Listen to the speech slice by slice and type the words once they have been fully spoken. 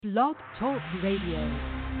Blog Talk Radio.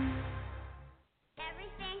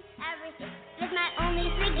 Everything is my only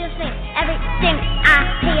freedom thing. Everything I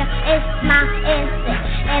hear is my instinct.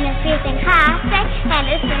 And it's everything I say, and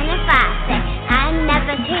it's if I say. I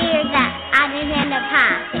never hear that, I didn't hear the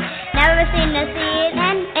party. Never seen a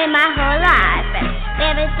season in my whole life.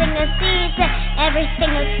 Everything is season,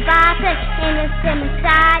 everything is spotted. And it's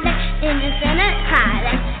inside, and it's in a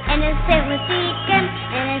pilot. And it's in a seeking,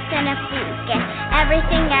 and it's in a freaking.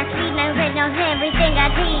 Everything I see, everything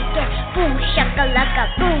I take it. Boom shakalaka,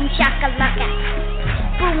 boom shakalaka.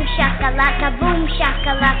 Boom shakalaka, boom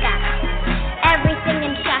shakalaka. Everything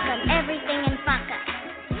in shaka, everything in fucker.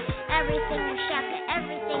 Everything in shaka,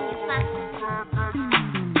 everything in fucker.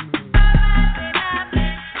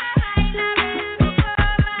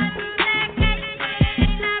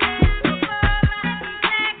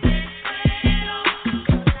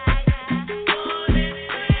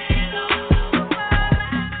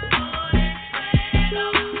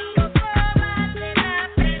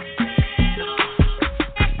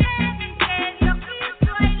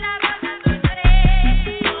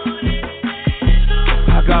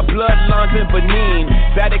 Blood, lungs, and Benin.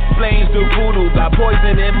 That explains the voodoo. Got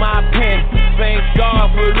poison in my pen. Thank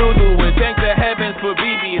God for Lulu and thank the heavens for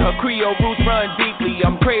BB. Her Creole roots run deeply.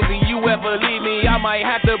 I'm crazy, you ever leave me, I might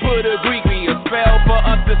have to put a Greek me. A spell for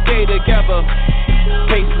us to stay together.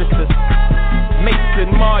 Faceless,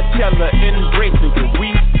 Mason, Marcella, embracing. Cause we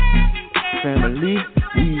family,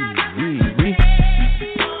 we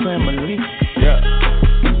family, yeah.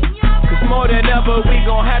 Cause more than ever we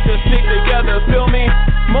gon' have to stick together, feel me?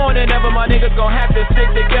 More than ever, my niggas gon' have to stick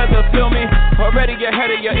together, feel me? Already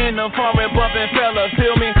ahead of you in the foreign bumpin' fella,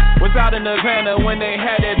 feel me? Was out in Havana when they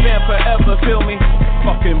had it been forever, feel me?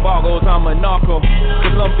 Fucking boggles, I'm a narco.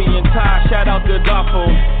 Colombian tie, shout out to Darko.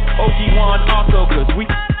 OG1 also, cause we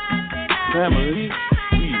family,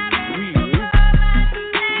 we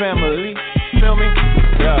family, feel me?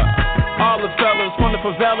 Yeah. All the fellas from the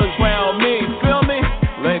favelas round me, feel me?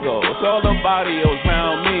 Legos, all the barrios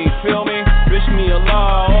round me, feel me? Wish me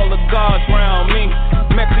Allah, all the gods round me.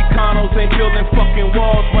 Mexicanos ain't building fucking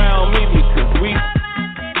walls round me because we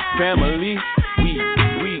family, we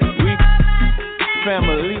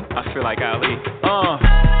family. I feel like Ali.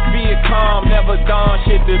 Be it calm, never dawn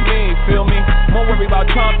shit to me, feel me? More worried about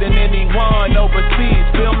Trump than anyone overseas,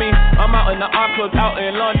 feel me? I'm out in the art club, out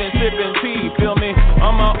in London sipping tea, feel me?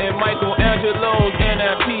 I'm out in Michelangelo's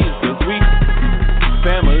NFTs cause we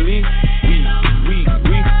family, we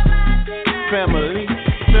family,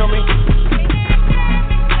 feel me?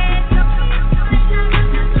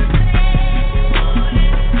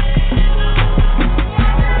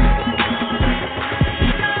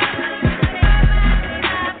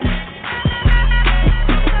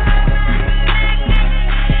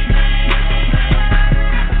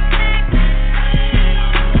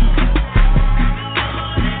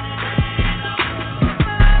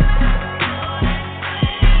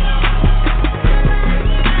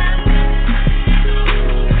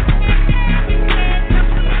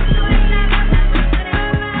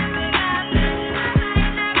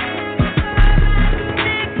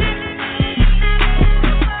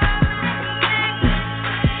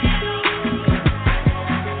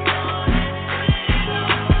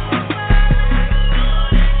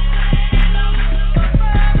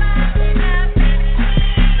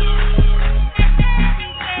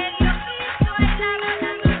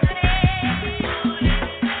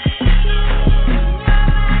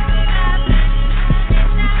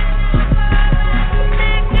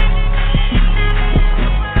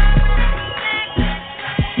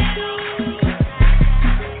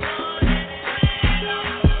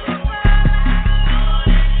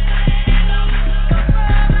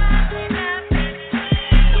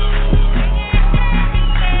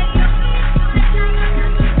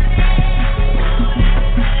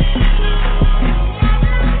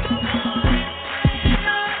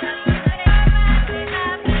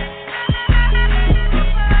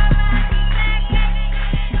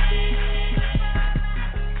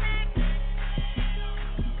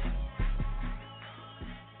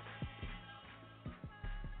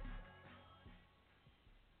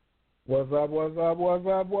 What's up?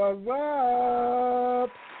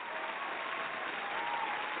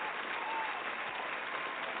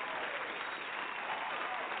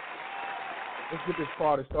 Let's get this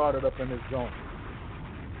party started up in this zone.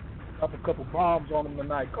 Up a couple bombs on them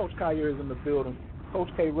tonight. Coach Khayr is in the building. Coach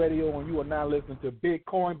K Radio, and you are now listening to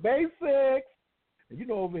Bitcoin Basics. And you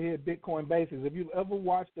know over here at Bitcoin Basics, if you've ever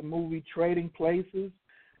watched the movie Trading Places,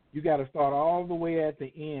 you got to start all the way at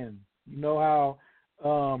the end. You know how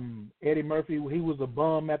Eddie Murphy, he was a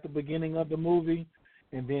bum at the beginning of the movie,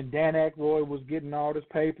 and then Dan Aykroyd was getting all this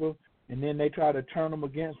paper, and then they tried to turn them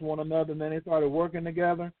against one another, and then they started working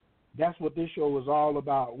together. That's what this show is all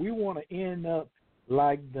about. We want to end up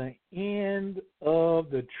like the end of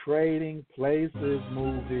the Trading Places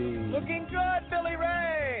movie. Looking good, Billy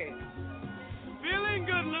Ray. Feeling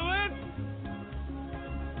good, Lewis.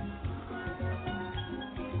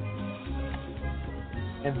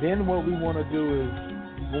 And then what we want to do is,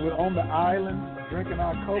 when we're on the island drinking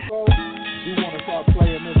our cocoa, we want to start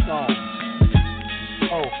playing this song.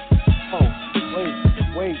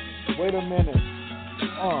 Wait a minute.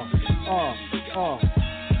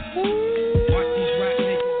 Watch these rap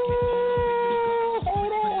niggas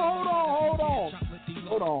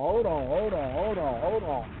Hold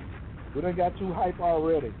on. We done got too hype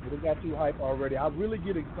already. I really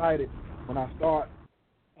get excited when I start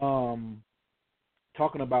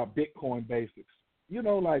talking about Bitcoin basics. You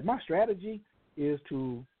know, like my strategy is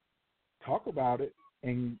to talk about it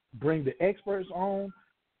and bring the experts on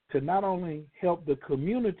to not only help the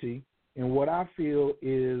community in what I feel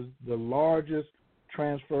is the largest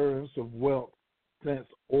transference of wealth since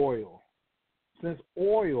oil.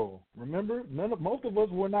 Remember, most of us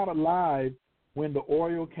were not alive when the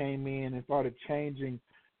oil came in and started changing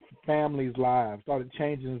families' lives, started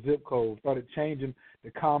changing zip codes, started changing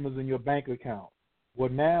the commas in your bank account. Well,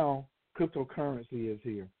 now cryptocurrency is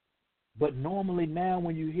here. But normally now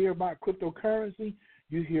when you hear about cryptocurrency,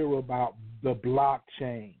 you hear about the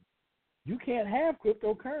blockchain. You can't have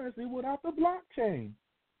cryptocurrency without the blockchain.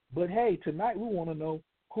 But, hey, tonight we want to know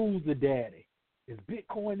who's the daddy. Is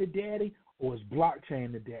Bitcoin the daddy or is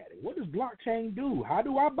blockchain the daddy? What does blockchain do? How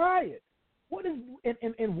do I buy it? What is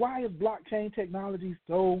and why is blockchain technology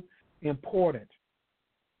so important?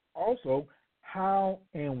 Also, how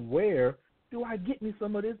and where do I get me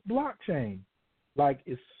some of this blockchain? Like,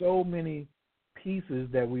 it's so many pieces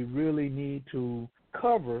that we really need to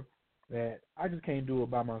cover that I just can't do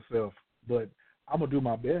it by myself. But I'm going to do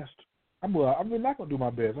my best. I'm not going to do my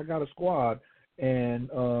best. I got a squad. And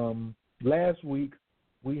last week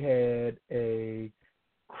we had a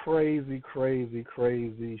crazy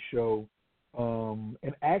show.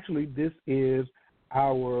 And actually this is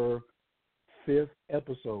our 5th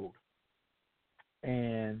episode.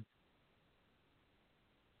 And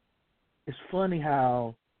it's funny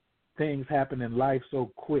how things happen in life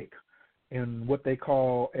so quick in what they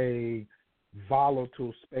call a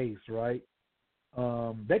volatile space, right?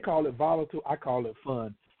 They call it volatile. I call it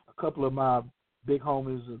fun. A couple of my big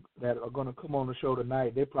homies that are going to come on the show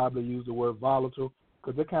tonight, they probably use the word volatile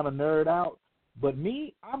because they're kind of nerd out. But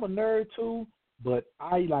me, I'm a nerd too, but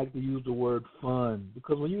I like to use the word fun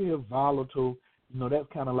because when you hear volatile, you know, that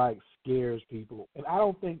kind of like scares people. And I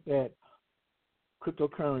don't think that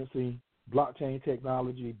cryptocurrency, blockchain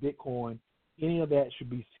technology, Bitcoin, any of that should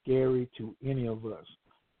be scary to any of us.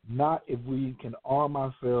 Not if we can arm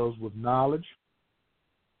ourselves with knowledge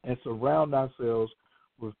and surround ourselves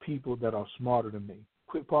with people that are smarter than me.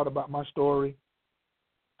 Quick part about my story.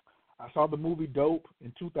 I saw the movie Dope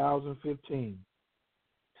in 2015.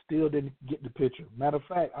 Still didn't get the picture. Matter of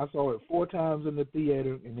fact, I saw it 4 times in the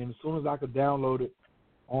theater, and then as soon as I could download it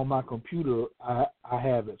on my computer, I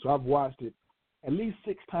have it. So I've watched it at least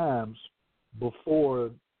 6 times before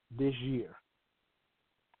this year.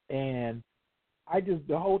 And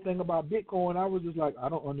the whole thing about Bitcoin, I was just like, I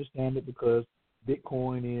don't understand it because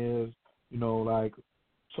Bitcoin is, you know, like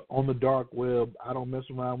on the dark web. I don't mess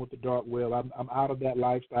around with the dark web. I'm out of that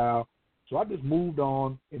lifestyle. So I just moved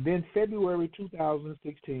on. And then February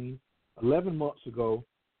 2016, 11 months ago,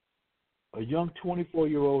 a young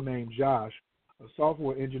 24-year-old named Josh, a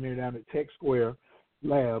software engineer down at Tech Square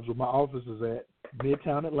Labs, where my office is at,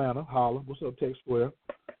 Midtown Atlanta, holla, what's up, Tech Square,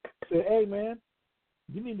 said, hey, man,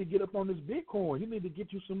 you need to get up on this Bitcoin. You need to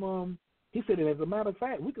get you some, he said, as a matter of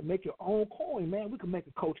fact, we could make your own coin, man. We could make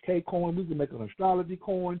a Coach K coin. We could make an astrology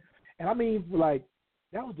coin. And I mean, like,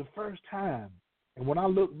 that was the first time. And when I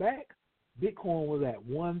look back, Bitcoin was at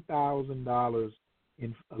 $1,000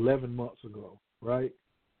 in 11 months ago, right?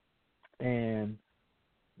 And,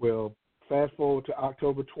 well, fast forward to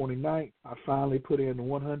October 29th, I finally put in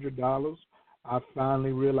 $100. I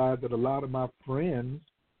finally realized that a lot of my friends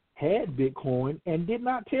had Bitcoin and did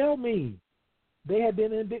not tell me. They had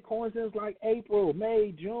been in Bitcoin since like April,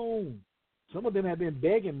 May, June. Some of them had been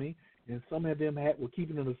begging me, and some of them were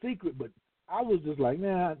keeping it a secret. But I was just like,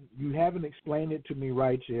 nah, you haven't explained it to me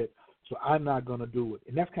right yet, so I'm not going to do it.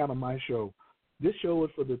 And that's kind of my show. This show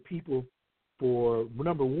is for the people, for,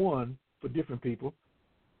 number one, for different people.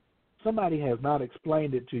 Somebody has not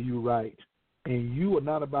explained it to you right, and you are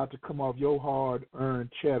not about to come off your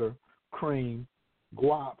hard-earned cheddar, cream,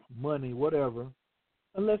 guap, money, whatever,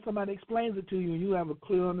 unless somebody explains it to you and you have a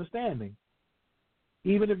clear understanding.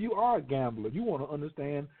 Even if you are a gambler, you want to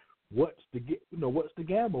understand what's the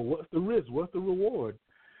gamble, what's the risk, what's the reward.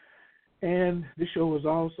 And this show is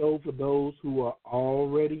also for those who are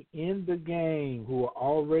already in the game, who are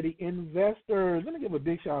already investors. Let me give a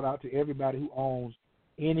big shout out to everybody who owns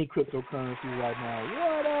any cryptocurrency right now.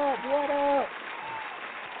 What up? What up?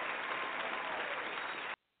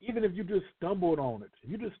 Even if you just stumbled on it,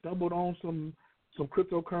 you just stumbled on some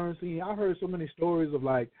cryptocurrency. I heard so many stories of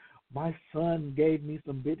like, my son gave me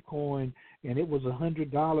some Bitcoin and it was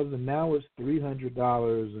 $100 and now it's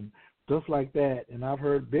 $300 and stuff like that. And I've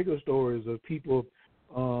heard bigger stories of people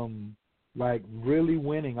like really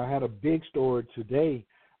winning. I had a big story today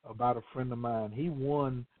about a friend of mine. He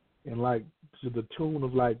won in like to the tune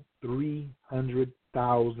of like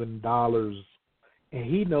 $300,000, and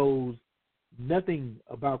he knows nothing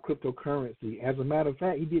about cryptocurrency. As a matter of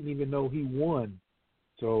fact, he didn't even know he won.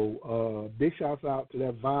 So big shouts out to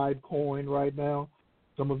that Vibe coin right now.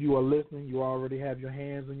 Some of you are listening. You already have your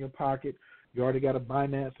hands in your pocket. You already got a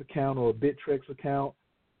Binance account or a Bittrex account.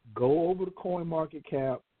 Go over to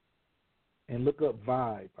CoinMarketCap and look up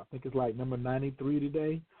Vibe. I think it's like number 93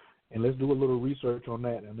 today. And let's do a little research on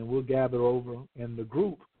that. And then we'll gather over in the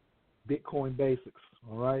group, Bitcoin Basics,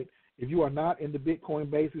 all right? If you are not in the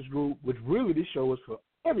Bitcoin Basics group, which really this show is for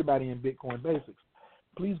everybody in Bitcoin Basics,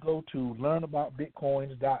 please go to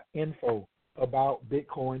learnaboutbitcoins.info,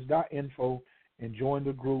 aboutbitcoins.info, and join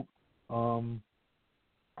the group. I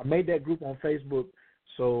made that group on Facebook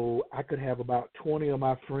so I could have about 20 of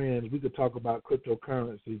my friends. We could talk about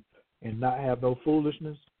cryptocurrency and not have no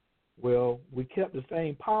foolishness. Well, we kept the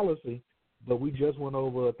same policy, but we just went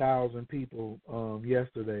over 1,000 people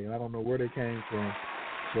yesterday, and I don't know where they came from.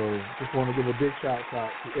 So just want to give a big shout out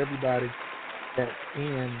to everybody that's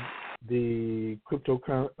in the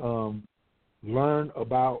cryptocurrency, learn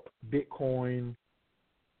about Bitcoin,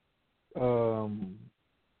 the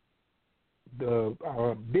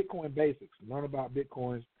Bitcoin Basics, learn about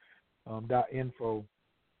Bitcoins.info.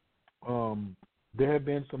 There have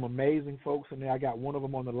been some amazing folks in there. I got one of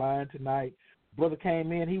them on the line tonight. Brother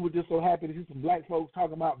came in. He was just so happy to see some black folks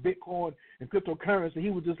talking about Bitcoin and cryptocurrency. He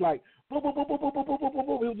was just like, boom, boom, boom, boom, boom, boom, boom, boom,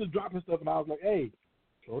 boom. He was just dropping stuff, and I was like, hey,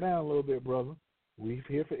 slow down a little bit, brother. We're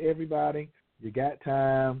here for everybody. You got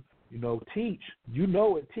time. You know, teach. You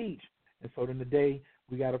know it, teach. And so then today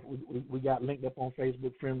we got linked up on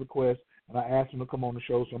Facebook friend request, and I asked him to come on the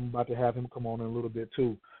show, so I'm about to have him come on in a little bit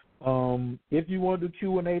too. If you want to do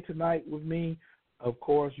Q&A tonight with me, of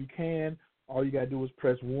course you can. All you got to do is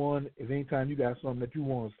press 1. If anytime you got something that you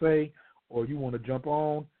want to say or you want to jump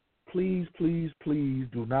on, please, please, please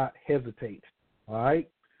do not hesitate. All right?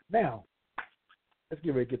 Now, let's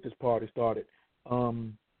get ready to get this party started.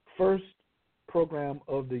 First program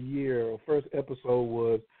of the year, or first episode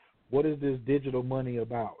was, what is this digital money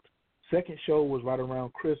about? Second show was right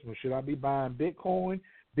around Christmas. Should I be buying Bitcoin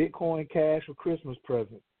Cash, or Christmas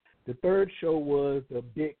presents? The third show was the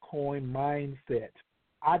Bitcoin mindset.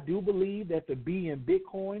 I do believe that the B in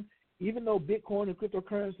Bitcoin, even though Bitcoin and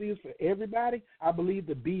cryptocurrency is for everybody, I believe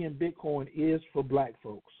the B in Bitcoin is for black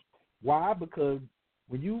folks. Why? Because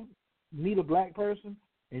when you meet a black person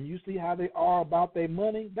and you see how they are about their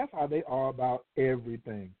money, that's how they are about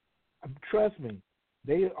everything. Trust me,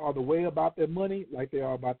 they are the way about their money like they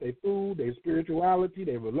are about their food, their spirituality,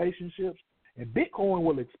 their relationships, and Bitcoin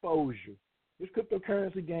will expose you. This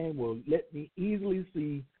cryptocurrency game will let me easily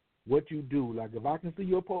see what you do. Like if I can see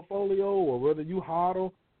your portfolio, or whether you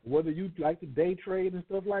hodl, whether you like to day trade and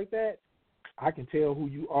stuff like that, I can tell who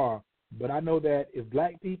you are. But I know that if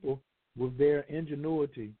black people with their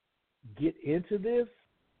ingenuity get into this,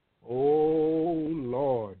 oh,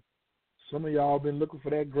 Lord, some of y'all been looking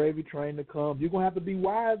for that gravy train to come. You're going to have to be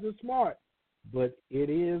wise and smart, but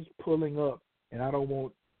it is pulling up, and I don't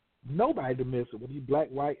want nobody to miss it, whether you black,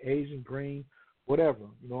 white, Asian, green, whatever,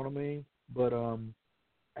 you know what I mean? But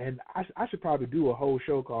and I should probably do a whole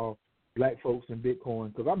show called Black Folks in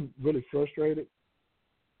Bitcoin, because I'm really frustrated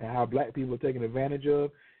at how black people are taken advantage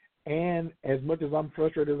of. And as much as I'm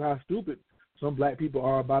frustrated at how stupid some black people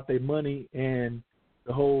are about their money and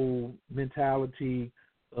the whole mentality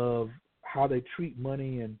of how they treat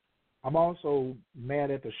money. And I'm also mad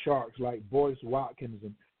at the sharks like Boyce Watkins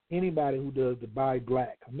and anybody who does the buy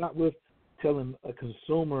black. I'm not with telling a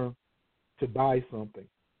consumer to buy something,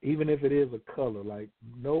 even if it is a color. Like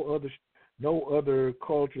no other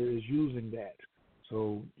culture is using that.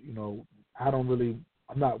 So, you know, I'm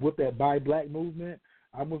not with that buy black movement.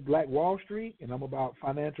 I'm with Black Wall Street, and I'm about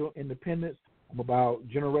financial independence. I'm about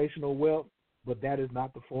generational wealth, but that is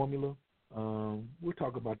not the formula. We'll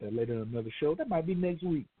talk about that later in another show. That might be next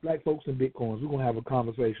week. Black folks and Bitcoins. We're going to have a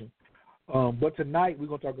conversation. But tonight we're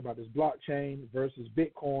going to talk about this blockchain versus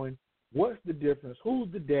Bitcoin. What's the difference?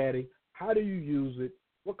 Who's the daddy? How do you use it?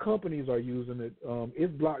 What companies are using it?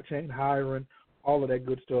 Is blockchain hiring? All of that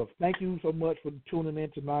good stuff. Thank you so much for tuning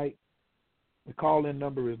in tonight. The call-in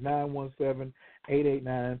number is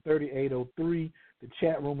 917-889-3803. The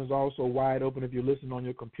chat room is also wide open. If you're listening on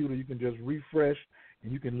your computer, you can just refresh,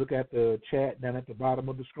 and you can look at the chat down at the bottom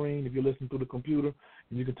of the screen if you're listening through the computer,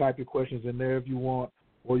 and you can type your questions in there if you want,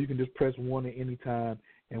 or you can just press 1 at any time,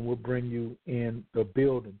 and we'll bring you in the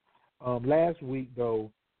building. Last week,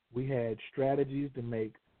 though, we had strategies to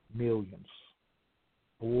make millions.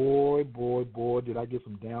 Boy, did I get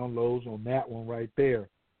some downloads on that one right there.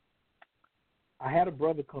 I had a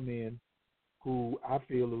brother come in who I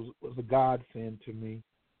feel was a godsend to me.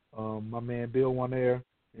 My man Bill Wanair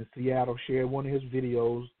in Seattle shared one of his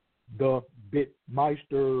videos, The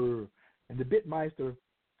Bitmeister. And The Bitmeister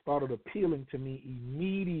started appealing to me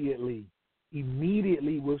immediately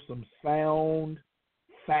with some sound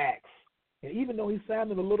facts. And even though he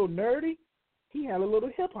sounded a little nerdy, he had a little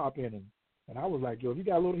hip-hop in him. And I was like, yo, if you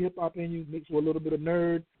got a little hip-hop in you, mixed with a little bit of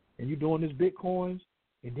nerd, and you're doing this Bitcoins.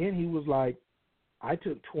 And then he was like, I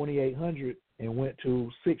took 2,800 and went to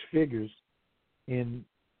 6 figures in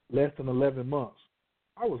less than 11 months.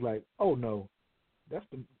 I was like, oh, no.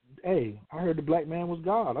 I heard the black man was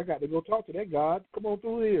God. I got to go talk to that God. Come on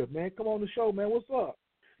through here, man. Come on the show, man. What's up?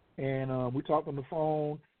 And we talked on the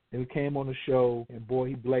phone, and we came on the show, and, boy,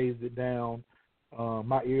 he blazed it down.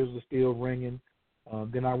 My ears are still ringing.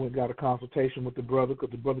 Then I went and got a consultation with the brother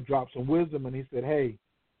because the brother dropped some wisdom, and he said, hey,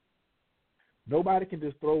 nobody can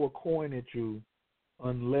just throw a coin at you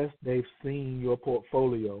unless they've seen your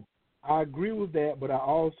portfolio. I agree with that, but I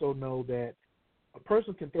also know that a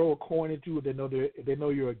person can throw a coin at you if they know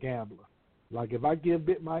you're a gambler. Like if I give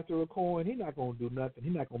Bitmeister a coin, he's not going to do nothing.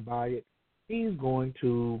 He's not going to buy it. He's going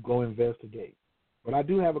to go investigate. But I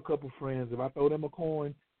do have a couple friends. If I throw them a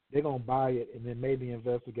coin, they're going to buy it and then maybe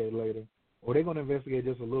investigate later. Or they're going to investigate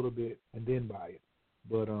just a little bit and then buy it.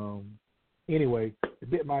 But anyway, the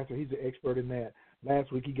Bitmeister, he's an expert in that.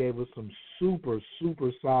 Last week he gave us some super,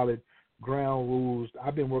 super solid ground rules.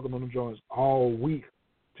 I've been working on them joints all week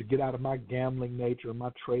to get out of my gambling nature and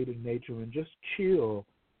my trading nature and just chill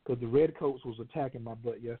because the Redcoats was attacking my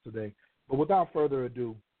butt yesterday. But without further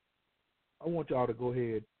ado, I want y'all to go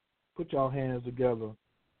ahead, put y'all hands together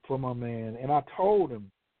for my man. And I told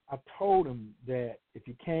him that if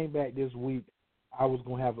he came back this week, I was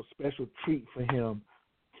going to have a special treat for him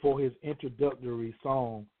for his introductory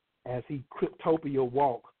song as he Cryptopia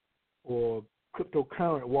walk or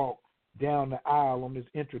cryptocurrent walk down the aisle on this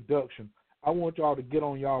introduction. I want y'all to get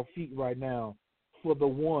on y'all feet right now for the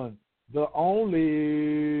one, the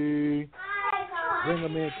only. Bring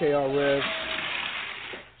him in, KRS.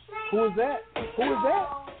 Who is that? Is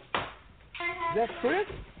that Chris?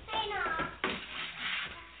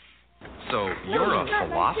 So you're a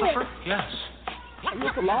philosopher? Yes. Are you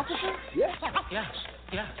a philosopher? Yes. Yes.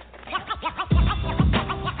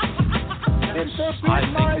 Mr. I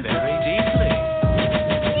think Bitmeister. very deeply.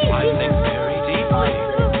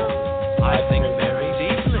 I think very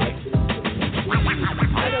deeply.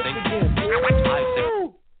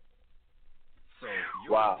 So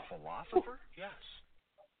you're Wow. a philosopher? Yes.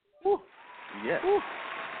 Yes.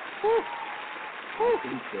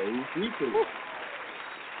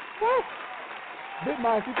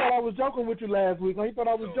 Bitmeister, you thought I was joking with you last week, huh? You thought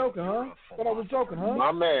I was joking, huh?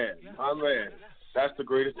 My man. That's the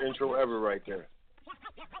greatest intro ever right there.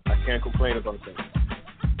 I can't complain about that.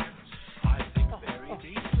 I think very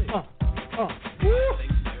deeply.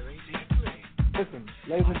 Listen,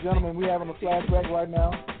 ladies and gentlemen, we having a flashback right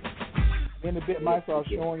now. Me and the Bitmeister are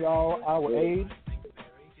showing y'all our age.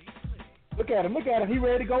 Look at him. He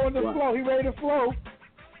ready to go in the flow. He ready to flow.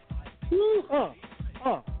 Woo. Hold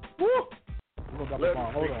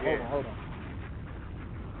on.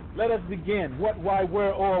 Let us begin. What, why,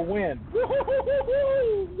 where, or when?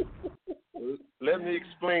 Let me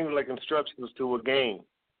explain like instructions to a game.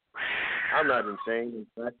 I'm not insane. In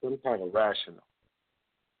fact, I'm kind of rational.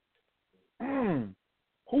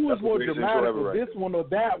 Who is more dramatical, this one or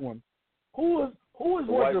that one? Who is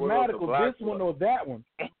more dramatical, this one or that one?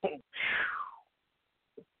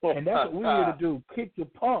 And that's what we're here to do. Kick the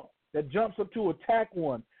punk that jumps up to attack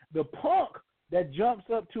one. The punk that jumps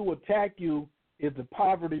up to attack you is the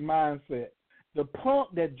poverty mindset. The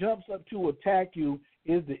punk that jumps up to attack you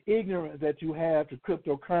is the ignorance that you have to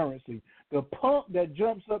cryptocurrency. The punk that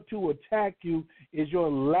jumps up to attack you is your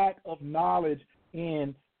lack of knowledge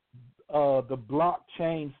in the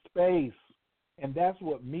blockchain space. And that's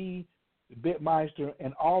what me the Bitmeister,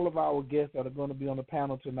 and all of our guests that are going to be on the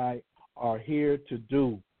panel tonight are here to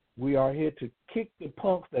do. We are here to kick the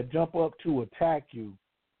punks that jump up to attack you.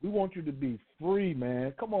 We want you to be free,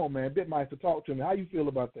 man. Come on, man. Bitmeister, talk to me. How you feel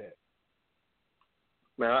about that?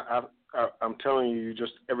 Man, I'm telling you,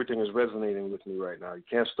 just everything is resonating with me right now. You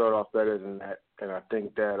can't start off better than that. And I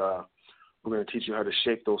think that we're going to teach you how to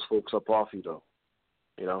shake those folks up off you, though.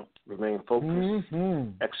 You know, remain focused,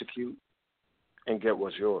 execute, and get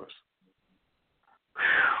what's yours.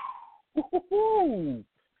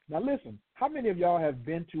 Now listen, how many of y'all have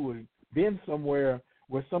been somewhere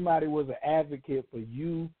where somebody was an advocate for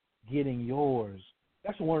you getting yours?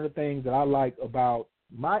 That's one of the things that I like about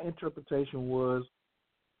my interpretation was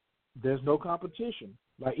there's no competition.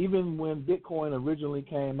 Like even when Bitcoin originally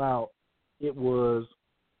came out, it was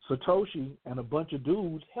Satoshi and a bunch of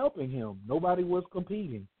dudes helping him. Nobody was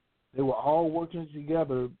competing. They were all working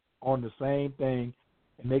together on the same thing,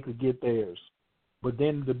 and they could get theirs. But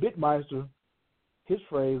then the Bitmeister, his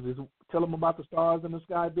phrase is, tell them about the stars in the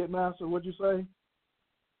sky, Bitmaster. What'd you say?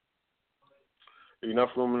 Enough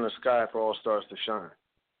room in the sky for all stars to shine.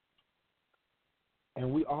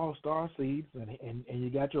 And we all star seeds, and you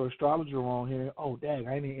got your astrologer on here. Oh, dang,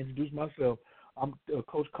 I didn't even introduce myself. I'm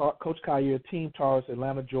Coach Khayr, Team Taurus,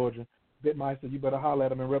 Atlanta, Georgia. Bitmeister, you better holler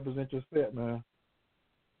at him and represent your set, man.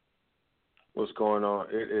 What's going on?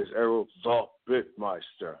 It is Errol Zalt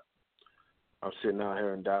Bitmeister. I'm sitting out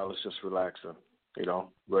here in Dallas just relaxing, you know,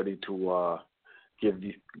 ready to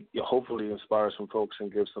hopefully inspire some folks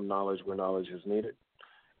and give some knowledge where knowledge is needed.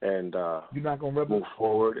 And you're not gonna move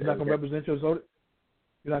forward. You're not going to represent your zodiac?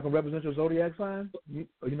 You're not going to represent your zodiac sign?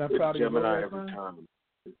 Are you not proud of your Gemini zodiac every sign? time.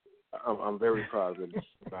 I'm very proud of it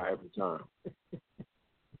every time.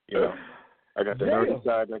 You know, I got the nerdy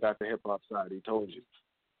side and I got the hip hop side. He told you.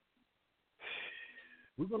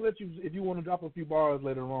 We're gonna let you, if you want to drop a few bars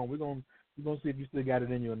later on. We're gonna see if you still got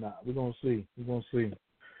it in you or not. We're gonna see.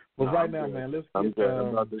 But no, right now, man, let's I'm get. good. I'm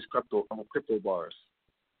about this crypto bars.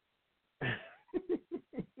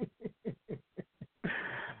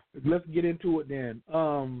 Let's get into it then.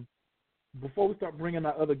 Before we start bringing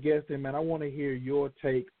our other guests in, man, I want to hear your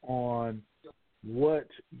take on what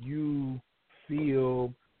you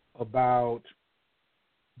feel about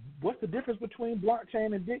what's the difference between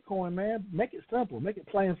blockchain and Bitcoin, man. Make it simple. Make it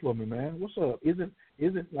plain for me, man. What's up? Isn't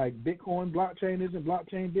like Bitcoin blockchain? Isn't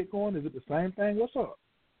blockchain Bitcoin? Is it the same thing? What's up?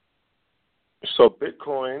 So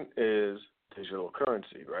Bitcoin is digital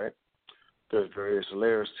currency, right? There's various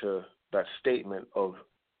layers to that statement of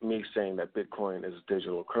me saying that Bitcoin is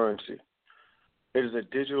digital currency. It is a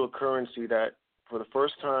digital currency that, for the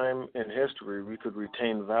first time in history, we could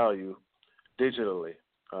retain value digitally,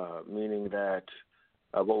 meaning that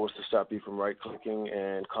what was to stop you from right-clicking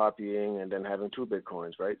and copying and then having two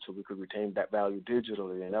Bitcoins, right? So we could retain that value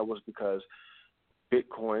digitally, and that was because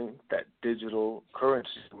Bitcoin, that digital currency,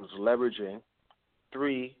 was leveraging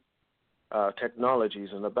three technologies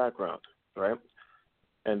in the background, right?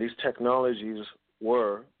 And these technologies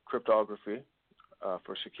were cryptography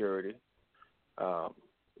for security,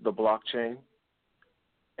 the blockchain,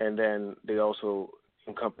 and then they also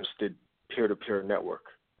encompassed the peer-to-peer network,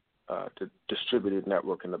 the distributed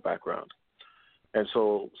network in the background. And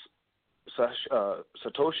so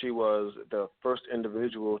Satoshi was the first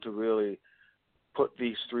individual to really put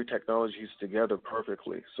these three technologies together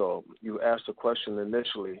perfectly. So you asked a question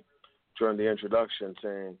initially during the introduction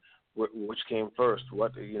saying, which came first,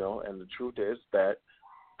 and the truth is that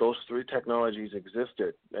those three technologies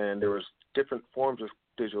existed, and there was different forms of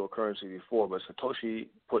digital currency before, but Satoshi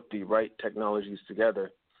put the right technologies together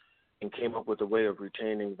and came up with a way of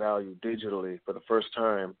retaining value digitally for the first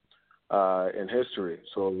time in history.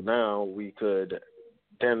 So now we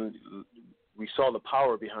saw the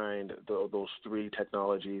power behind those three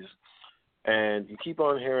technologies. And you keep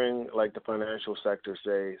on hearing, like, the financial sector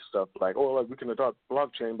say stuff like, we can adopt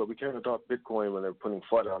blockchain, but we can't adopt Bitcoin when they're putting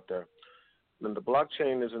FUD out there. Then the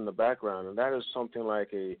blockchain is in the background, and that is something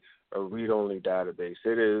like a read-only database.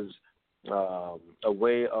 It is a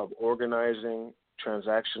way of organizing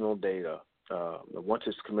transactional data. Once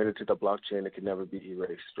it's committed to the blockchain, it can never be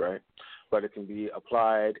erased, right? But it can be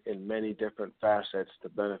applied in many different facets to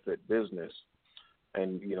benefit business.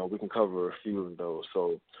 And, we can cover a few of those.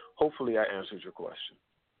 So hopefully I answered your question.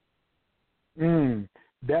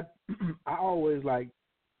 That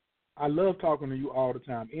I love talking to you all the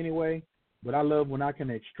time anyway, but I love when I can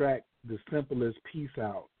extract the simplest piece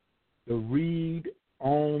out, the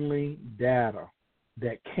read-only data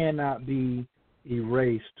that cannot be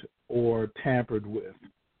erased or tampered with.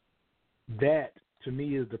 That, to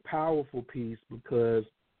me, is the powerful piece, because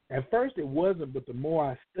at first it wasn't, but the more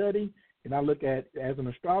I study, and I look at, as an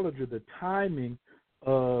astrologer, the timing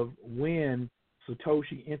of when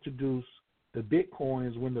Satoshi introduced the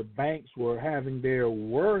Bitcoins, when the banks were having their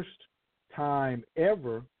worst time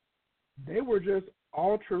ever, they were just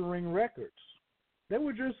altering records. They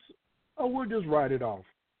were just, we'll just write it off.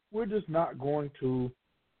 We're just not going to,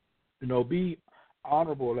 be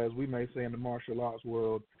honorable, as we may say in the martial arts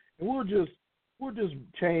world, and we'll just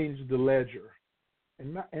change the ledger.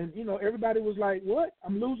 And everybody was like, what?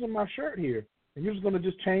 I'm losing my shirt here. And you're just going to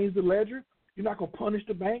just change the ledger? You're not going to punish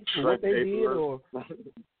the bank for what they did? Or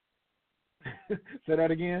say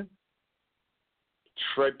that again?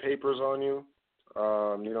 Shred papers on you.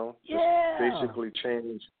 Just basically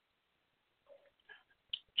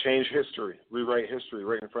change history, rewrite history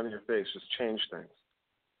right in front of your face, just change things.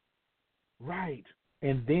 Right.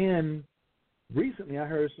 And then recently I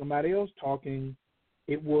heard somebody else talking.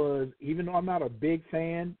 It was, even though I'm not a big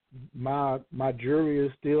fan, my jury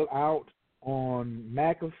is still out on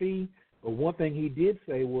McAfee, but one thing he did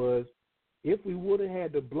say was, if we would have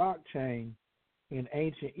had the blockchain in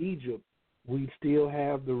ancient Egypt, we'd still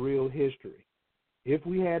have the real history. If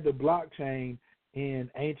we had the blockchain in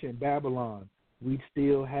ancient Babylon, we'd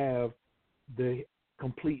still have the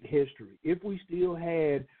complete history. If we still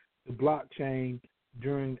had the blockchain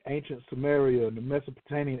during ancient Samaria, the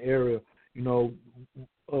Mesopotamian era,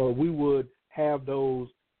 we would have those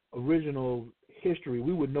original history.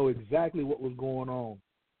 We would know exactly what was going on.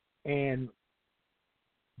 And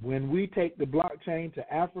when we take the blockchain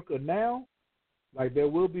to Africa now, there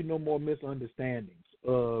will be no more misunderstandings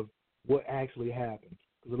of what actually happened.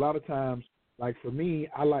 Because a lot of times, for me,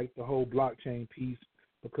 I like the whole blockchain piece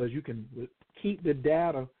because you can keep the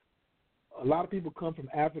data. A lot of people come from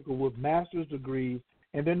Africa with master's degrees,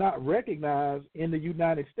 and they're not recognized in the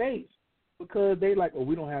United States because they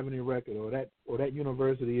we don't have any record, or that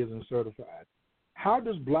university isn't certified. How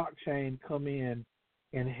does blockchain come in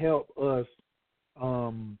and help us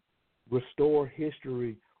restore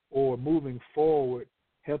history, or moving forward,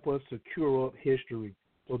 help us secure up history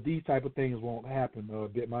so these type of things won't happen,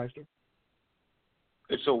 Bitmeister?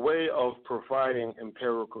 It's a way of providing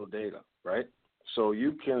empirical data, right? So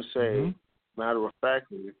you can say, matter of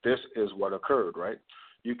fact, this is what occurred, right?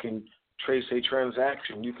 You can trace a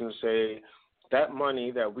transaction. You can say that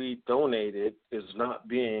money that we donated is not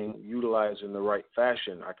being utilized in the right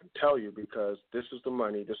fashion. I can tell you because this is the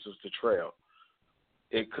money, this is the trail.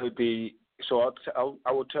 It could be, so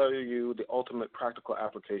I will tell you the ultimate practical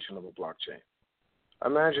application of a blockchain.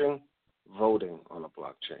 Imagine voting on a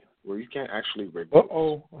blockchain where you can't actually rig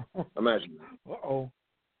votes. Imagine that.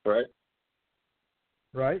 Right?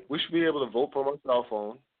 Right. We should be able to vote from our cell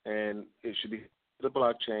phone, and it should be the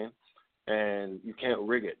blockchain, and you can't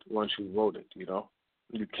rig it once you vote it,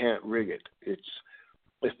 You can't rig it. If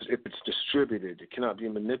it's distributed, it cannot be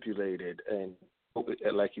manipulated and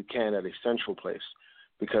like you can at a central place,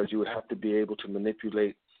 because you would have to be able to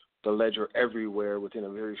manipulate the ledger everywhere within a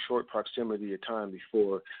very short proximity of time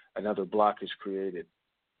before another block is created.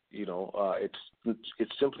 It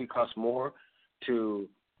simply costs more to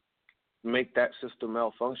make that system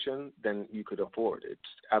malfunction than you could afford. It's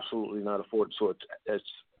absolutely not afforded. So it's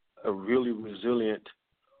a really resilient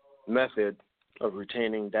method of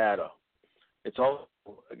retaining data. It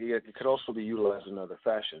could also be utilized in other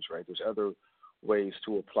fashions, right? There's other ways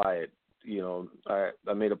to apply it.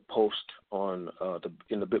 I made a post on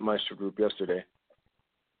in the Bitmeister group yesterday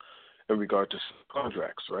in regard to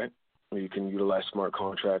contracts, right? You can utilize smart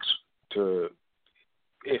contracts to,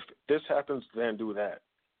 if this happens, then do that.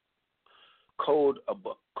 Code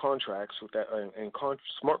contracts with that, and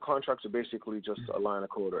smart contracts are basically just a line of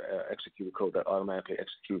code or execute a code that automatically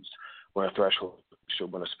executes when a threshold,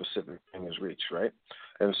 when a specific thing is reached, right?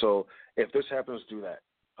 And so if this happens, do that.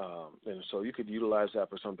 And so you could utilize that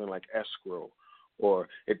for something like escrow, or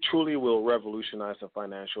it truly will revolutionize the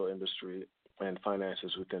financial industry and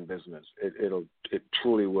finances within business. It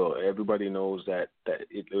truly will. Everybody knows that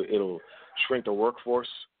it'll shrink the workforce.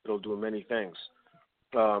 It'll do many things.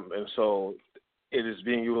 And so it is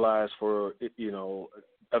being utilized for,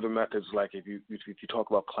 other methods, like if you talk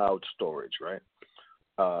about cloud storage, right?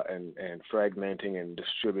 And fragmenting and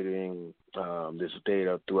distributing this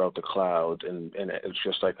data throughout the cloud, and it's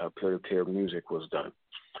just like how peer-to-peer music was done.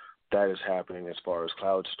 That is happening as far as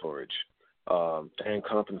cloud storage, and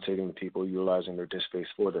compensating people utilizing their disk space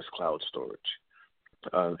for this cloud storage.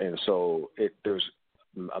 And so there's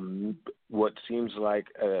what seems like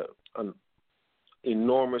an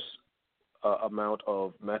enormous amount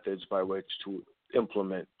of methods by which to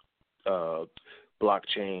implement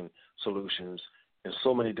blockchain solutions in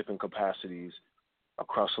so many different capacities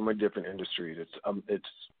across so many different industries. It's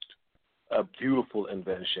a beautiful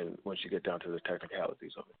invention once you get down to the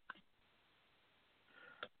technicalities of it.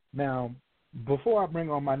 Now, before I bring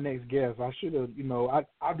on my next guest, I should have,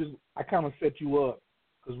 I kind of set you up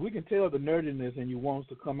because we can tell the nerdiness in you wants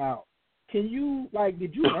to come out. Can you,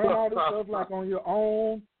 did you learn all this stuff, on your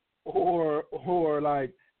own? Or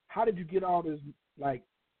how did you get all this,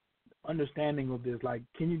 understanding of this?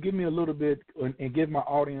 Can you give me a little bit and give my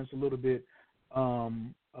audience a little bit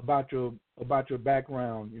about your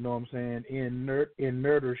background, you know what I'm saying, in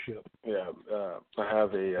nerdership? Yeah, I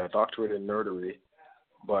have a doctorate in nerdery,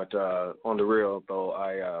 but on the real, though,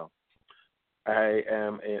 I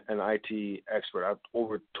am an IT expert. I have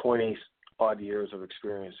over 20-odd years of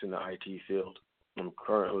experience in the IT field. I'm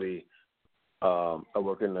currently I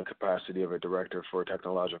work in the capacity of a director for a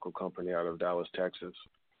technological company out of Dallas, Texas.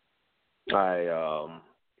 I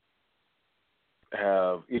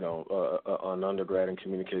have, an undergrad in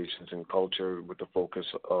communications and culture with the focus,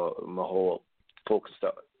 my whole focus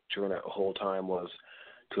during that whole time was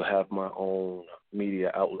to have my own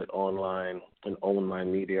media outlet online and own my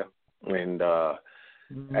media. And I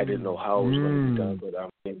didn't know how it was going to be done, but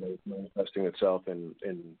it was manifesting itself in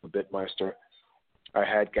the Bitmeister. I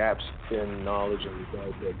had gaps in knowledge in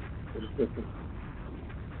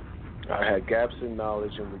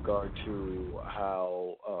regard to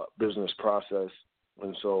how business process,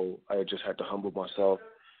 and so I just had to humble myself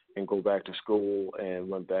and go back to school and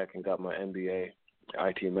went back and got my MBA,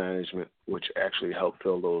 IT management, which actually helped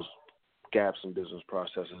fill those gaps in business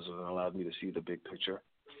processes and allowed me to see the big picture.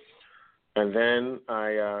 And then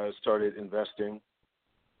I started investing,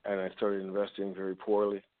 and I started investing very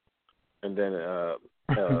poorly. And then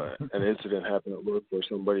an incident happened at work where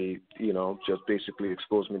somebody, just basically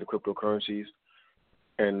exposed me to cryptocurrencies.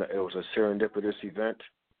 And it was a serendipitous event.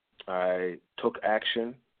 I took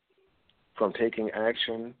action. From taking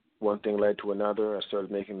action, one thing led to another. I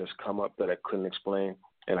started making this come up that I couldn't explain,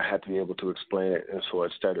 and I had to be able to explain it. And so I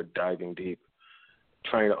started diving deep,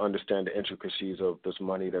 trying to understand the intricacies of this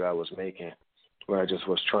money that I was making, when I just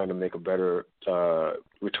was trying to make a better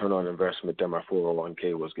return on investment than my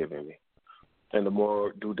 401k was giving me. And the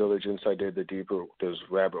more due diligence I did, the deeper this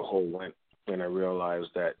rabbit hole went, and I realized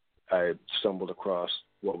that I stumbled across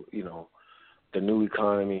the new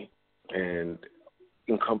economy and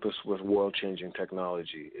encompassed with world-changing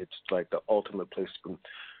technology. It's like the ultimate place to.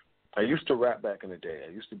 I used to rap back in the day.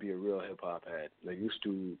 I used to be a real hip-hop head. It used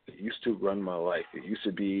to run my life. It used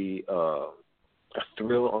to be a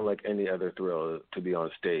thrill unlike any other thrill to be on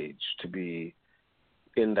stage, to be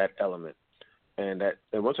in that element. And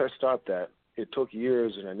once I stopped that, it took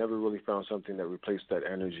years, and I never really found something that replaced that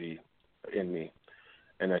energy in me.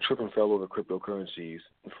 And I tripped and fell over cryptocurrencies.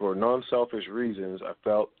 For non-selfish reasons, I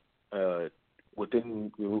felt with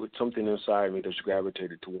something inside me that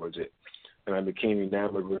gravitated towards it. And I became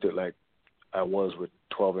enamored with it like I was with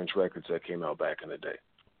 12-inch records that came out back in the day.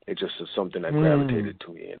 It just is something that gravitated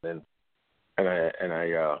to me. And I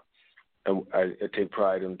take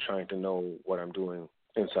pride in trying to know what I'm doing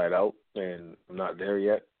inside out, and I'm not there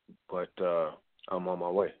yet, but I'm on my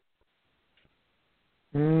way.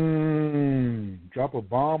 Drop a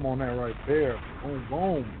bomb on that right there. Boom,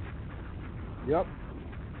 boom. Yep.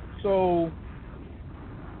 So,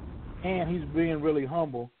 and he's being really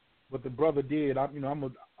humble, but the brother did. I'm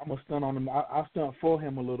a stunt on him. I stunt for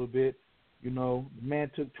him a little bit. The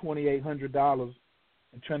man took $2,800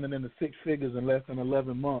 and turned it into six figures in less than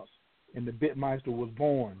 11 months, and the Bitmeister was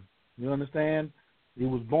born. You understand? He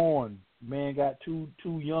was born. Man got two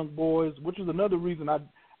young boys, which is another reason I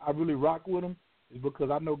really rock with him, is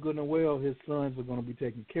because I know good and well his sons are going to be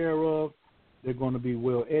taken care of. They're going to be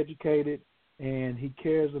well educated, and he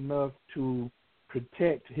cares enough to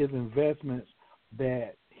protect his investments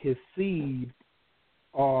that his seed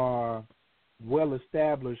are well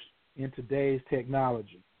established in today's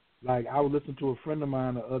technology. Like, I was listening to a friend of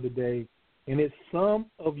mine the other day, and it's some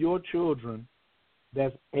of your children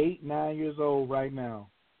that's 8, 9 years old right now,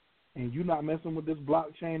 and you're not messing with this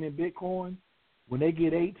blockchain and Bitcoin. When they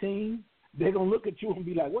get 18, they're going to look at you and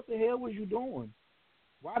be like, what the hell was you doing?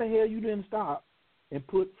 Why the hell you didn't stop and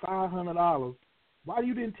put $500? Why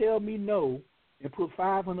you didn't tell me no and put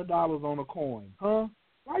 $500 on a coin? Huh?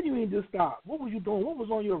 Why you didn't just stop? What was you doing? What was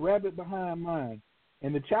on your rabbit behind mind?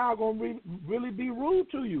 And the child going to really be rude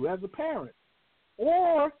to you as a parent.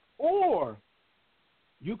 Or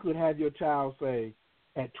you could have your child say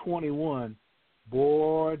at 21,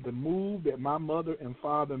 boy, the move that my mother and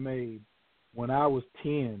father made when I was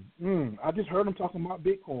 10. I just heard them talking about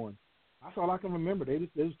Bitcoin. That's all I can remember. They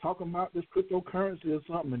was talking about this cryptocurrency or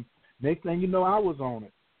something, and next thing you know, I was on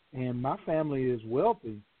it. And my family is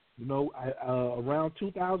wealthy. Around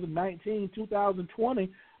 2019,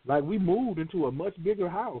 2020, like we moved into a much bigger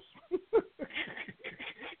house.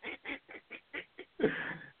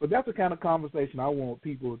 But that's the kind of conversation I want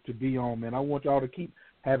people to be on, man. I want y'all to keep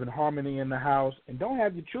having harmony in the house, and don't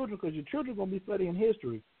have your children, because your children are going to be studying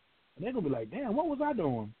history. And they're going to be like, damn, what was I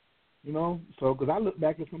doing? You know, so because I look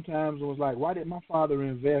back at some times and was like, why did my father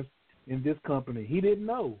invest in this company? He didn't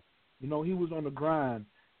know. You know, he was on the grind.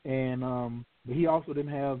 And but he also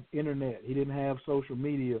didn't have internet. He didn't have social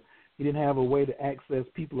media. He didn't have a way to access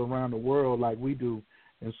people around the world like we do.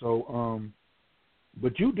 And so,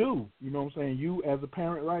 but you do. You know what I'm saying? You as a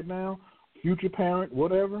parent right now, future parent,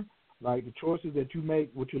 whatever, like the choices that you make,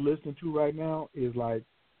 what you're listening to right now is like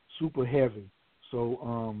super heavy.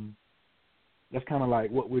 So that's kind of like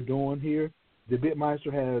what we're doing here. The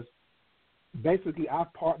Bitmeister has basically,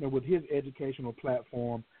 I've partnered with his educational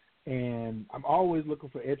platform, and I'm always looking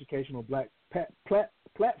for educational black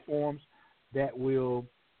platforms that will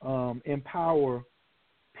empower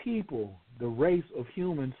people, the race of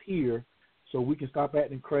humans here, so we can stop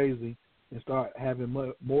acting crazy and start having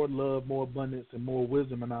more love, more abundance, and more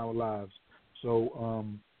wisdom in our lives. So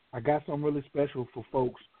I got something really special for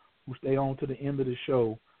folks who stay on to the end of the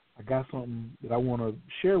show. I got something that I want to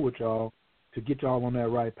share with y'all to get y'all on that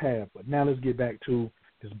right path. But now let's get back to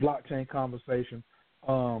this blockchain conversation.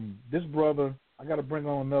 This brother, I got to bring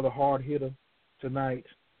on another hard hitter tonight.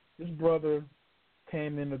 This brother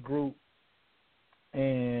came in the group,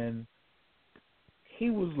 and he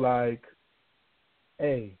was like,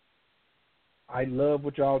 hey, I love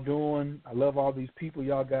what y'all doing. I love all these people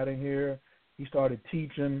y'all got in here. He started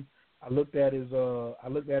teaching. I looked at his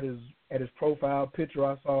profile picture.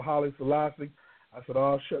 I saw Haile Selassie. I said,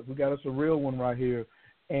 oh, shucks, we got us a real one right here.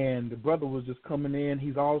 And the brother was just coming in.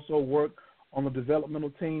 He's also worked on the developmental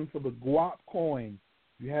team for the Guap coin.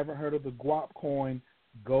 If you haven't heard of the Guap coin,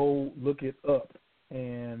 go look it up.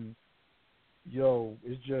 And, yo,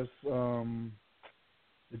 it's just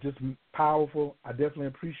powerful. I definitely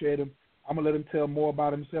appreciate him. I'm going to let him tell more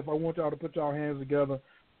about himself. I want y'all to put y'all hands together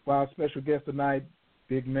for our special guest tonight,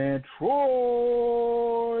 big man Troy.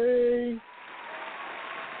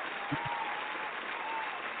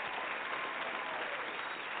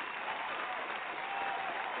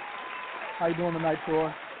 How you doing tonight,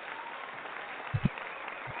 Troy?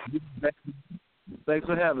 Thanks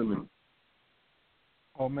for having me.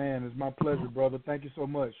 Oh, man, it's my pleasure, brother. Thank you so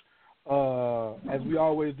much. As we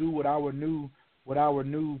always do with our new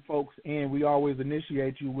folks in, we always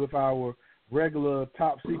initiate you with our regular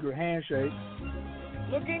top secret handshake.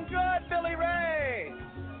 Looking good, Billy Ray.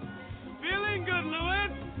 Feeling good,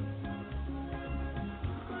 Lewis.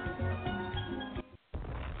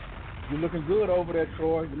 You're looking good over there,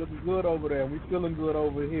 Troy. You're looking good over there. We're feeling good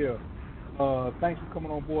over here. Thanks for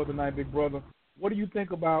coming on board tonight, big brother. What do you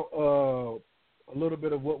think about a little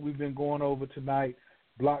bit of what we've been going over tonight,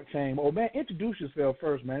 blockchain? Oh, man, introduce yourself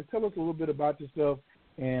first, man. Tell us a little bit about yourself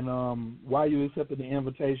and why you accepted the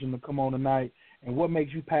invitation to come on tonight and what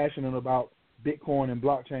makes you passionate about Bitcoin and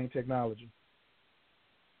blockchain technology.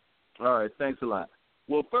 All right, thanks a lot.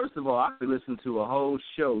 Well, first of all, I listened to a whole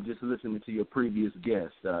show just listening to your previous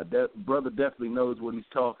guest. Brother definitely knows what he's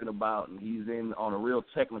talking about, and he's in on a real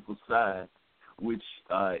technical side, which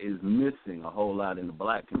is missing a whole lot in the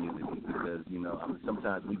black community because, you know,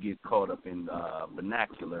 sometimes we get caught up in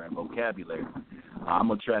vernacular and vocabulary. I'm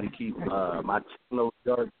going to try to keep my techno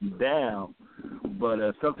jargon down, but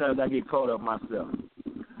sometimes I get caught up myself.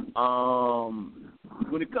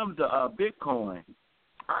 When it comes to Bitcoin,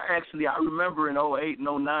 I remember in 08 and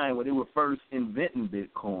 09 when they were first inventing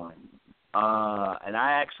Bitcoin. And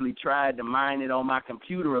I actually tried to mine it on my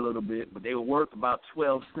computer a little bit, but they were worth about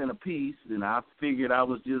 12 cents a piece, and I figured I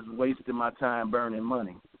was just wasting my time burning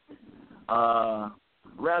money. Around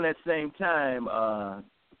that same time,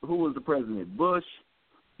 who was the president? Bush.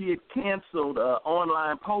 He had canceled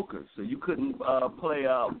online poker, so you couldn't play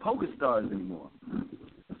Poker Stars anymore.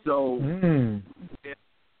 So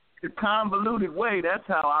the convoluted way, that's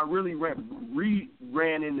how I really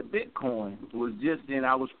ran into Bitcoin, was just then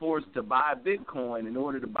I was forced to buy Bitcoin in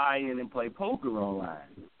order to buy in and play poker online.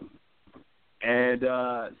 And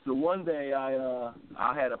so one day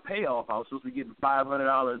I had a payoff. I was supposed to be getting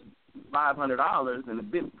 $500, and the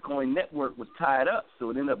Bitcoin network was tied up,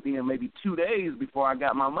 so it ended up being maybe 2 days before I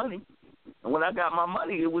got my money. And when I got my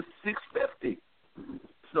money, it was $650.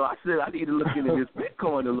 So I said, I need to look into this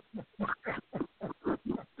Bitcoin a little.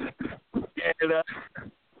 And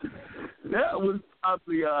that was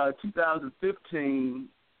probably 2015,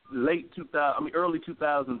 early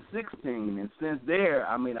 2016. And since there,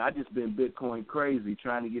 I just been Bitcoin crazy,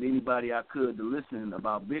 trying to get anybody I could to listen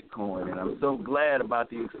about Bitcoin. And I'm so glad about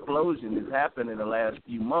the explosion that's happened in the last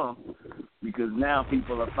few months because now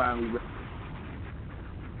people are finally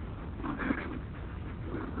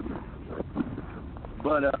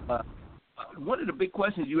But one of the big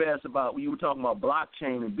questions you asked about when you were talking about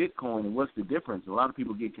blockchain and Bitcoin and what's the difference, a lot of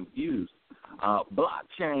people get confused.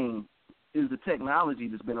 Blockchain is a technology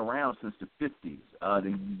that's been around since the 50s.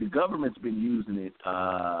 The government's been using it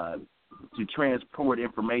to transport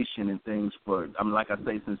information and things for, like I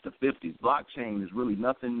say, since the 50s. Blockchain is really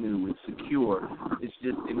nothing new. It's secure. It's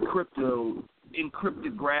just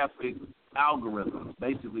encrypted graphic algorithms,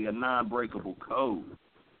 basically a non-breakable code.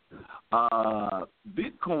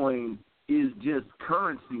 Bitcoin is just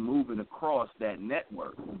currency moving across that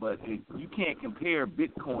network, but you can't compare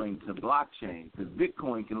Bitcoin to blockchain because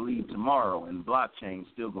Bitcoin can leave tomorrow and blockchain is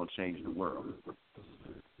still going to change the world.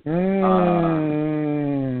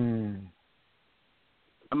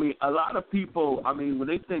 A lot of people, when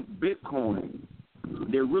they think Bitcoin,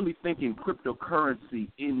 they're really thinking cryptocurrency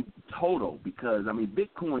in total because,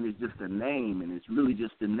 Bitcoin is just a name, and it's really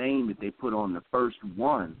just a name that they put on the first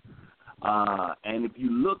one. And if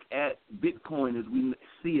you look at Bitcoin as we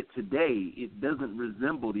see it today, it doesn't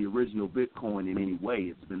resemble the original Bitcoin in any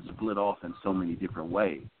way. It's been split off in so many different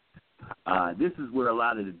ways. This is where a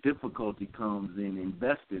lot of the difficulty comes in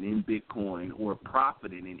investing in Bitcoin or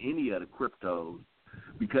profiting in any of the cryptos,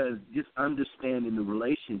 because just understanding the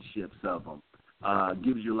relationships of them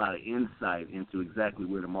gives you a lot of insight into exactly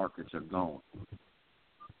where the markets are going.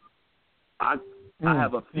 I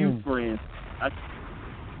have a few friends.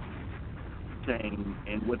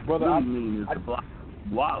 And what really means is the block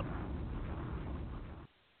wallet.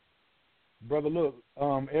 Brother, look,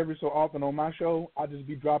 every so often on my show, I just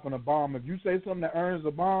be dropping a bomb. If you say something that earns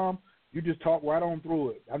a bomb, you just talk right on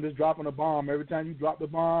through it. I'm just dropping a bomb. Every time you drop the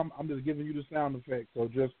bomb, I'm just giving you the sound effect. So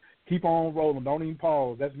just keep on rolling. Don't even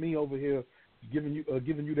pause. That's me over here giving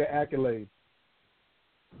you the accolade.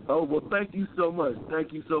 Oh, well, thank you so much.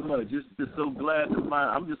 Thank you so much. I'm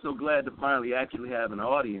just so glad to finally actually have an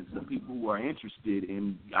audience of people who are interested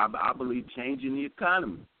in, I believe, changing the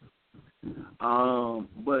economy.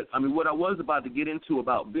 But what I was about to get into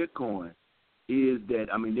about Bitcoin is that,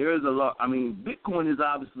 there is a lot. Bitcoin is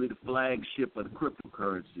obviously the flagship of the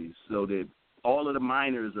cryptocurrencies, so that all of the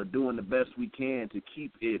miners are doing the best we can to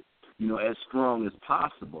keep it, as strong as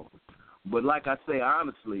possible. But like I say,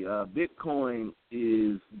 honestly, Bitcoin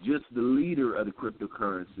is just the leader of the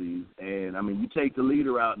cryptocurrencies. And, you take the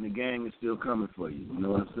leader out and the gang is still coming for you. You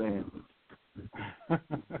know what I'm saying?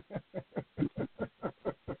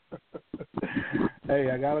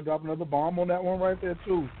 Hey, I got to drop another bomb on that one right there,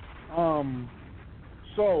 too.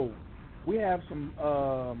 So we have some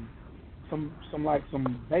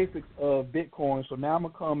basics of Bitcoin. So now I'm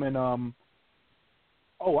going to come and,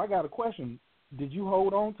 I got a question. Did you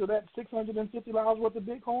hold on to that $650 worth of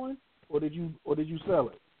Bitcoin, or did you sell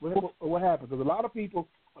it? What happened? Because a lot of people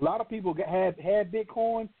had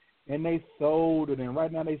Bitcoin and they sold it, and right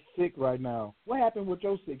now they sick right now. What happened with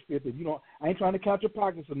your $650? I ain't trying to count your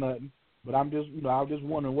pockets or nothing, but I'm just I was just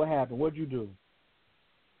wondering what happened. What'd you do?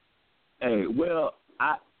 Hey, well,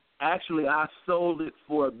 I sold it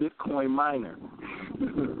for a Bitcoin miner.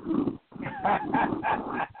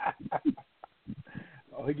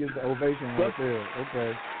 Oh, he gets the ovation right there.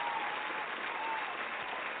 Okay.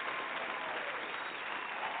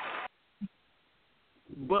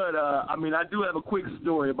 But, I do have a quick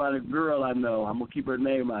story about a girl I know. I'm going to keep her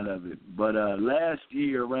name out of it. But last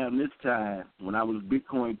year around this time, when I was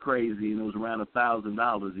Bitcoin crazy and it was around $1,000,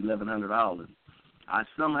 $1,100, I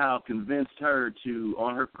somehow convinced her to,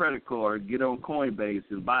 on her credit card, get on Coinbase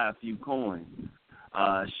and buy a few coins.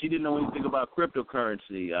 She didn't know anything about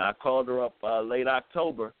cryptocurrency. I called her up late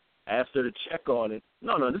October, asked her to check on it.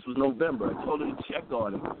 No, this was November. I told her to check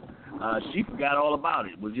on it. She forgot all about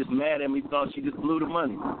it, was just mad at me, thought she just blew the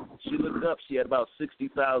money. She looked up, she had about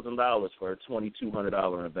 $60,000 for her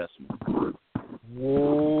 $2,200 investment.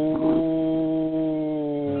 Whoa.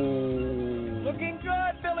 Looking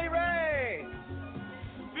good, Billy Ray.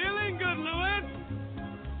 Feeling good, Louis.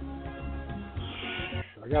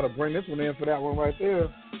 I got to bring this one in for that one right there.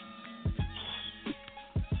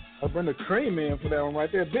 I'll bring the cream in for that one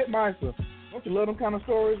right there. Bitmeister, don't you love them kind of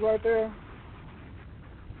stories right there?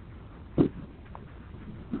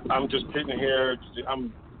 I'm just sitting here.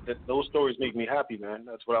 Those stories make me happy, man.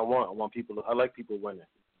 That's what I want. I like people winning.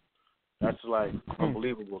 That's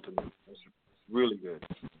unbelievable to me. That's really good.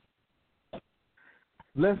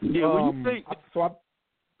 Let's. What you think?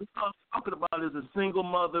 Talking about is a single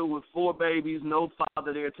mother with 4 babies, no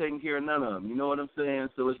father there taking care of none of them. You know what I'm saying?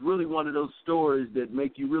 So it's really one of those stories that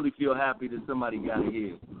make you really feel happy that somebody got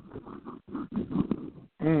ahead.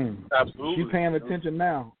 Absolutely. She's paying attention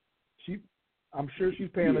now. I'm sure she's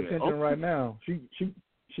paying attention right now.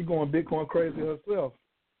 She going Bitcoin crazy herself.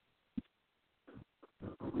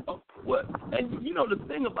 Oh, what? And you know the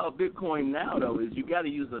thing about Bitcoin now though is you got to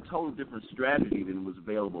use a total different strategy than was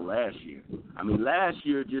available last year. I mean, last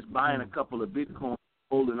year just buying a couple of Bitcoin,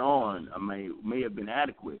 holding on, may have been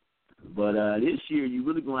adequate. But this year you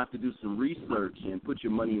really gonna have to do some research and put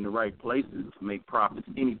your money in the right places to make profits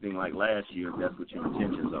anything like last year if that's what your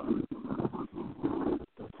intentions are.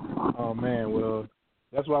 Oh man, well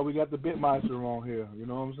that's why we got the Bitmeister on here. You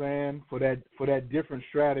know what I'm saying? For that different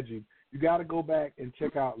strategy. You got to go back and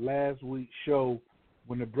check out last week's show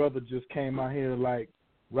when the brother just came out here like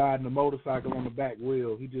riding a motorcycle on the back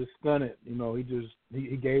wheel. He just stunned it. You know,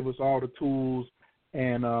 he gave us all the tools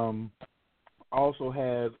and also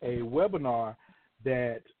has a webinar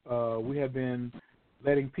that we have been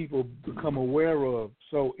letting people become aware of.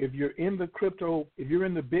 So if you're in the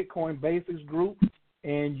Bitcoin Basics group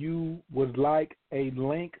and you would like a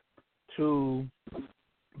link to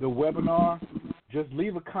the webinar, just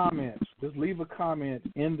leave a comment. Just leave a comment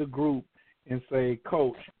in the group and say,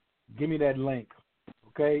 Coach, give me that link.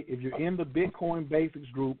 Okay? If you're in the Bitcoin Basics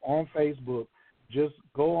group on Facebook, just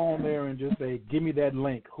go on there and just say, give me that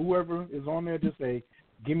link. Whoever is on there, just say,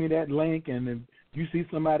 give me that link. And then you see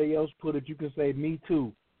somebody else put it, you can say, me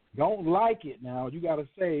too. Don't like it now. You got to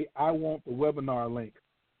say, I want the webinar link.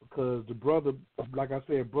 Because the brother, like I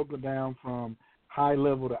said, broke it down from high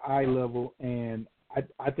level to eye level, and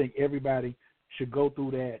I think everybody should go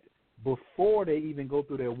through that before they even go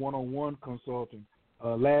through their one-on-one consulting.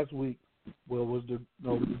 Last week, that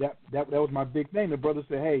was my big thing. The brother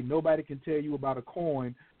said, hey, nobody can tell you about a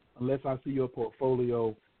coin unless I see your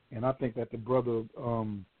portfolio, and I think that the brother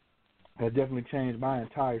has definitely changed my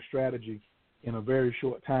entire strategy in a very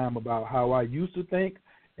short time about how I used to think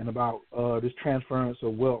and about this transference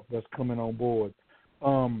of wealth that's coming on board.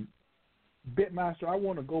 Bitmaster, I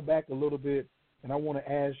want to go back a little bit, and I want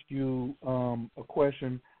to ask you a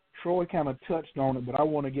question. Troy kind of touched on it, but I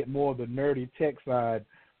want to get more of the nerdy tech side.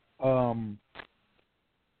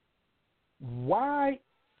 Why,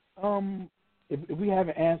 if we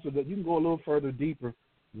haven't answered that, you can go a little further deeper.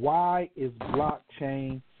 Why is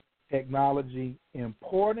blockchain technology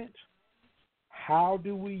important? How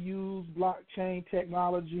do we use blockchain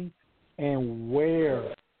technology? And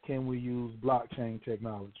where can we use blockchain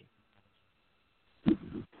technology?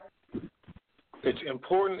 It's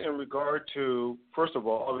important in regard to, first of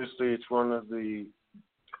all, obviously it's one of the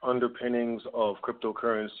underpinnings of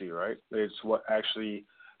cryptocurrency, right? It's what actually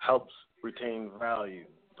helps retain value,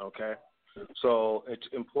 okay? So it's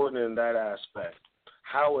important in that aspect.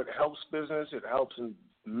 How it helps business, it helps in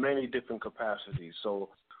many different capacities. So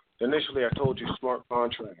initially I told you smart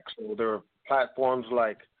contracts. So there are platforms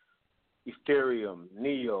like Ethereum,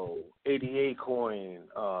 Neo, 88 Coin,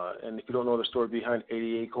 and if you don't know the story behind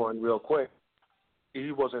 88 Coin real quick,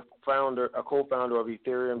 he was a co-founder of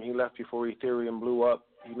Ethereum. He left before Ethereum blew up.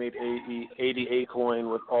 He made 88 Coin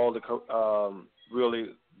with all the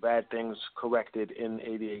really bad things corrected in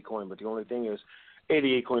 88 Coin. But the only thing is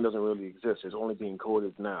 88 Coin doesn't really exist. It's only being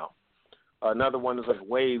coded now. Another one is like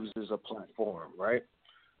Waves is a platform, right?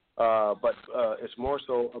 But it's more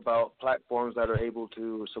so about platforms that are able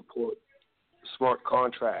to support smart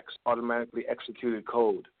contracts, automatically executed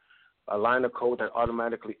code, a line of code that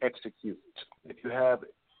automatically executes. If you have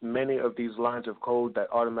many of these lines of code that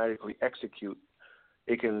automatically execute,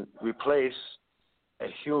 it can replace a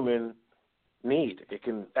human need. It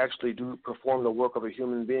can actually perform the work of a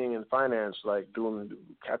human being in finance, like doing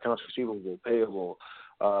accounts receivable, payable,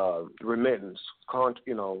 remittance,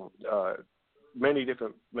 many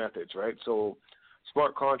different methods, right? So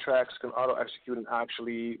smart contracts can auto-execute and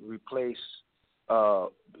actually replace the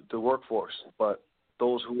workforce. But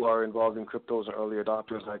those who are involved in cryptos and early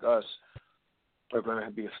adopters like us are going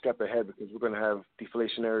to be a step ahead because we're going to have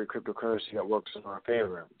deflationary cryptocurrency that works in our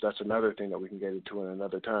favor. That's another thing that we can get into in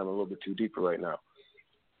another time, a little bit too deeper right now.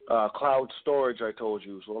 Cloud storage, I told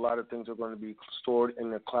you. So a lot of things are going to be stored in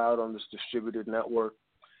the cloud on this distributed network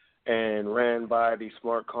and ran by these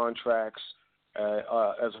smart contracts,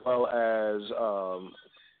 as well as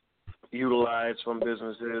utilized from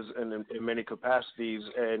businesses and in many capacities,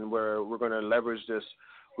 and where we're going to leverage this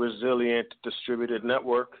resilient distributed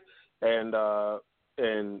network,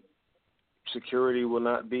 and security will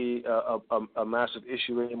not be a massive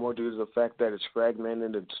issue anymore due to the fact that it's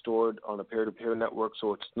fragmented and stored on a peer-to-peer network,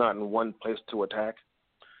 so it's not in one place to attack.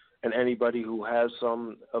 And anybody who has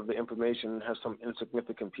some of the information, has some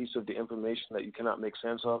insignificant piece of the information that you cannot make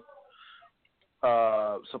sense of.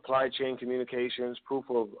 Supply chain communications, proof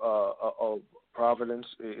of provenance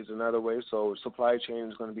is another way. So supply chain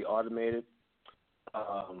is going to be automated.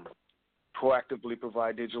 proactively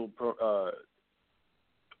provide digital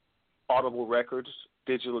audible records,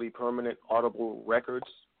 digitally permanent audible records.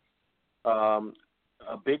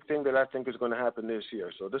 A big thing that I think is going to happen this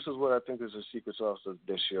year, so this is what I think is the secret sauce of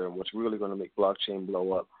this year and what's really going to make blockchain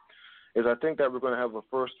blow up, is I think that we're going to have a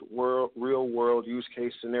first real-world use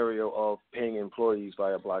case scenario of paying employees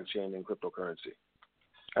via blockchain and cryptocurrency.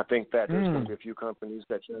 I think that there's going to be a few companies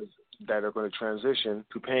that are going to transition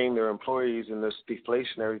to paying their employees in this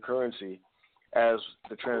deflationary currency as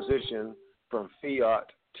the transition from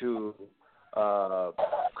fiat to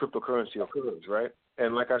cryptocurrency occurs, right?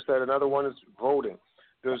 And like I said, another one is voting.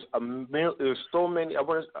 There's so many.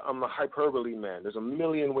 I'm a hyperbole man. There's a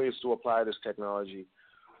million ways to apply this technology.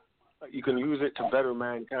 You can use it to better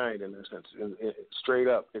mankind in a sense. Straight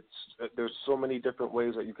up, there's so many different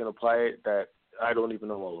ways that you can apply it that I don't even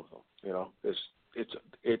know all of them. You know, it's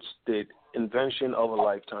the invention of a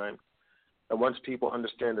lifetime. And once people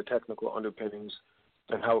understand the technical underpinnings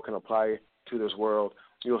and how it can apply to this world,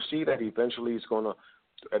 you'll see that eventually it's going to,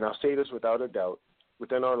 and I'll say this without a doubt,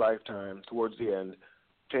 within our lifetime, towards the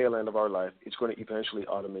tail end of our life, it's going to eventually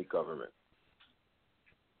automate government.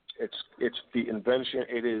 It's the invention.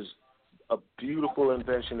 It is a beautiful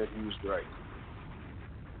invention if used right.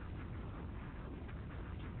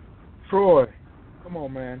 Troy, come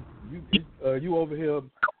on, man. You over here.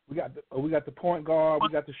 We got the point guard. We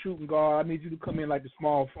got the shooting guard. I need you to come in like the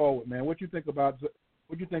small forward, man. What you think about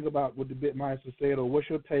what the Bitmeister said, or what's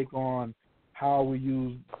your take on how we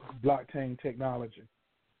use blockchain technology?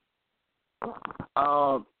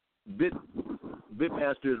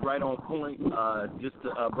 Bitmaster is right on point. Just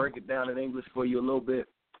to break it down in English for you a little bit.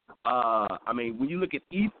 I mean, when you look at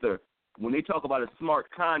Ether, when they talk about a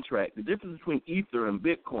smart contract, the difference between Ether and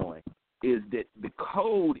Bitcoin is that the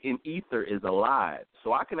code in Ether is alive.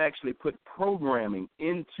 So I can actually put programming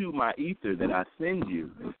into my Ether that I send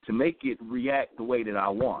you to make it react the way that I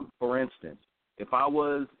want. For instance, if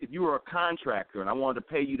you were a contractor and I wanted to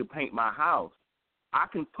pay you to paint my house, I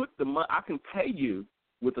can pay you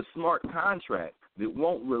with a smart contract that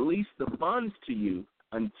won't release the funds to you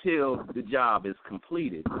until the job is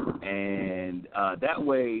completed. And that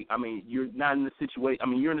way, I mean, you're not in the situation. I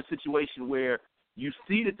mean, you're in a situation where you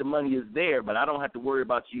see that the money is there, but I don't have to worry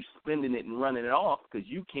about you spending it and running it off because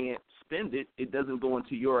you can't spend it. It doesn't go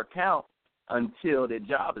into your account until the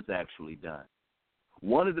job is actually done.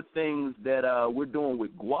 One of the things that we're doing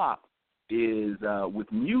with Guap is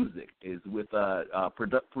with music, is with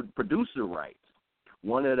producer rights.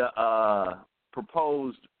 One of the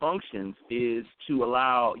proposed functions is to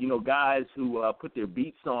allow, guys who put their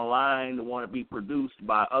beats online to want to be produced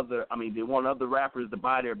by they want other rappers to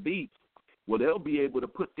buy their beats. Well, they'll be able to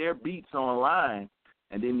put their beats online,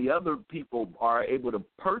 and then the other people are able to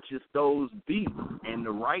purchase those beats, and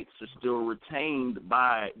the rights are still retained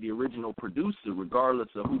by the original producer, regardless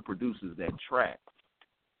of who produces that track.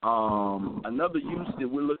 Another use that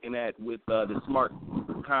we're looking at with the smart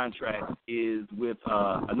contracts is with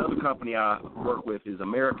another company I work with is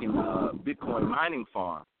American Bitcoin Mining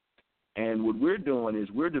Farm. And what we're doing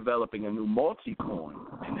is we're developing a new multi-coin,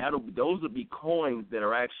 and those will be coins that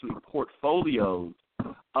are actually portfolios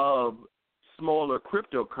of smaller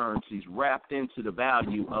cryptocurrencies wrapped into the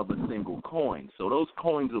value of a single coin. So those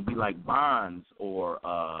coins will be like bonds or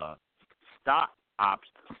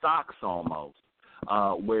stocks almost,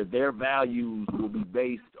 where their values will be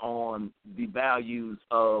based on the values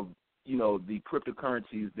of, the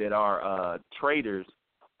cryptocurrencies that our traders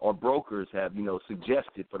or brokers have,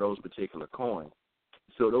 suggested for those particular coins.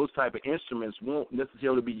 So those type of instruments won't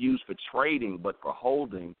necessarily be used for trading, but for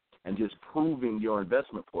holding and just proving your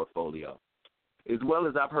investment portfolio. As well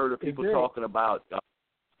as I've heard of people talking about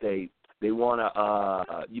they want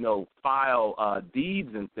to, file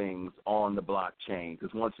deeds and things on the blockchain,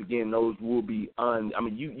 because once again, those will be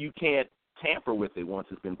you can't tamper with it once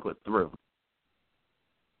it's been put through.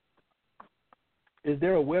 Is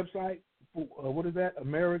there a website? What is that?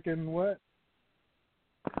 American what?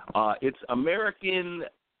 It's American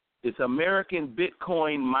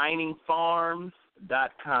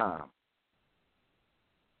BitcoinMiningFarms.com.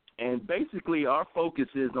 And basically our focus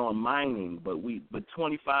is on mining, but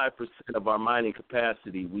 25% of our mining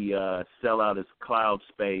capacity we sell out as cloud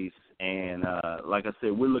space, and like I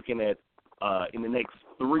said, we're looking at in the next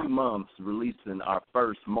 3 months releasing our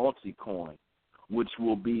first multi-coin, which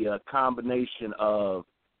will be a combination of,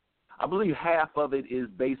 I believe half of it is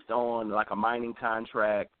based on like a mining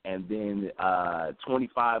contract, and then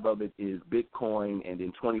 25 of it is Bitcoin, and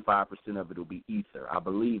then 25% of it will be Ether. I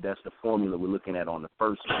believe that's the formula we're looking at on the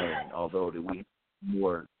first coin, although that we have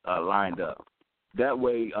more lined up. That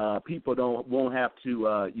way, people won't have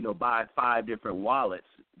to buy 5 different wallets.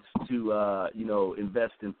 to,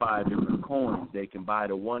 invest in 5 different coins. They can buy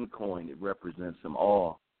the one coin that represents them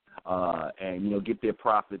all, and, get their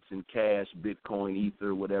profits in cash, Bitcoin,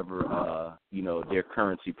 Ether, whatever, their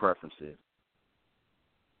currency preference is.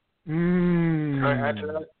 Can I add to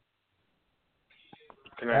that?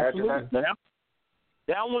 Add to that? Now,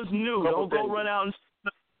 that one's new. Don't go run out and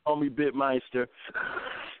on me, Bitmeister.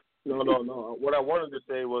 No. What I wanted to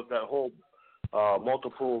say was that whole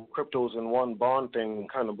multiple cryptos in one bond thing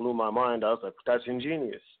kind of blew my mind. I was like, that's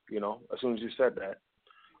ingenious, as soon as you said that.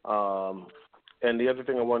 And the other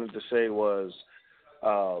thing I wanted to say was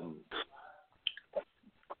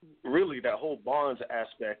really that whole bonds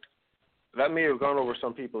aspect, that may have gone over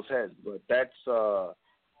some people's heads, but that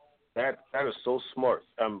is so smart.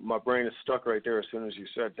 My brain is stuck right there as soon as you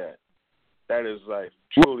said that. That is like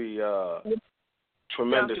truly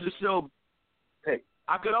tremendous. After the show, hey,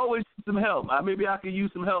 I could always use some help. Maybe I could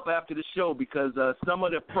use some help after the show because some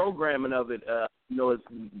of the programming of it,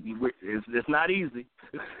 it's not easy.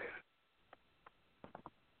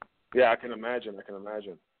 Yeah, I can imagine.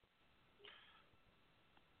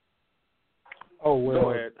 Oh, well, go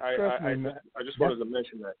ahead. I just wanted to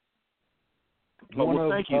mention that. Well,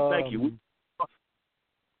 thank you.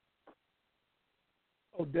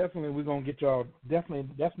 Oh, definitely, we're gonna get y'all. Definitely,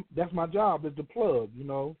 that's my job is to plug.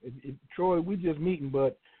 Troy, we just meeting,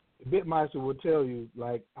 but the Bitmeister will tell you,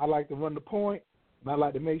 like, I like to run the point, and I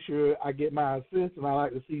like to make sure I get my assists, and I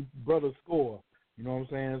like to see brothers score. You know what I'm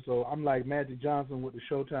saying? So I'm like Magic Johnson with the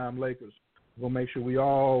Showtime Lakers. We're gonna make sure we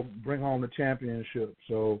all bring home the championship.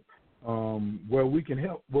 So where we can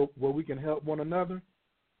help one another,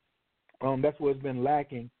 that's what's been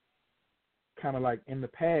lacking, kind of like in the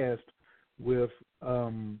past with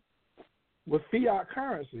fiat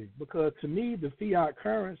currency. Because to me, the fiat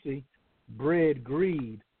currency bred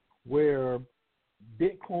greed, where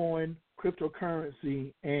Bitcoin,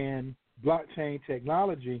 cryptocurrency, and blockchain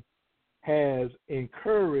technology has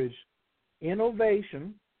encouraged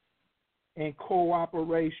innovation and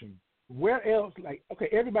cooperation. Where else,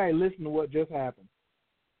 everybody listen to what just happened.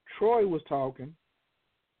 Troy was talking.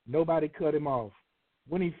 Nobody cut him off.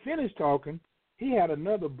 When he finished talking, he had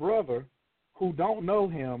another brother who don't know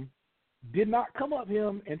him, did not come up to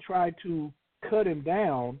him and try to cut him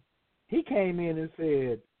down. He came in and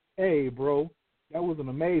said, hey, bro, that was an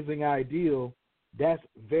amazing idea. That's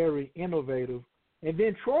very innovative. And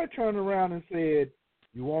then Troy turned around and said,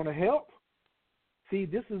 you want to help? See,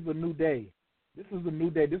 this is a new day. This is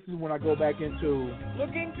when I go back into...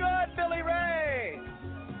 Looking good, Billy Ray.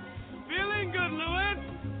 Feeling good, Lewis.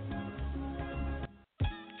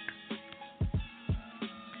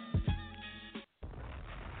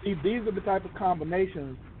 See, these are the type of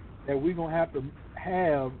combinations that we're going to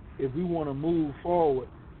have if we want to move forward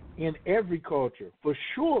in every culture. For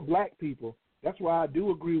sure, black people, that's why I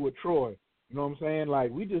do agree with Troy. You know what I'm saying?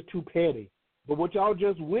 Like, we just too petty. But what y'all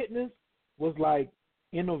just witnessed was like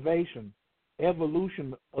innovation,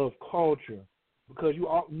 evolution of culture. Because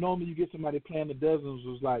normally you get somebody playing the dozens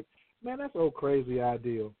who's like, man, that's an old crazy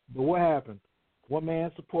idea. But what happened? One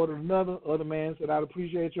man supported another. Other man said, I'd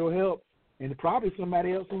appreciate your help. And probably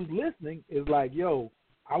somebody else who's listening is like, yo,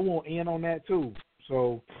 I want in on that too.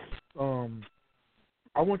 So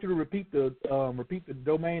I want you to repeat the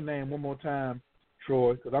domain name one more time,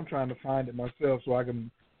 Troy, because I'm trying to find it myself so I can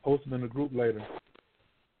post it in the group later.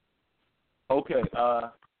 Okay.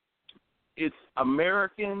 It's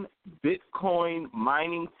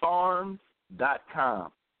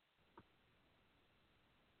AmericanBitcoinMiningFarms.com.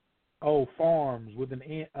 Oh, farms with an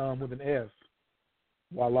S.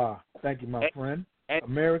 Voila. Thank you, my friend.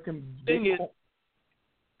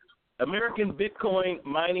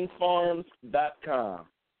 AmericanBitcoinMiningFarms.com.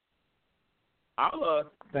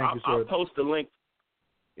 I'll post the link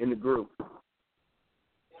in the group.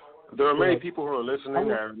 There are many people who are listening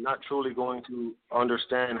that are not truly going to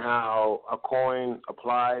understand how a coin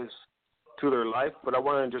applies to their life, but I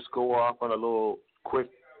want to just go off on a little quick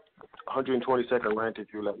 120-second rant,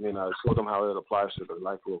 if you let me, and I'll show them how it applies to their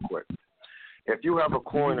life real quick. If you have a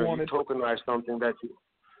coin or you tokenize something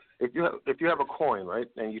if you have a coin, right,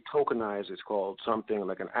 and you tokenize, it's called something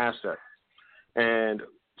like an asset, and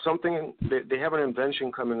something they have an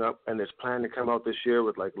invention coming up, and it's planned to come out this year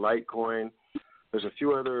with like Litecoin. There's a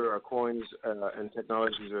few other coins and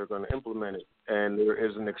technologies that are going to implement it, and there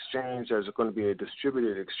is an exchange. There's going to be a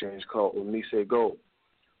distributed exchange called U.S I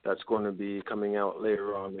that's going to be coming out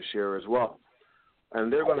later on this year as well.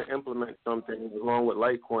 And they're going to implement something along with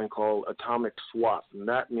Litecoin called atomic swap. And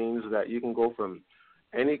that means that you can go from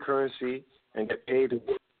any currency and get paid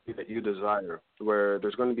that you desire, where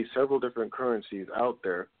there's going to be several different currencies out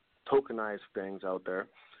there, tokenized things out there,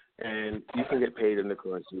 and you can get paid in the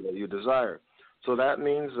currency that you desire. So that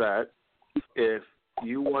means that if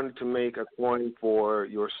you wanted to make a coin for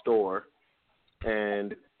your store,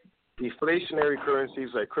 and deflationary currencies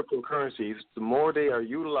like cryptocurrencies, the more they are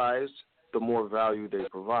utilized, the more value they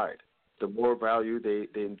provide. The more value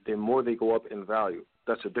the more they go up in value.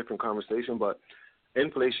 That's a different conversation, but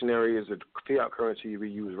inflationary is a fiat currency we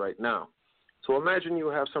use right now. So imagine you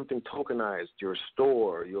have something tokenized, your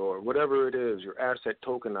store, your whatever it is, your asset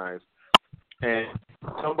tokenized, and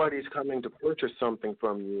somebody's coming to purchase something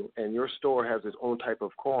from you, and your store has its own type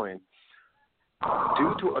of coin.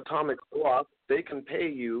 Due to atomic swap, they can pay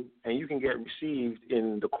you, and you can get received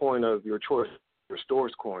in the coin of your choice, your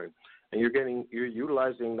store's coin, and you're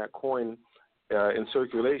utilizing that coin in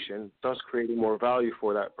circulation, thus creating more value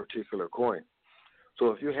for that particular coin.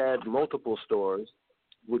 So if you had multiple stores,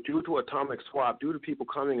 due to atomic swap, due to people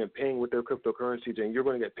coming and paying with their cryptocurrencies, and you're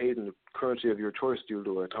going to get paid in the currency of your choice due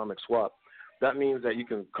to atomic swap, that means that you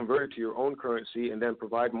can convert it to your own currency and then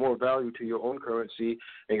provide more value to your own currency,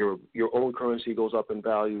 and your own currency goes up in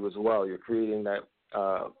value as well. You're creating that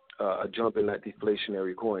a jump in that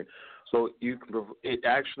deflationary coin. So it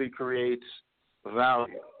actually creates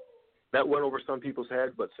value. That went over some people's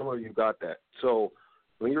head, but some of you got that. So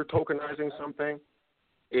when you're tokenizing something,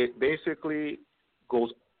 it basically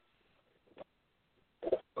goes,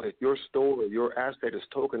 if your store or your asset is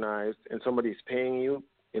tokenized and somebody's paying you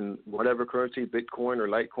in whatever currency, Bitcoin or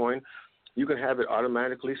Litecoin, you can have it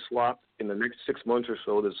automatically swapped in the next 6 months or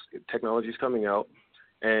so. This technology is coming out,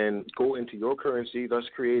 and go into your currency, thus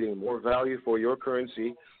creating more value for your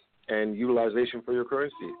currency and utilization for your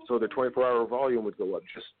currency. So the 24-hour volume would go up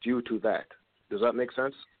just due to that. Does that make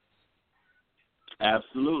sense?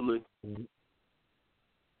 Absolutely.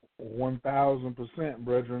 1,000%,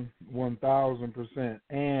 brethren, 1,000%.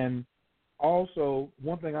 And also,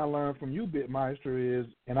 one thing I learned from you, Bitmeister, is,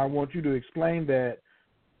 and I want you to explain that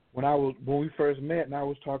when we first met, and I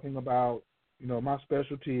was talking about, my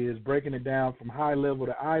specialty is breaking it down from high level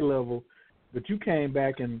to eye level, but you came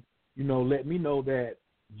back and, let me know that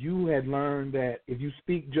you had learned that if you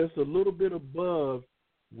speak just a little bit above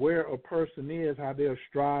where a person is, how they'll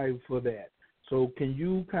strive for that. So can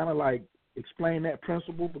you kind of like explain that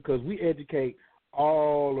principle? Because we educate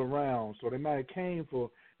all around. So they might have came for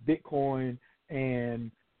Bitcoin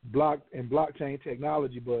and blockchain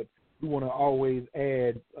technology, but we want to always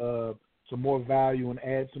add some more value and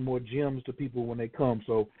add some more gems to people when they come.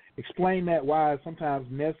 So explain that, why it's sometimes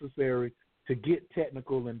necessary to get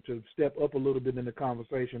technical and to step up a little bit in the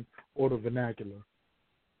conversation or the vernacular.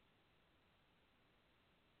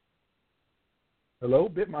 Hello,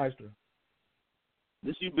 Bitmeister.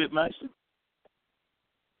 This you, Bitmeister?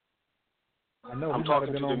 I know I'm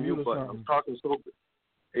talking to the mute button. I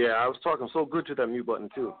was talking so good to that mute button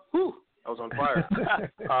too. Whew, I was on fire.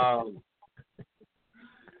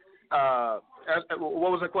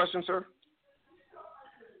 What was the question, sir?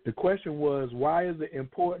 The question was, why is it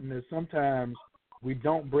important that sometimes we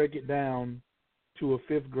don't break it down to a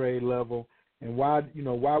fifth grade level, and why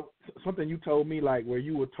something you told me, like where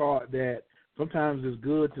you were taught that sometimes it's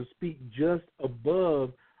good to speak just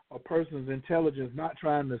above a person's intelligence, not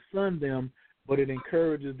trying to sun them, but it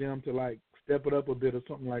encourages them to like step it up a bit or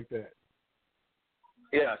something like that.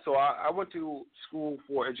 Yeah, so I went to school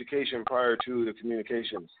for education prior to the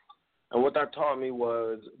communications. And what that taught me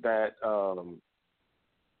was that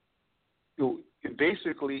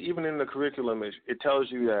basically, even in the curriculum, it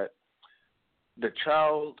tells you that the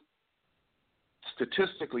child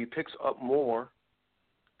statistically picks up more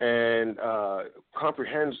and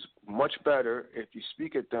comprehends much better if you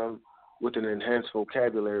speak at them with an enhanced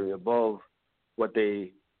vocabulary above what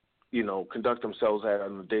they, conduct themselves at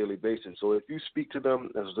on a daily basis. So if you speak to them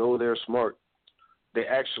as though they're smart, they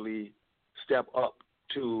actually step up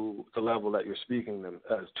to the level that you're speaking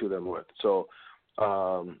to them with. So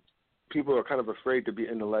people are kind of afraid to be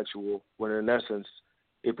intellectual when, in essence,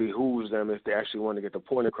 it behooves them if they actually want to get the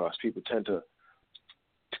point across. People tend to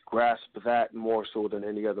grasp that more so than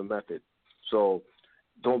any other method. So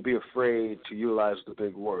don't be afraid to utilize the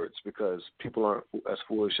big words, because people aren't as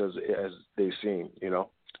foolish as they seem.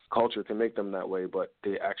 Culture can make them that way, but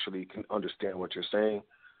they actually can understand what you're saying,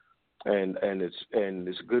 and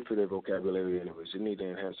it's good for their vocabulary anyways. You need to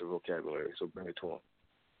enhance their vocabulary, so bring it to them.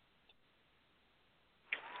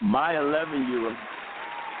 My 11-year-old.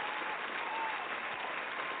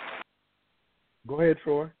 Go ahead,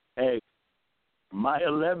 Troy. Hey, my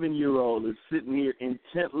 11-year-old is sitting here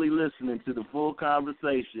intently listening to the full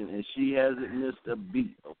conversation, and she hasn't missed a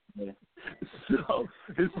beat. Okay? So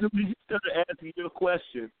as soon as you start asking your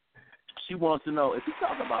question, she wants to know, if you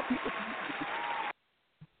talk about people.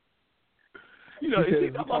 is he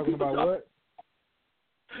talking about what?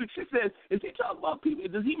 She said, is he talking about people?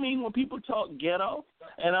 Does he mean when people talk ghetto?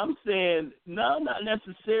 And I'm saying, no, not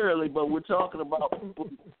necessarily, but we're talking about people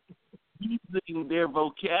using their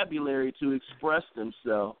vocabulary to express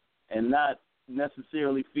themselves and not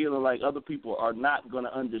necessarily feeling like other people are not going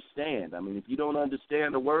to understand. I mean, if you don't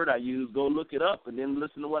understand the word I use, go look it up and then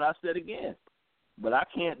listen to what I said again. But I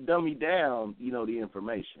can't dummy down, the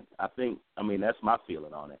information. That's my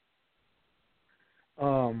feeling on it.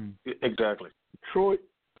 Exactly. Troy,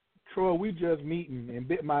 we just meeting, and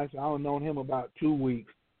Bitmeister, I don't know him about 2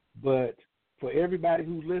 weeks, but for everybody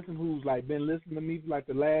who's listening, who's like been listening to me for like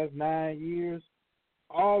the last 9 years,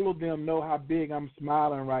 all of them know how big I'm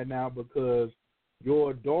smiling right now because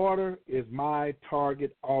your daughter is my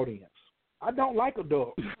target audience. I don't like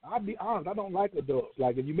adults. I'll be honest, I don't like adults.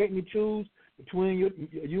 Like if you make me choose between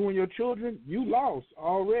you and your children, you lost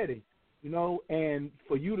already, and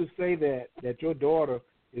for you to say that your daughter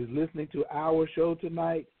is listening to our show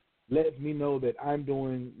tonight lets me know that I'm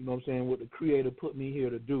doing, what the Creator put me here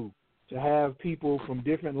to do, to have people from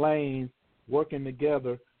different lanes working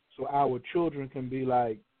together so our children can be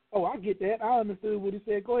like, oh, I get that. I understood what he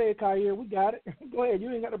said. Go ahead, Khayr. We got it. Go ahead.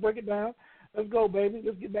 You ain't got to break it down. Let's go, baby.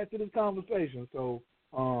 Let's get back to this conversation. So,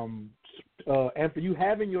 and for you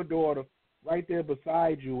having your daughter right there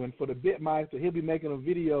beside you, and for the Bitmeister, he'll be making a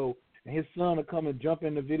video, and his son will come and jump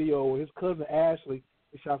in the video, or his cousin Ashley,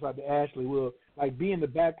 shouts out to Ashley, will like be in the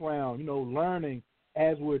background, learning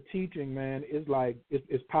as we're teaching, man. It's like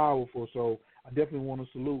it's powerful. So I definitely want to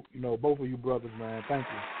salute, both of you brothers, man. Thank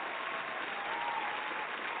you.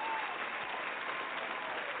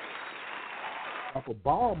 Off a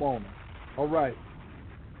bomb on them. All right.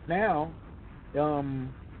 Now,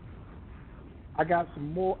 I got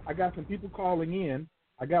some people calling in.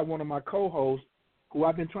 I got one of my co-hosts who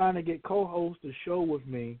I've been trying to get co-hosts to show with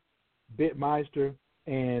me, Bitmeister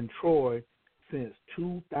and Troy, since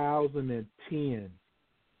 2010.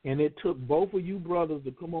 And it took both of you brothers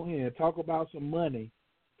to come on here and talk about some money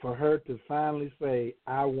for her to finally say,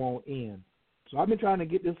 I want in. So I've been trying to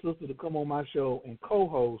get this sister to come on my show and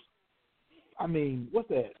co-host. I mean, what's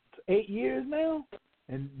that, 8 years now?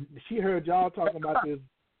 And she heard y'all talking about this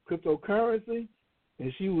cryptocurrency,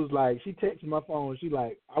 and she was like, she texted my phone, she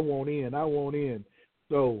like, I want in.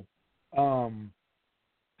 So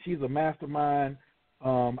she's a mastermind.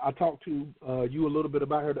 I talked to you a little bit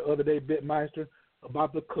about her the other day, Bitmeister,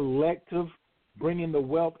 about the collective, bringing the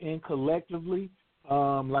wealth in collectively,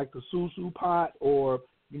 like the Susu pot, or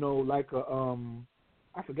like a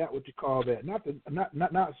I forgot what you call that. Not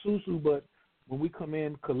Susu, but when we come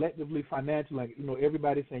in collectively financially, like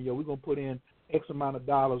everybody's saying, yo, we're gonna put in X amount of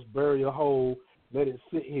dollars, bury a hole, let it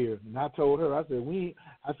sit here. And I told her, I said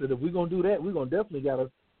if we're gonna do that, we're gonna definitely gotta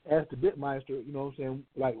ask the Bitmeister,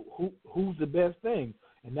 like who's the best thing.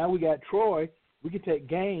 And now we got Troy. We can take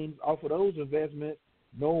gains off of those investments,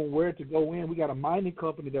 knowing where to go in. We got a mining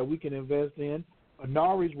company that we can invest in.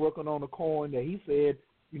 Anari's working on a coin that he said,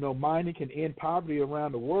 mining can end poverty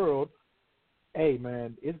around the world. Hey,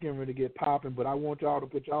 man, it's getting ready to get popping, but I want y'all to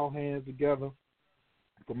put y'all hands together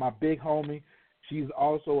for my big homie. She's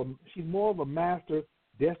more of a master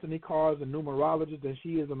destiny cards and numerologist than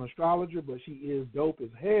she is an astrologer, but she is dope as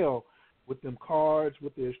hell with them cards,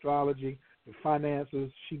 with the astrology, the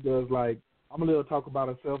finances. She does I'm going to talk about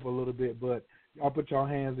herself a little bit, but y'all put y'all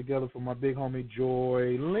hands together for my big homie,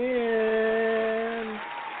 Joy Lynn.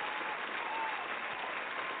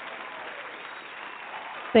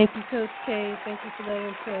 Thank you, Coach K. Thank you for that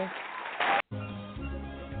intro.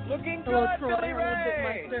 Looking Hello, good, Troy. Billy Hello,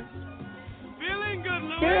 Ray. Bitmeister. Feeling good,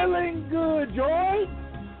 Louis. Feeling good, Joy.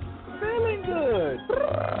 Feeling good.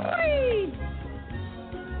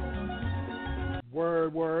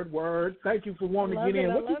 Word. Thank you for wanting to get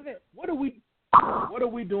in. I love it. What are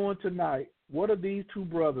we doing tonight? What are these two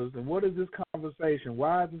brothers, and what is this conversation?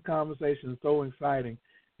 Why is this conversation so exciting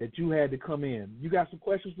that you had to come in? You got some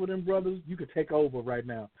questions for them brothers? You can take over right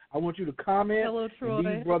now. I want you to comment. Hello, Troy. And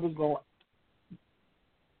these brothers going.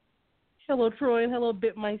 Hello, Troy, and hello,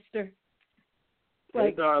 Bitmeister.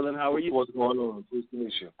 Hey, darling, how are you? What's going on? Pleased to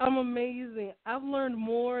meet you. I'm amazing. I've learned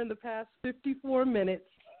more in the past 54 minutes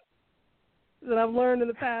than I've learned in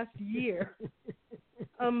the past year.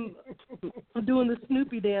 I'm doing the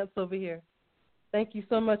Snoopy dance over here. Thank you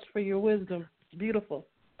so much for your wisdom. Beautiful.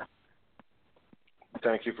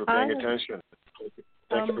 Thank you for paying attention.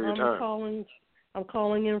 Thank you for your time. I'm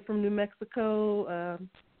calling in from New Mexico,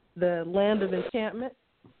 the land of enchantment,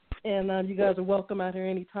 and you guys are welcome out here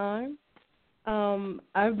anytime.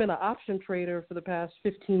 I've been an option trader for the past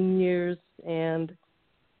 15 years, and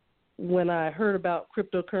when I heard about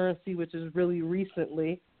cryptocurrency, which is really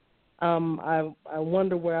recently, I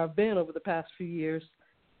wonder where I've been over the past few years.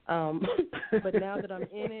 But now that I'm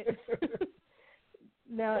in it,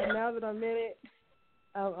 now that I'm in it,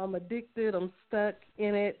 I'm addicted. I'm stuck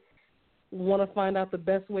in it. Want to find out the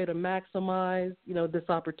best way to maximize, this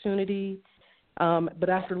opportunity. But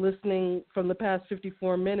after listening from the past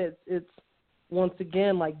 54 minutes, it's once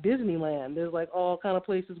again like Disneyland. There's like all kind of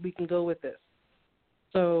places we can go with this.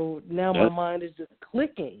 So now my mind is just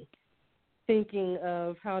clicking, thinking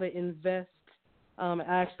of how to invest. I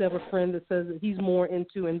actually have a friend that says that he's more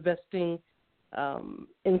into investing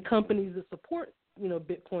in companies that support,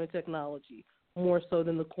 Bitcoin technology more so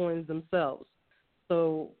than the coins themselves.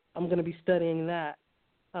 So I'm going to be studying that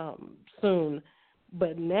soon.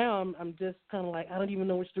 But now I'm just kind of like, I don't even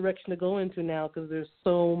know which direction to go into now because there's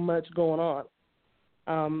so much going on.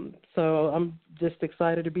 So I'm just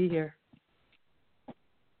excited to be here.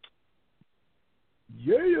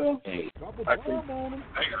 Yeah. Hey,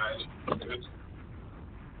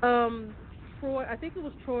 Troy, I think it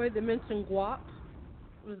was Troy that mentioned guap.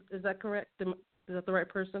 Is that correct? Is that the right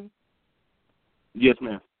person? Yes,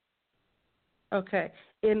 ma'am. Okay.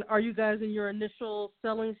 And are you guys in your initial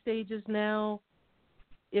selling stages now?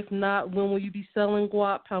 If not, when will you be selling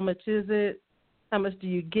guap? How much is it? How much do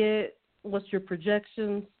you get? What's your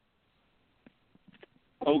projections?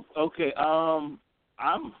 Okay. I'm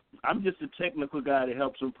just a technical guy that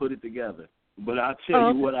helps them put it together. But I'll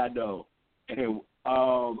tell you what I know. And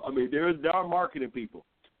there are marketing people.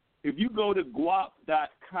 If you go to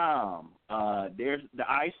guap.com, there's the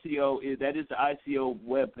ICO is the ICO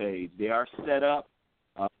webpage. They are set up.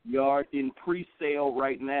 We are in pre-sale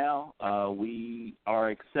right now. We are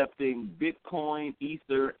accepting Bitcoin,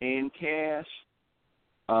 Ether, and cash.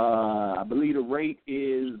 I believe the rate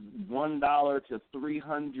is $1 to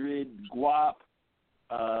 300 guap.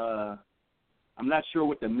 I'm not sure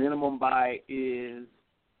what the minimum buy is.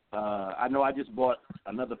 I know I just bought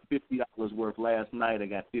another $50 worth last night. I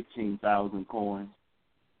got 15,000 coins.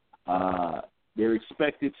 They're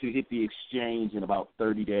expected to hit the exchange in about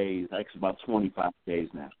 30 days, actually about 25 days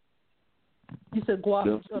now. You said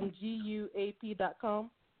guap, GUAP.com?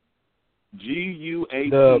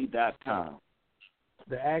 GUAP.com.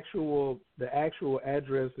 The actual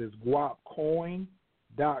address is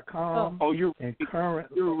guapcoin.com. Oh, you're right.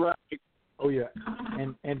 Oh yeah,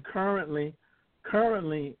 and currently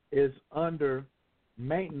is under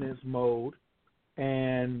maintenance mode,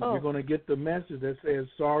 and you're going to get the message that says,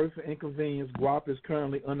 sorry for inconvenience, guap is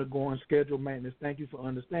currently undergoing scheduled maintenance. Thank you for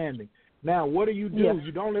understanding. Now, what do? Yes.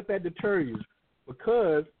 You don't let that deter you,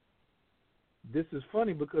 because this is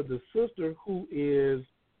funny, because the sister who is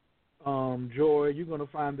Joy, you're going to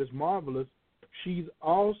find this marvelous, she's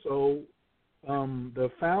also the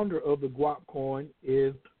founder of the guap coin,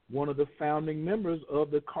 is one of the founding members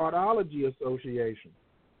of the Cardology Association.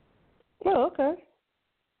 Oh, okay.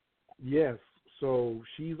 Yes, so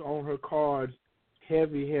she's on her cards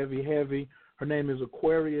heavy. Her name is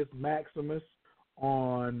Aquarius Maximus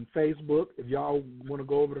on Facebook. If y'all want to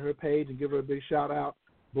go over to her page and give her a big shout out.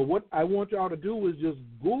 But what I want y'all to do is just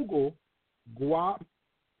Google guap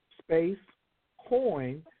space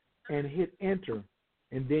coin and hit enter,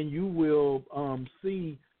 and then you will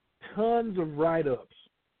see tons of write-ups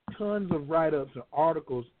and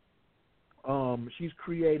articles. She's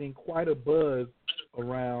creating quite a buzz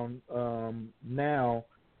around now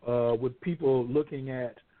with people looking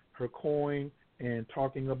at her coin and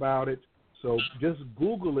talking about it. So just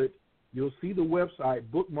Google it. You'll see the website,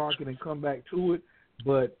 bookmark it, and come back to it.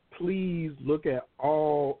 But please look at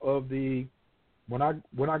all of the, when I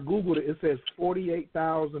Googled it, it says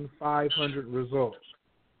 48,500 results.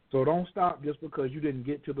 So don't stop just because you didn't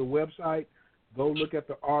get to the website. Go look at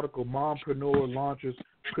the article, Mompreneur Launches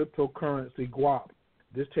Cryptocurrency Guap.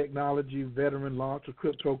 This technology veteran launched a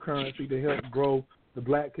cryptocurrency to help grow the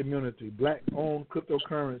black community, black-owned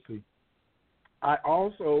cryptocurrency.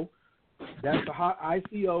 That's the hot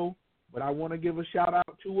ICO, but I want to give a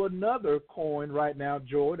shout-out to another coin right now,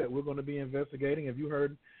 Joy, that we're going to be investigating. Have you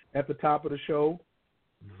heard at the top of the show?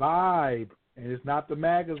 Vibe, and it's not the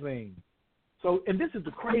magazine. So, and this is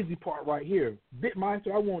the crazy part right here.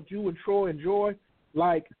 Bitmeister, I want you and Troy and Joy,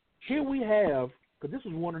 like, here we have, because this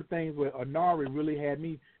was one of the things where Anari really had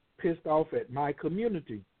me pissed off at my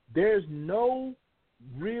community. There's no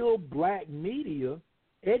real black media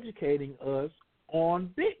educating us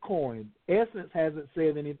on Bitcoin. Essence hasn't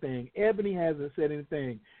said anything. Ebony hasn't said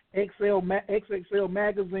anything. XXL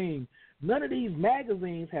Magazine. None of these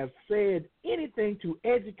magazines have said anything to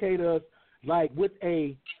educate us, like with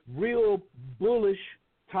a real bullish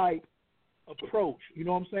type approach, you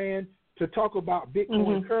know what I'm saying, to talk about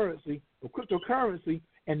Bitcoin currency or cryptocurrency.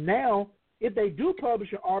 And now if they do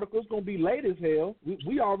publish an article, it's going to be late as hell.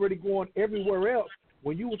 We already going everywhere else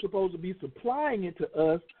when you were supposed to be supplying it to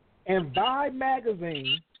us. And Vibe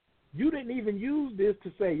magazine, you didn't even use this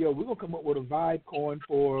to say, yo, we're going to come up with a Vibe coin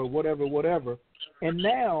for whatever. And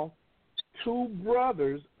now, two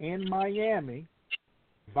brothers in Miami,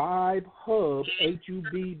 Vibe Hub,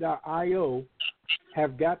 HUB.io,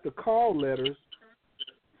 have got the call letters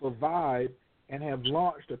for Vibe and have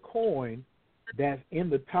launched a coin that's in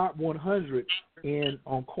the top 100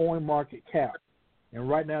 on CoinMarketCap. And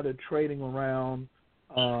right now they're trading around,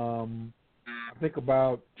 I think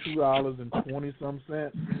about $2.20 some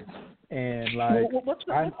cents. And like,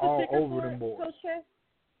 I'm all over them boys.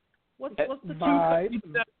 What's the Vibe?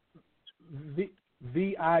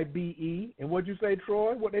 VIBE. And what'd you say,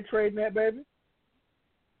 Troy? What they trading at, baby?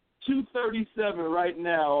 237 right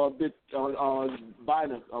now on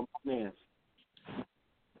Binance.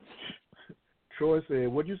 Troy said,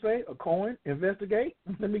 what'd you say? A coin? Investigate?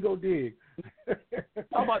 Let me go dig.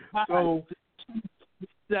 How about so,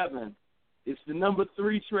 237? It's the number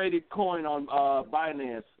 3 traded coin on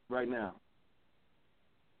Binance right now.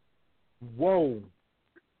 Whoa.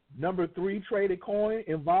 Number 3 traded coin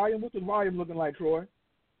in volume? What's the volume looking like, Troy?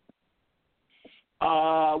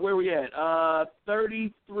 Where we at?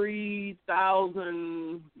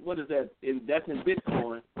 33,000. What is that? That's in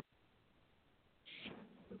Bitcoin.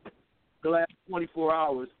 The last 24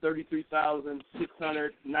 hours,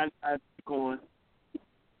 33,699 Bitcoin,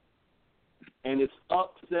 and it's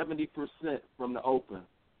up 70% from the open.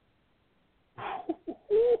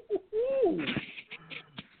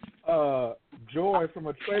 Joy, from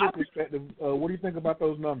a trader perspective, what do you think about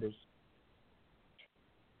those numbers?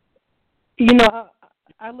 You know,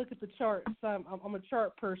 I look at the charts. I'm a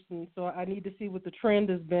chart person, so I need to see what the trend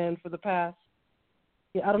has been for the past.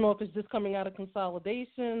 Yeah, I don't know if it's just coming out of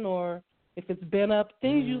consolidation or if it's been up.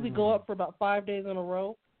 Things usually go up for about 5 days in a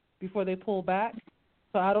row before they pull back.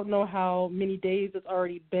 So I don't know how many days it's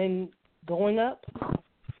already been going up.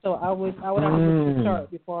 So I would have to look at the chart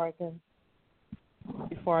before I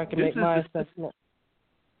can make my assessment.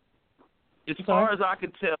 As far as I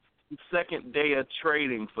can tell, the second day of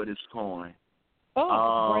trading for this coin.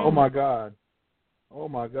 Oh my God.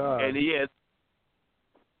 And yes,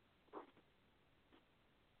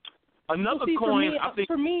 another coin. I'm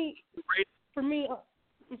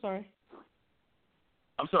sorry.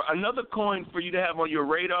 Another coin for you to have on your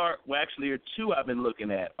radar. Well, actually, there are two I've been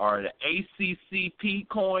looking at. Are the ACCP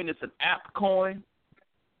coin? It's an app coin.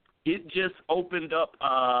 It just opened up.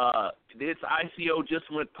 This ICO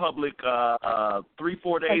just went public 3-4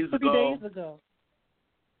 days ago. 3 days ago.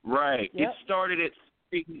 Right. Yep. It started at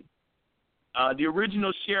 3. The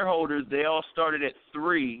original shareholders, they all started at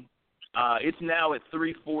 3. It's now at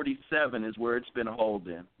 347 is where it's been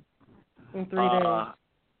holding. In 3 days.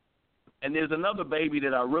 And there's another baby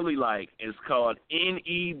that I really like. It's called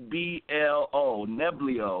NEBLO,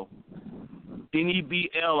 Neblio.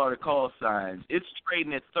 NEBL are the call signs. It's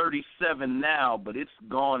trading at 37 now, but it's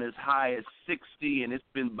gone as high as 60, and it's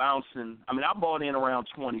been bouncing. I mean, I bought in around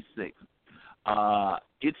 26.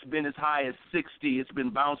 It's been as high as 60. It's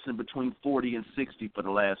been bouncing between 40 and 60 for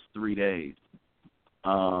the last 3 days.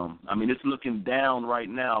 I mean, it's looking down right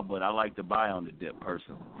now, but I like to buy on the dip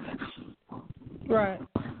personally. Right.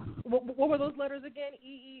 What were those letters again?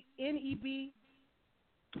 NEB?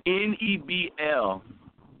 NEBL.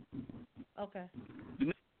 Okay.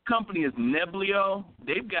 The company is Neblio.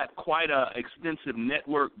 They've got quite a extensive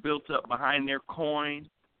network built up behind their coin.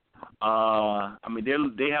 I mean,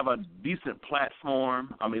 they have a decent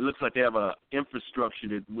platform. I mean, it looks like they have an infrastructure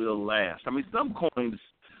that will last. I mean, some coins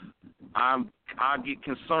I get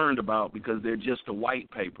concerned about because they're just a white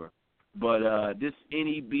paper. But this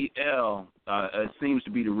NEBL seems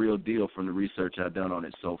to be the real deal from the research I've done on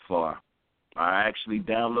it so far. I actually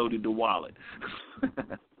downloaded the wallet.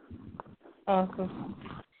 Awesome.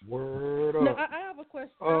 Word up. Now, I have a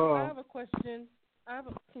question.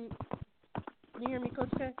 Can you hear me,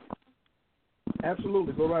 Coach K?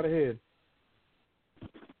 Absolutely. Go right ahead.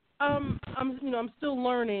 I'm still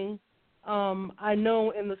learning. I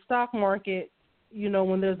know in the stock market,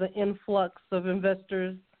 when there's an influx of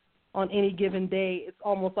investors on any given day, it's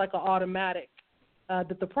almost like an automatic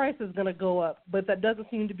that the price is going to go up. But that doesn't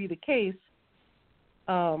seem to be the case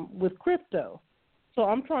with crypto. So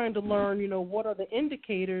I'm trying to learn, what are the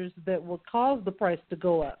indicators that will cause the price to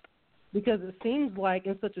go up? Because it seems like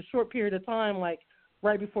in such a short period of time, like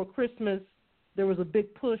right before Christmas, there was a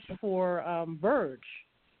big push for Verge.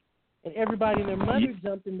 And everybody and their mother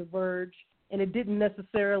jumped into Verge, and it didn't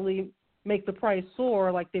necessarily make the price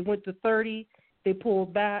soar. Like they went to 30, they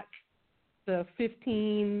pulled back to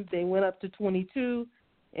 15, they went up to 22,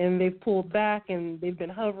 and they've pulled back, and they've been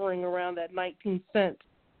hovering around that 19 cent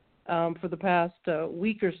for the past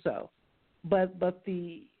week or so. But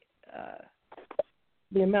the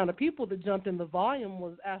amount of people that jumped in the volume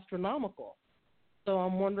was astronomical. So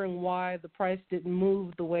I'm wondering why the price didn't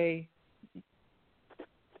move the way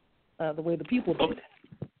the people did.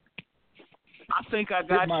 I think I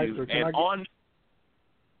got you. And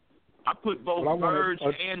I put both Verge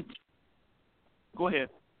and. Go ahead.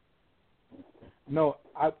 No,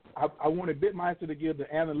 I wanted Bitmeister to give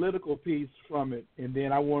the analytical piece from it, and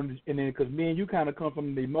then because me and you kind of come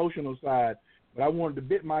from the emotional side, but I wanted the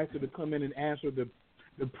Bitmeister to come in and answer the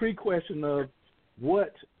pre-question of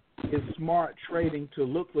what is smart trading to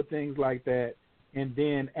look for things like that, and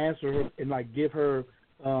then answer her and give her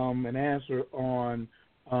an answer on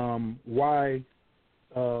why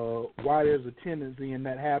there's a tendency in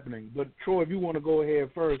that happening. But Troy, if you want to go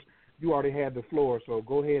ahead first, you already had the floor, so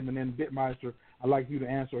go ahead, and then Bitmeister, I'd like you to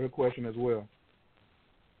answer her question as well.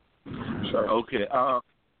 Sure. Okay. All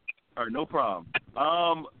right, no problem.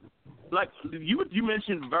 Like you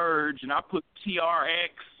mentioned Verge, and I put TRX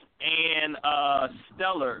and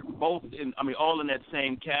Stellar both all in that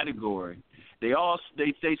same category. They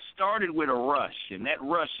started with a rush, and that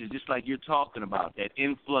rush is just like you're talking about, that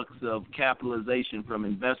influx of capitalization from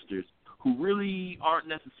investors who really aren't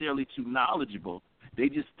necessarily too knowledgeable. They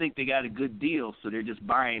just think they got a good deal, so they're just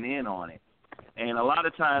buying in on it. And a lot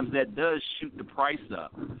of times that does shoot the price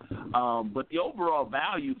up. But the overall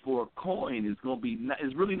value for a coin is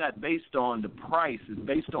really not based on the price. It's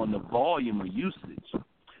based on the volume of usage.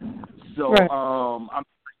 So, right.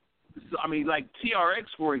 Like TRX,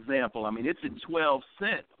 for example, it's at 12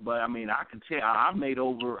 cents, but I can tell I've made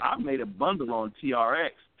a bundle on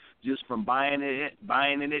TRX just from buying it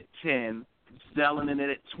at 10, selling it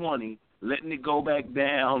at 20, letting it go back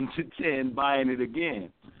down to 10, buying it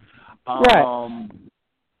again. Right.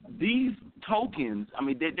 These tokens,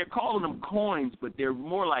 they're calling them coins, but they're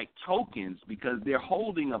more like tokens because they're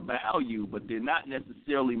holding a value, but they're not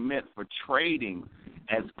necessarily meant for trading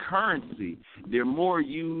as currency. They're more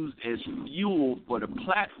used as fuel for the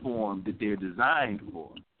platform that they're designed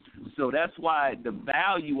for. So that's why the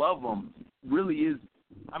value of them really is,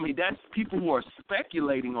 that's people who are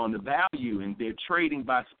speculating on the value, and they're trading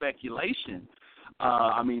by speculation.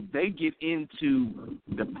 They get into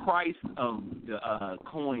the price of the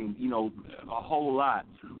coin, a whole lot.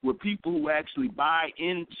 Where people who actually buy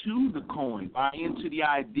into the coin, buy into the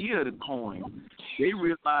idea of the coin, they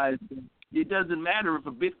realize that it doesn't matter if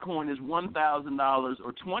a Bitcoin is $1,000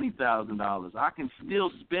 or $20,000. I can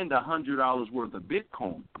still spend $100 worth of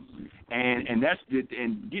Bitcoin, and that's it.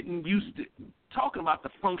 And getting used to talking about the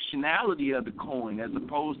functionality of the coin as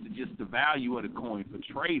opposed to just the value of the coin for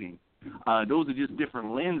trading. Those are just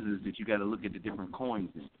different lenses that you got to look at the different coins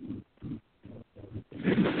in.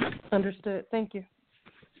 Understood. Thank you.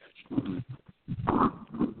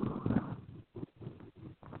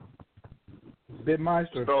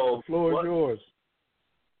 Bitmeister, the floor is yours.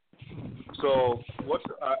 So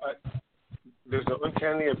there's an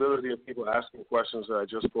uncanny ability of people asking questions that I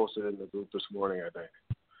just posted in the group this morning, I think.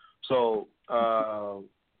 So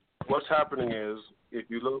what's happening is, if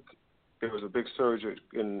you look, there was a big surge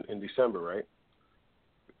in December, right?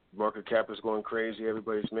 Market cap is going crazy.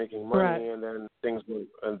 Everybody's making money, right. and then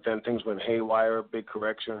things went haywire. Big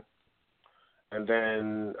correction, and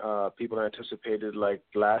then people anticipated, like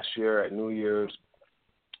last year at New Year's,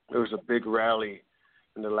 there was a big rally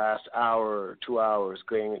in the last hour or 2 hours,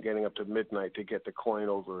 getting up to midnight to get the coin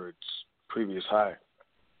over its previous high.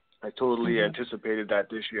 I totally anticipated that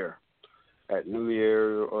this year. At New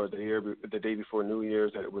Year or the day before New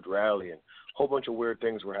Year's, that it would rally, and a whole bunch of weird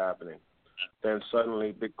things were happening. Then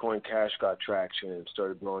suddenly Bitcoin Cash got traction and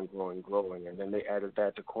started growing, and then they added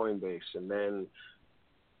that to Coinbase, and then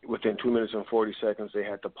within 2 minutes and 40 seconds they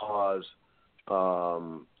had to pause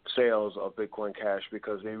sales of Bitcoin Cash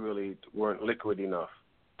because they really weren't liquid enough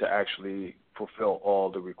to actually fulfill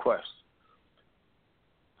all the requests.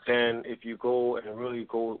 Then if you go and really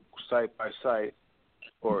go site by site,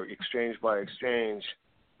 or exchange by exchange,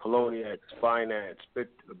 Poloniex, Binance,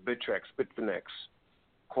 Bittrex, Bitfinex,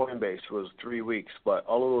 Coinbase was 3 weeks, but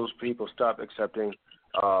all of those people stopped accepting,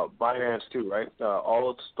 Binance too, right?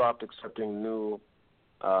 All stopped accepting new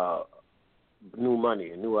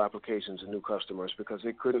money and new applications and new customers because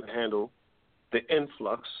they couldn't handle the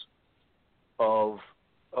influx of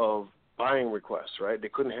buying requests, right? They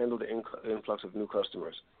couldn't handle the influx of new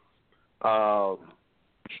customers.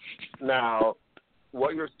 Now,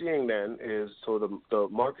 what you're seeing then is, so the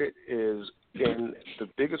market is in the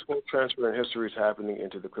biggest wealth transfer in history is happening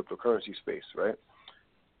into the cryptocurrency space, right?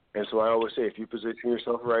 And so I always say, if you position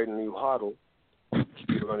yourself right and you hodl,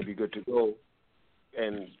 you're going to be good to go.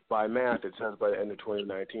 And by math, it says by the end of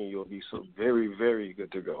 2019, you'll be so very, very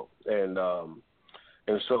good to go. And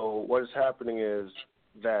so what is happening is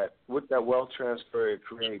that with that wealth transfer, it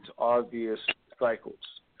creates obvious cycles.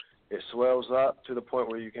 It swells up to the point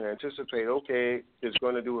where you can anticipate, okay, it's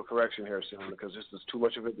going to do a correction here soon because this is too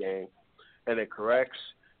much of a gain. And it corrects.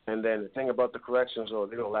 And then the thing about the corrections,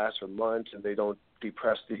 they don't last for months and they don't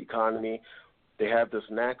depress the economy. They have this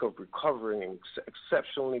knack of recovering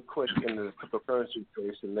exceptionally quick in the cryptocurrency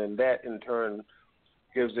space, and then that in turn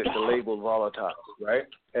gives it the label volatile, right?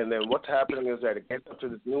 And then what's happening is that it gets up to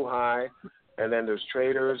this new high, and then there's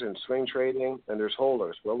traders and swing trading, and there's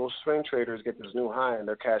holders. Well, those swing traders get this new high, and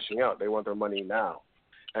they're cashing out. They want their money now.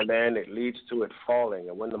 And then it leads to it falling.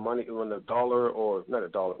 And when the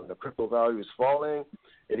crypto value is falling,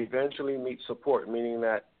 it eventually meets support, meaning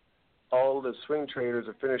that all the swing traders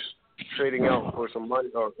are finished trading out for some money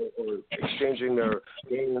or exchanging their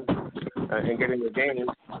gains and getting their gains,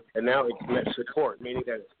 and now it's met support, meaning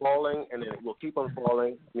that it's falling and then it will keep on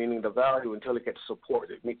falling, meaning the value until it gets support.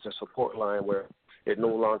 It meets a support line where it no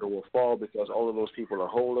longer will fall because all of those people are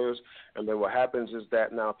holders, and then what happens is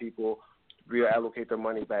that now people reallocate their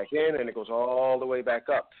money back in, and it goes all the way back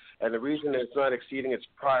up. And the reason it's not exceeding its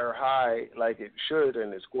prior high like it should,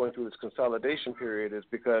 and it's going through this consolidation period, is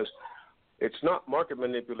because it's not market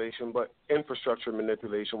manipulation, but infrastructure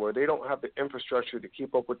manipulation, where they don't have the infrastructure to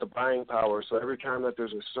keep up with the buying power. So every time that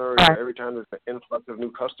there's a surge, or every time there's an influx of new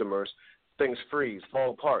customers, things freeze, fall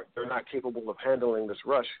apart. They're not capable of handling this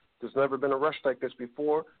rush. There's never been a rush like this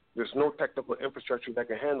before. There's no technical infrastructure that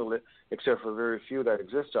can handle it, except for very few that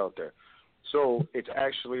exist out there. So it's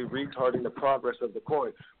actually retarding the progress of the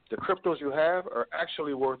coin. The cryptos you have are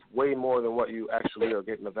actually worth way more than what you actually are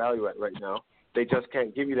getting the value at right now. They just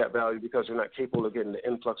can't give you that value because they're not capable of getting the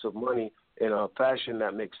influx of money in a fashion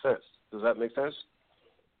that makes sense. Does that make sense?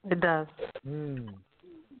 It does.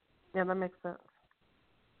 Yeah, that makes sense.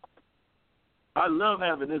 I love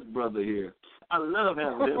having this brother here. I love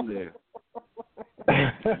having him there.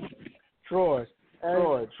 Troy,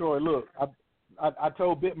 look, I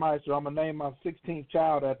told Bitmeister I'm going to name my 16th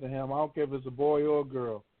child after him. I don't care if it's a boy or a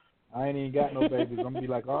girl. I ain't even got no babies. I'm going to be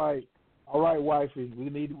like, all right, wifey,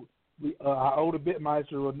 I owe the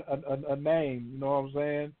Bitmeister a name, you know what I'm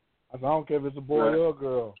saying? I don't care if it's a boy or a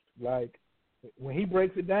girl. Like, when he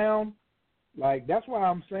breaks it down, like, that's why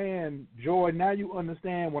I'm saying, Joy, now you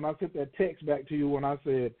understand when I sent that text back to you when I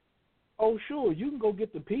said, oh, sure, you can go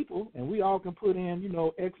get the people, and we all can put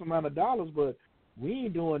in, X amount of dollars, but we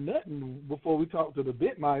ain't doing nothing before we talk to the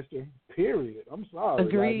Bitmeister, period. I'm sorry.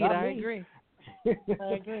 Agreed, like, I agree.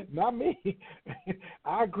 I agree. Not me.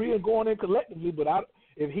 I agree on going in collectively, but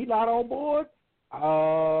if he not on board,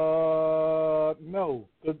 no.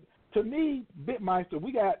 To me, Bitmeister,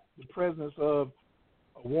 we got the presence of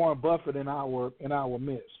Warren Buffett in our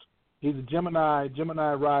midst. He's a Gemini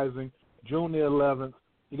rising, June the 11th.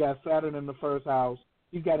 He got Saturn in the first house.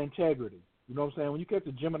 He's got integrity. You know what I'm saying? When you get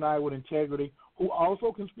the Gemini with integrity, who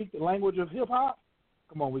also can speak the language of hip-hop,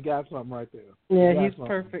 come on, we got something right there. Yeah, he's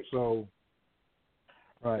perfect. So,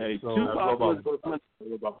 right. Hey, so, Tupac was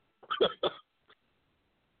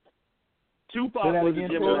a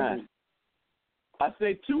Gemini. I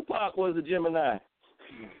say Tupac was a Gemini.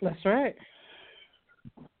 That's right.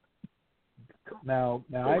 Now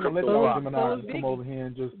I ain't gonna let y'all Gemini come over here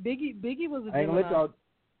and just Biggie was a Gemini. I ain't gonna let y'all.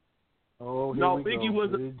 Oh, here we Biggie go.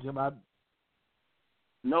 was a Gemini.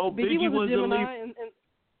 No, Biggie was a Gemini.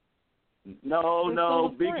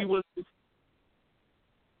 No, Biggie was.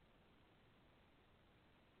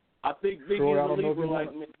 I think Biggie Troy, is a Libra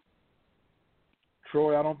like me.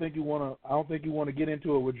 Troy, I don't think you wanna get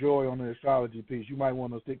into it with Joy on the astrology piece. You might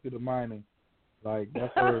want to stick to the mining. Like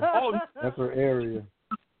that's her that's her area.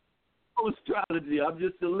 Astrology. I'm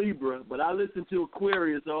just a Libra, but I listen to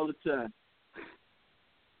Aquarius all the time.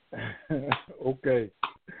 Okay,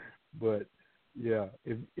 but yeah,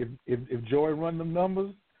 if Joy run them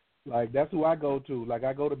numbers, like that's who I go to. Like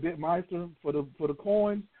I go to Bitmeister for the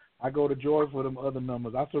coins. I go to Joy for them other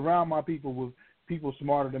numbers. I surround my people with people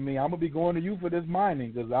smarter than me. I'm gonna be going to you for this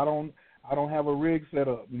mining because I don't have a rig set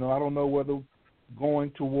up. I don't know whether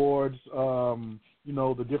going towards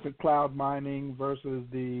the different cloud mining versus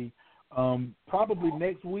the probably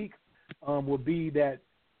next week will be that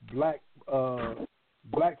black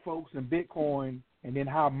folks and Bitcoin, and then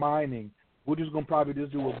how mining. We're just gonna probably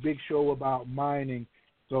just do a big show about mining.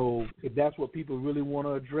 So if that's what people really want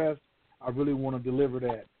to address, I really want to deliver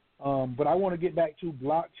that. But I want to get back to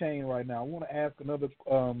blockchain right now. I want to ask another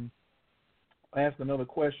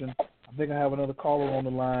question. I think I have another caller on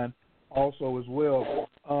the line also as well.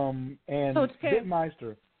 And Coach K.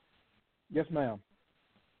 Bitmeister. Yes, ma'am.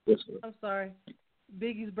 Yes, sir. I'm sorry.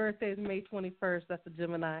 Biggie's birthday is May 21st. That's a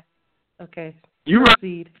Gemini. Okay. You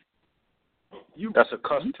Proceed. That's a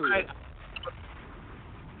cusp too. Right.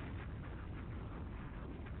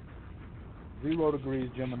 0 degrees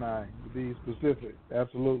Gemini, to be specific.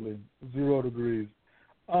 Absolutely. 0 degrees.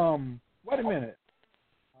 Wait a minute.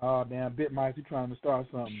 Oh, damn, Bitmeister trying to start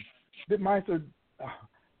something. Bitmeister,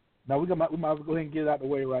 now we might as well go ahead and get it out of the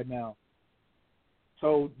way right now.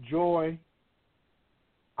 So, Joy,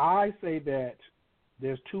 I say that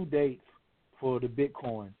there's 2 dates for the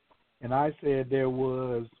Bitcoin. And I said there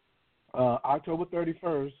was October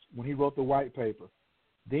 31st when he wrote the white paper.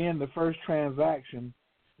 Then the first transaction,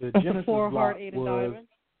 the Genesis block heart, 8 of was diamonds.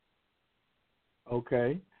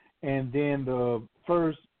 okay, and then the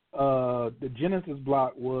first the Genesis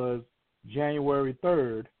block was January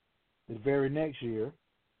 3rd, the very next year,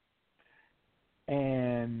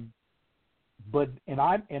 and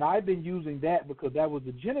I've been using that because that was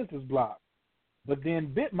the Genesis block, but then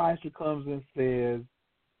Bitmeister comes and says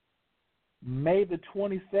May the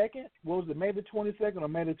 22nd. What was it? May the 22nd or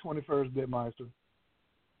May the 21st, Bitmeister?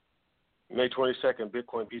 May 22nd,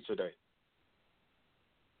 Bitcoin Pizza Day.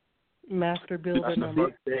 Master builder That's the number.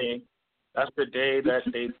 first day. That's the day that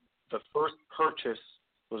the first purchase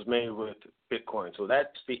was made with Bitcoin. So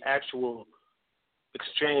that's the actual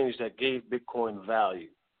exchange that gave Bitcoin value.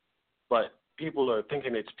 But people are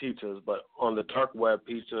thinking it's pizzas, but on the dark web,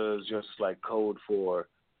 pizza is just like code for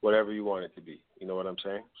whatever you want it to be. You know what I'm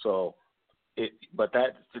saying? So, but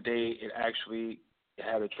that's the day it actually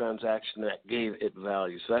had a transaction that gave it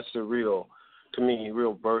value. So that's the real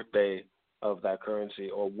birthday of that currency,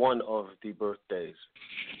 or one of the birthdays.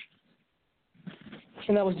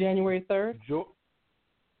 And that was January 3rd?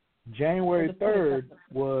 January 3rd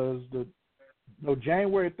was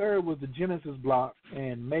January 3rd was the Genesis block,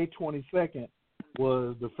 and May 22nd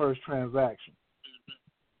was the first transaction.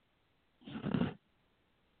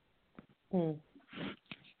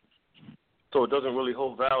 So it doesn't really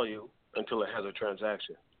hold value until it has a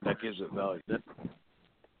transaction. That gives it value.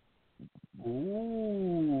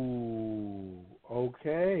 Ooh,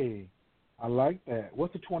 okay. I like that.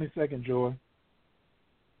 What's the 22nd, Joy?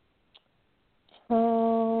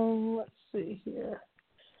 Let's see here.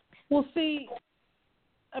 Well, see,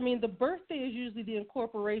 I mean, the birthday is usually the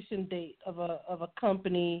incorporation date of a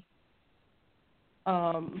company,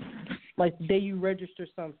 like the day you register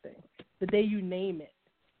something, the day you name it,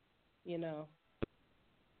 you know.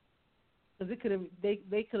 Because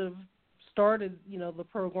they could have started, you know, the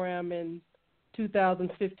program in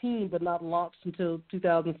 2015, but not launched until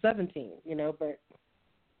 2017, you know. But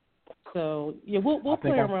so yeah, we'll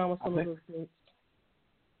play around with some of those things.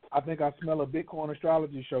 I think I smell a Bitcoin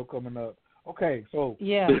astrology show coming up. Okay, so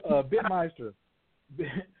yeah, Bitmeister,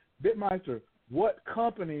 what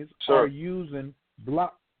companies Sure. are using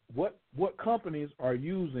What companies are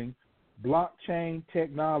using blockchain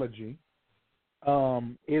technology?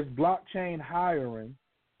 Is blockchain hiring,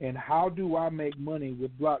 and how do I make money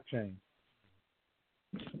with blockchain?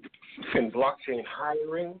 In blockchain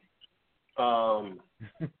hiring,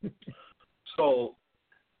 so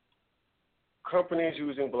companies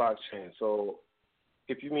using blockchain. So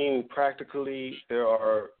if you mean practically, there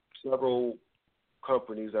are several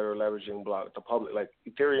companies that are leveraging the public, like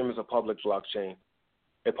Ethereum is a public blockchain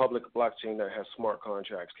that has smart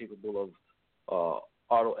contracts capable of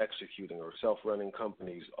auto-executing or self-running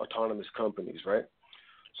companies, autonomous companies, right?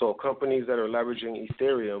 So companies that are leveraging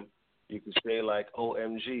Ethereum, you could say like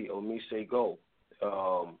OMG, Omise Go.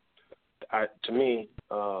 To me,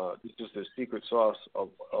 this is the secret sauce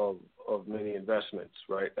of many investments,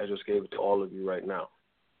 right? I just gave it to all of you right now.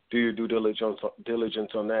 Do your due diligence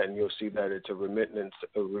on that, and you'll see that it's a remittance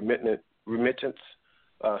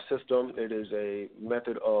system. It is a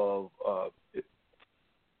method of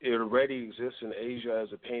it already exists in Asia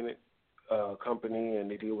as a payment company, and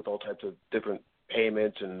they deal with all types of different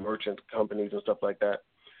payments and merchant companies and stuff like that.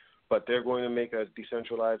 But they're going to make a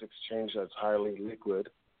decentralized exchange that's highly liquid,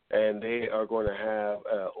 and they are going to have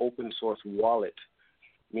an open source wallet,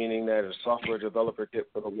 meaning that a software developer kit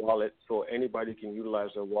for the wallet, so anybody can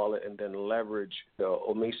utilize their wallet and then leverage the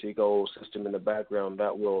Omise Go system in the background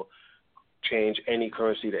that will change any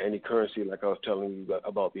currency to any currency, like I was telling you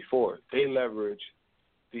about before. They leverage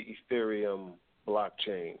the Ethereum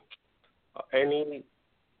blockchain. Any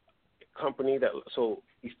company so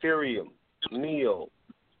Ethereum, Neo,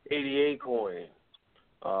 88 Coin,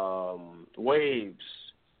 Waves,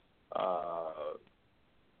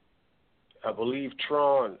 I believe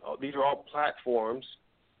Tron, these are all platforms,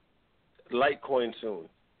 Litecoin soon.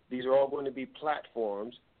 These are all going to be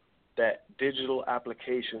platforms that digital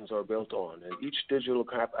applications are built on. And each digital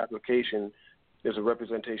application is a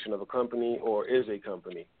representation of a company or is a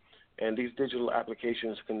company. And these digital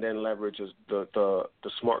applications can then leverage the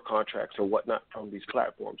smart contracts or whatnot from these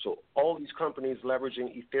platforms. So all these companies leveraging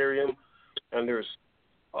Ethereum, and there's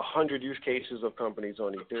 100 use cases of companies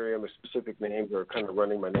on Ethereum. The specific names are kind of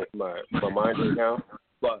running my mind right now.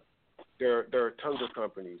 But there are tons of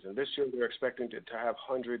companies. And this year they're expecting to have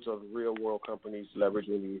hundreds of real-world companies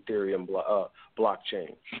leveraging the Ethereum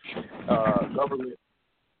blockchain.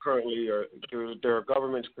 There are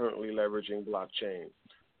governments currently leveraging blockchain.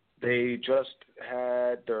 They just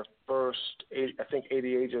had their first, I think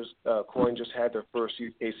 88 Coin just had their first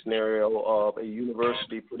use case scenario of a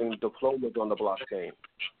university putting diplomas on the blockchain.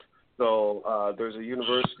 So there's a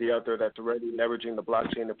university out there that's already leveraging the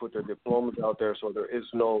blockchain to put their diplomas out there, so there is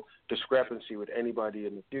no discrepancy with anybody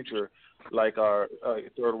in the future, like our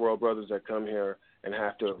third world brothers that come here and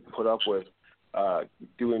have to put up with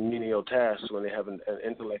doing menial tasks when they have an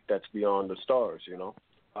intellect that's beyond the stars, you know.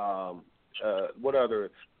 What other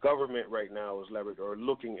government right now is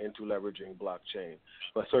looking into leveraging blockchain?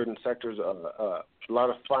 But certain sectors, a lot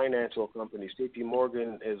of financial companies, JP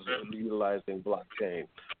Morgan is utilizing blockchain.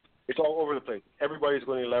 It's all over the place. Everybody's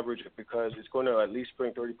going to leverage it because it's going to at least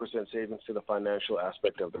bring 30% savings to the financial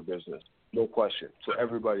aspect of their business, no question. So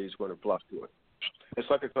everybody's going to flock to it. It's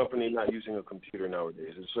like a company not using a computer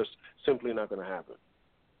nowadays. It's just simply not going to happen.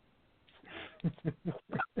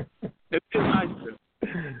 It's nice.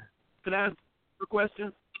 Can I ask a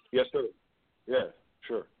question? Yes, sir. Yeah,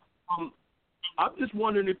 sure. I'm just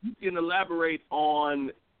wondering if you can elaborate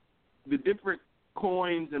on the different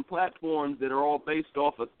coins and platforms that are all based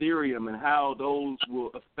off Ethereum and how those will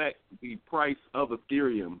affect the price of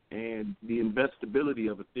Ethereum and the investability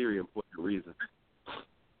of Ethereum for that reason.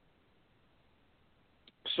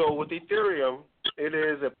 So with Ethereum, it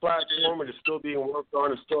is a platform. It is still being worked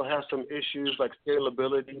on. It still has some issues like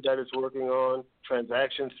scalability that it's working on,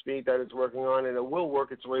 transaction speed that it's working on, and it will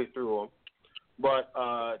work its way through them. But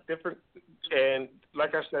different, and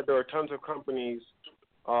like I said, there are tons of companies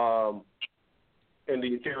in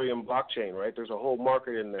the Ethereum blockchain, right? There's a whole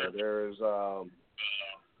market in there. There's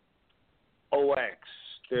OX.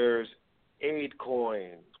 There's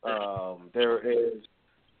AidCoin.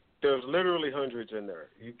 There's literally hundreds in there.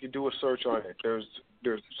 You can do a search on it. There's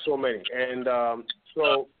so many. And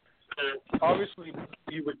so obviously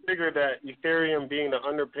you would figure that Ethereum being the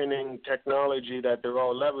underpinning technology that they're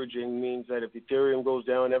all leveraging means that if Ethereum goes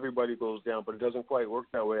down, everybody goes down, but it doesn't quite work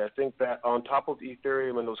that way. I think that on top of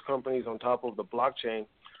Ethereum and those companies on top of the blockchain,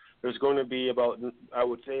 there's going to be about, I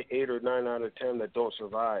would say, 8 or 9 out of 10 that don't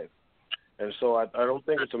survive. And so I don't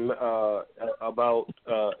think it's about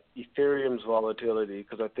Ethereum's volatility,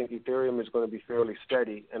 because I think Ethereum is going to be fairly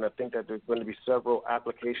steady, and I think that there's going to be several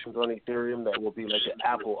applications on Ethereum that will be like an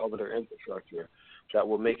Apple of their infrastructure that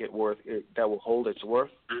will make it worth it, that will hold its worth.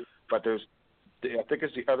 But I think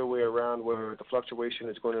it's the other way around, where the fluctuation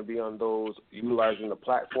is going to be on those utilizing the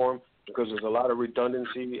platform, because there's a lot of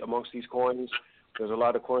redundancy amongst these coins. There's a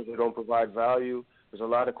lot of coins that don't provide value. There's a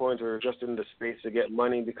lot of coins that are just in the space to get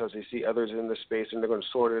money because they see others in the space and they're going to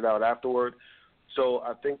sort it out afterward. So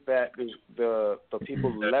I think that the people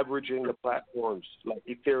leveraging the platforms like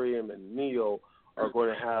Ethereum and Neo are going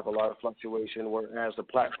to have a lot of fluctuation, whereas the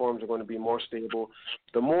platforms are going to be more stable.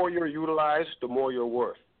 The more you're utilized, the more you're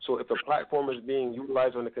worth. So if the platform is being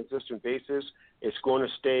utilized on a consistent basis, it's going to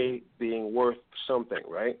stay being worth something,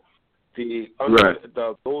 right? Those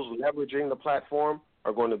leveraging the platform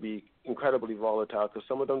are going to be incredibly volatile because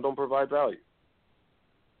some of them don't provide value.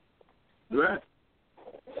 Right.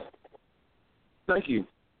 Thank you.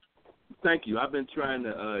 I've been trying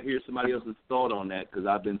to hear somebody else's thought on that because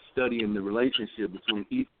I've been studying the relationship between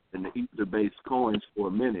Ether and the Ether-based coins for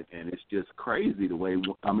a minute, and it's just crazy the way,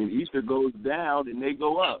 Ether goes down and they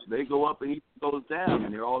go up. They go up and Ether goes down,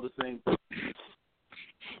 and they're all the same thing.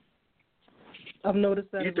 I've noticed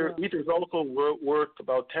that. Ether's also worth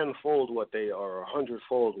about tenfold what they are, or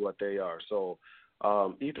 100-fold what they are. So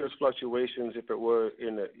Ether's fluctuations, if it were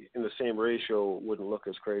in the same ratio, wouldn't look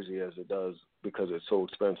as crazy as it does because it's so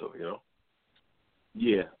expensive, you know?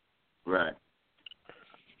 Yeah, right.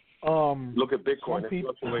 Look at Bitcoin.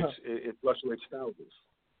 It fluctuates thousands.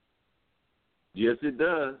 Yes, it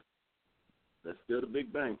does. That's still the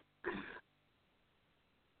big bank.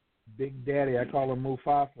 Big Daddy, I call him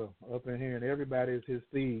Mufasa up in here, and everybody is his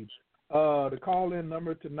thieves. The call-in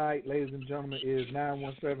number tonight, ladies and gentlemen, is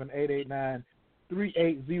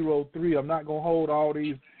 917-889-3803. I'm not going to hold all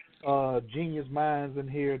these genius minds in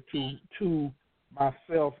here to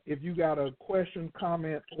myself. If you got a question,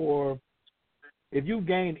 comment, or if you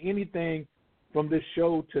gained anything from this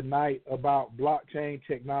show tonight about blockchain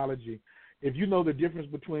technology. If you know the difference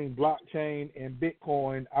between blockchain and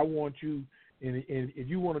Bitcoin, I want you, and if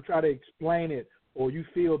you want to try to explain it or you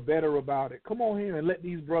feel better about it, come on here and let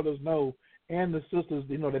these brothers know and the sisters,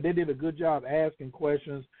 that they did a good job asking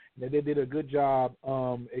questions, that they did a good job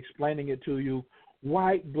explaining it to you.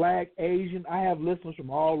 White, black, Asian, I have listeners from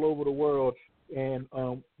all over the world, and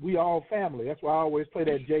we all family. That's why I always play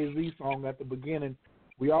that Jay-Z song at the beginning.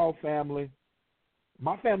 We all family.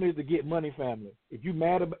 My family is the get money family. If you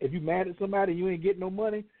mad at somebody and you ain't getting no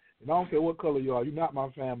money, and I don't care what color you are, you're not my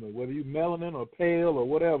family. Whether you melanin or pale or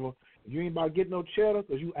whatever, if you ain't about getting no cheddar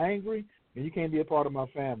because you angry, then you can't be a part of my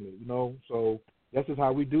family, So that's just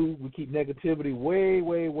how we do. We keep negativity way,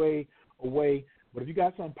 way, way away. But if you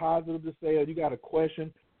got something positive to say or you got a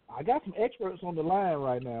question, I got some experts on the line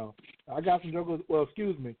right now. I got some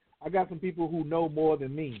people who know more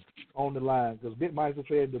than me on the line, because Bitmeister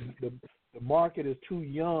said the market is too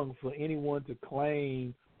young for anyone to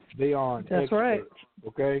claim they are an expert. That's right.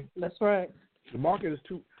 Okay? That's right. The market is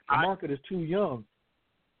too young.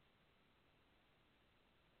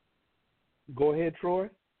 Go ahead, Troy.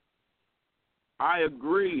 I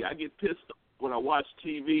agree. I get pissed off when I watch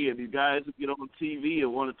TV and these guys get on TV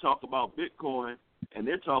and want to talk about Bitcoin and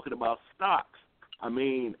they're talking about stocks. I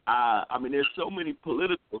mean, there's so many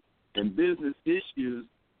political and business issues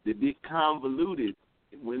that get convoluted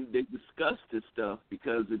when they discuss this stuff,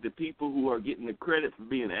 because the people who are getting the credit for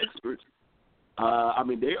being experts,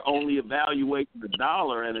 they're only evaluating the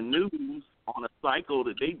dollar and the news on a cycle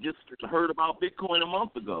that they just heard about Bitcoin a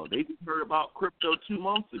month ago. They just heard about crypto 2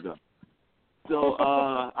 months ago. So,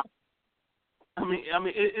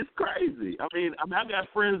 it's crazy. I got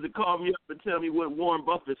friends that call me up and tell me what Warren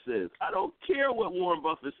Buffett says. I don't care what Warren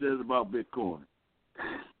Buffett says about Bitcoin.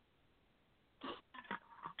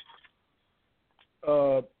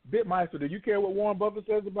 Bitmeister, do you care what Warren Buffett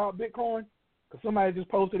says about Bitcoin? Because somebody just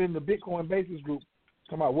posted in the Bitcoin Basis group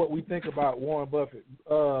talking about what we think about Warren Buffett.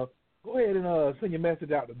 Go ahead and send your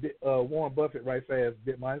message out to Warren Buffett right fast,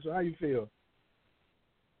 Bitmeister. How you feel?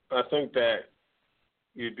 I think that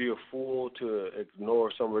you'd be a fool to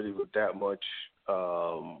ignore somebody with that much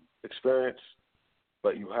experience,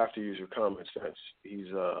 but you have to use your common sense. He's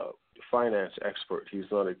a finance expert. He's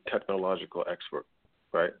not a technological expert,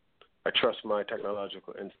 right? I trust my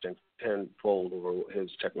technological instincts tenfold over his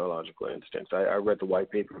technological instincts. I read the white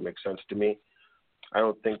paper. It makes sense to me. I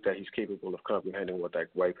don't think that he's capable of comprehending what that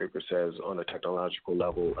white paper says on a technological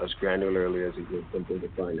level as granularly as he did something to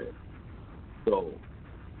finance. So,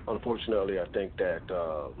 unfortunately, I think that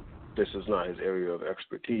this is not his area of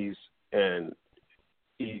expertise, and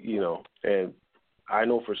and I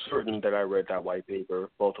know for certain that I read that white paper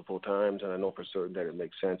multiple times, and I know for certain that it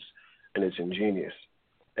makes sense and it's ingenious,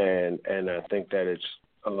 and I think that it's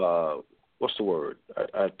what's the word?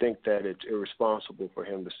 I think that it's irresponsible for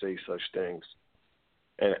him to say such things,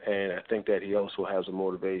 and I think that he also has a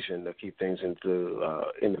motivation to keep things in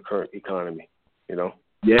the current economy, Yeah.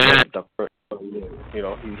 He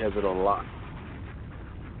has it on lock.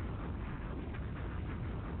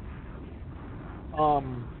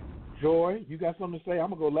 Joy, you got something to say? I'm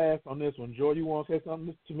gonna go last on this one. Joy, you want to say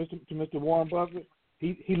something to Mr. Warren Buffett?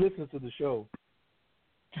 He listens to the show.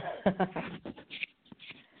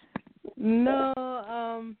 No,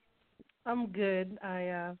 I'm good.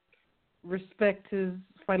 I respect his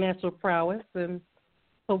financial prowess, and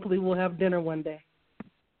hopefully we'll have dinner one day.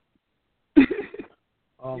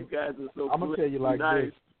 You guys are so I'm going to tell you like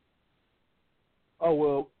this. Oh,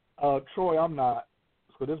 well, Troy, I'm not.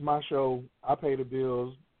 So this is my show. I pay the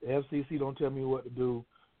bills. The FCC don't tell me what to do.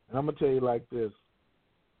 And I'm going to tell you like this.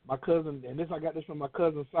 My cousin, and I got this from my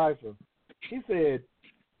cousin Cypher. He said,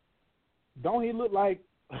 don't he look like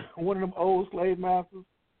one of them old slave masters?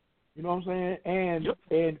 You know what I'm saying?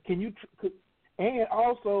 And can you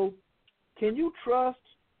can you trust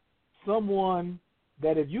someone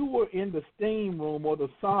that if you were in the steam room or the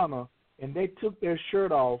sauna and they took their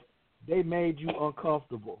shirt off, they made you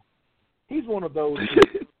uncomfortable? He's one of those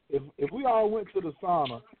people. If we all went to the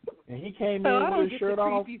sauna and he came in with his shirt off, I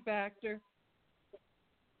don't get the creepy factor.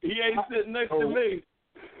 He ain't sitting next to me.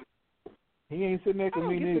 He ain't sitting next to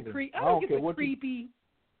me neither. I don't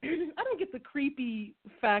get the creepy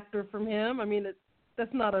factor from him. I mean,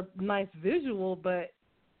 that's not a nice visual, but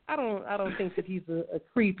I don't think that he's a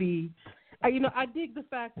creepy. I dig the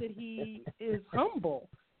fact that he is humble.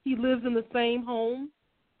 He lives in the same home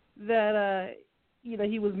that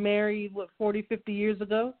he was married 40, 50 years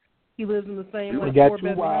ago. He lives in the same he got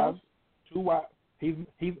 4-bedroom wives. house. 2 wives.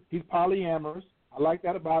 He's polyamorous. I like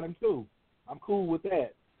that about him too. I'm cool with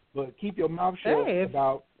that. But keep your mouth shut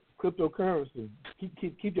about cryptocurrency.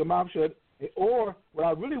 Keep your mouth shut Or what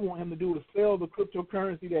I really want him to do is sell the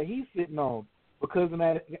cryptocurrency that he's sitting on, because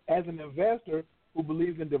as an investor who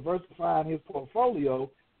believes in diversifying his portfolio,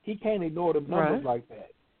 he can't ignore the numbers like that.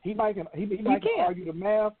 He might can argue the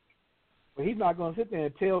math, but he's not going to sit there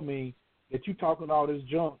and tell me that you talking all this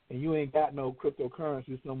junk and you ain't got no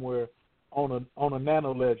cryptocurrency somewhere on a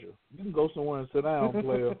nano ledger. You can go somewhere and sit down,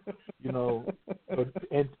 player. You know,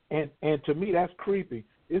 and to me that's creepy.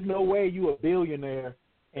 There's no way you a billionaire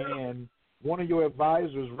and one of your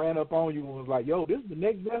advisors ran up on you and was like, "Yo, this is the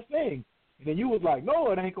next best thing," and then you was like, "No,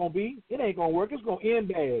 it ain't gonna be. It ain't gonna work. It's gonna end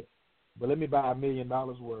bad. But let me buy $1 million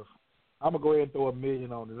worth. I'm gonna go ahead and throw $1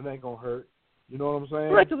 million on it. It ain't gonna hurt." You know what I'm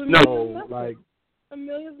saying? Right, no, like $1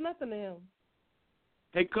 million's nothing to him.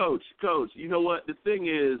 Hey, Coach, you know what? The thing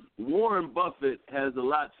is, Warren Buffett has a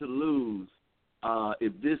lot to lose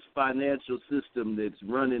if this financial system that's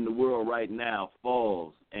running the world right now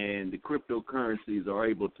falls and the cryptocurrencies are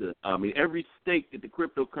able to, every stake that the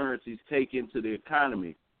cryptocurrencies take into the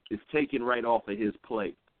economy is taken right off of his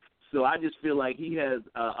plate. So I just feel like he has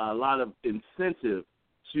a lot of incentive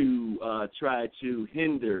to try to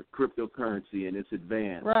hinder cryptocurrency and its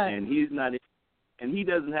advance. Right. And he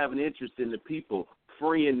doesn't have an interest in the people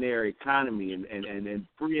freeing their economy and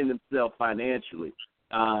freeing themselves financially.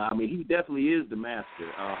 He definitely is the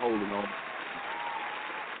master holding on.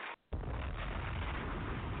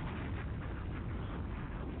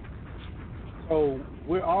 So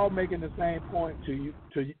we're all making the same point to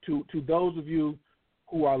those of you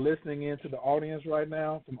who are listening into the audience right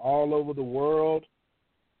now from all over the world.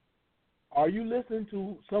 Are you listening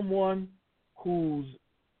to someone who's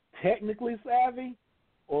technically savvy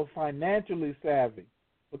or financially savvy?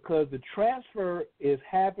 Because the transfer is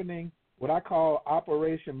happening, what I call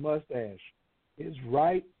Operation Mustache. It's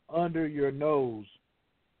right under your nose.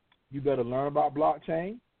 You better learn about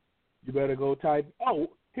blockchain. You better go type,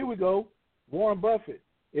 here we go, Warren Buffett.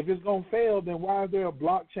 If it's going to fail, then why is there a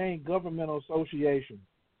blockchain government association?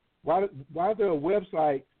 Why is there a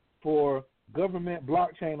website for government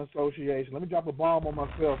blockchain association? Let me drop a bomb on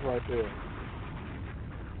myself right there.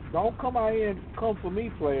 Don't come out here and come for me,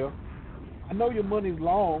 player. I know your money's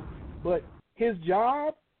long, but his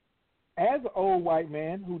job as an old white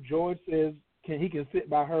man who George says he can sit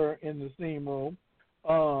by her in the steam room,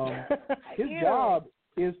 his job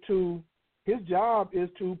is to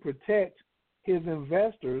protect his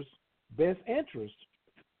investors' best interest.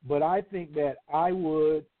 But I think that I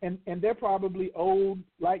would, and they're probably old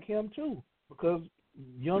like him too, because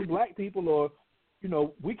young black people are,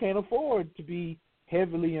 we can't afford to be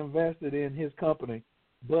heavily invested in his company.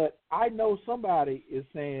 But I know somebody is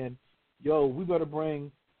saying, yo, we better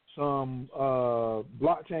bring some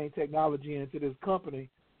blockchain technology into this company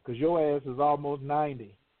because your ass is almost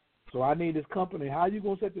 90. So I need this company. How are you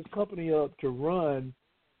going to set this company up to run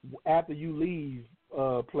after you leave,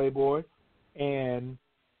 Playboy? And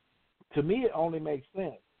to me, it only makes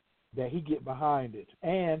sense that he get behind it.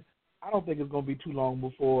 And I don't think it's going to be too long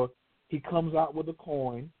before he comes out with a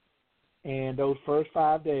coin, and those first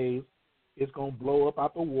 5 days, it's going to blow up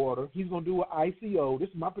out the water. He's going to do an ICO. This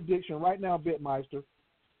is my prediction right now, Bitmeister.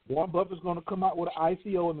 Warren Buffett's going to come out with an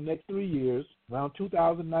ICO in the next 3 years, around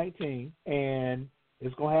 2019, and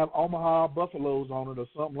it's going to have Omaha Buffaloes on it or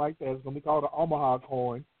something like that. It's going to be called an Omaha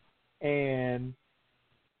coin, and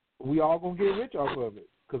we all going to get rich off of it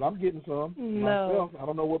because I'm getting some myself. I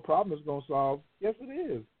don't know what problem it's going to solve. Yes, it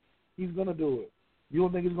is. He's going to do it. You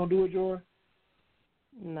don't think he's going to do it, Joy?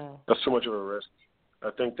 No. That's too much of a risk. I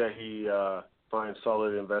think that he finds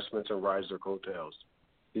solid investments and rides their coattails.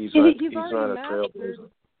 He's not a trailblazer.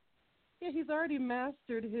 Yeah, he's already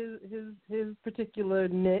mastered his particular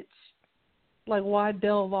niche. Like, why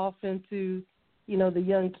delve off into, the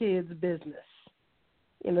young kid's business?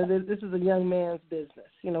 This is a young man's business.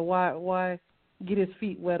 Why get his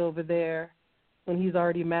feet wet over there when he's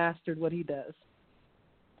already mastered what he does?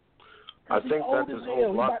 I think that this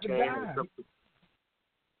whole blockchain.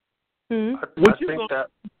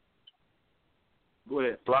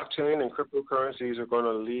 Blockchain and cryptocurrencies are going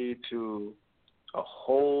to lead to a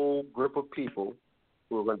whole group of people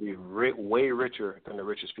who are going to be way richer than the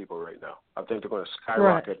richest people right now. I think they're going to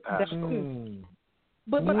skyrocket past them.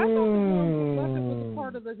 But I thought Warren Buffett was a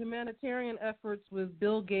part of the humanitarian efforts with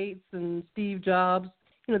Bill Gates and Steve Jobs.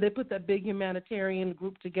 They put that big humanitarian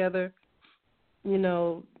group together,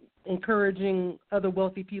 encouraging other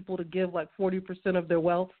wealthy people to give like 40% of their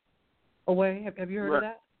wealth away. Have you heard of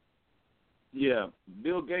that? Yeah.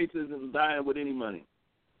 Bill Gates isn't dying with any money.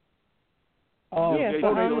 So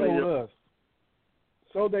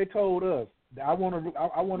they told us. I want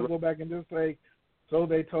to go back and just say, so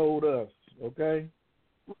they told us, okay?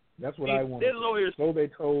 That's what I want. Their lawyers. So they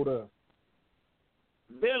told us.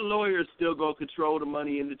 their lawyers still go control the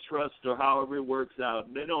money in the trust or however it works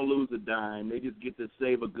out. They don't lose a dime. They just get to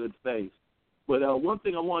save a good face. But one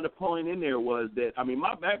thing I wanted to point in there was that, I mean,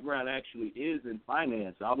 my background actually is in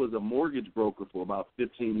finance. I was a mortgage broker for about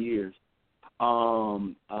 15 years.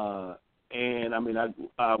 And, I mean,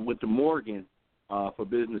 I went to Morgan for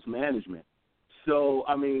business management. So,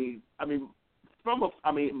 my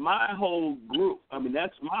whole group,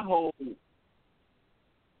 that's my whole,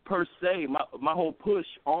 per se, my whole push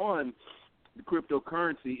on the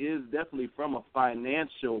cryptocurrency is definitely from a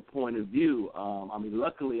financial point of view.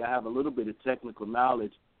 Luckily I have a little bit of technical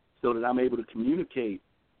knowledge so that I'm able to communicate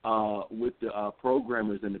with the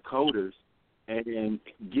programmers and the coders and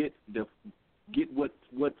get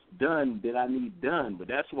what's done that I need done. But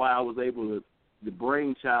that's why I was able to, the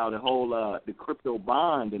brainchild, the whole the crypto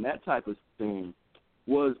bond and that type of thing,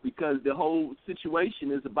 was because the whole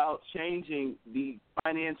situation is about changing the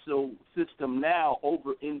financial system now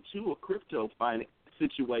over into a crypto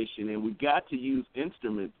situation, and we got to use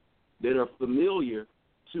instruments that are familiar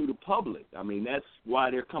to the public. I mean, that's why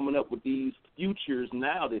they're coming up with these futures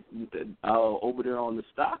now that over there on the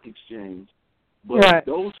stock exchange. But right.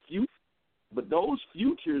 those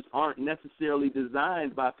futures aren't necessarily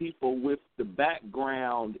designed by people with the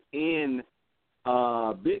background in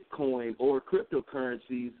Bitcoin or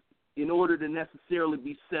cryptocurrencies in order to necessarily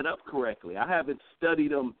be set up correctly. I haven't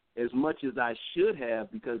studied them as much as I should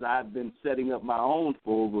have because I've been setting up my own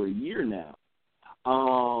for over a year now.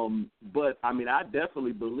 But, I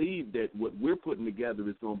definitely believe that what we're putting together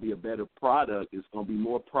is going to be a better product. It's going to be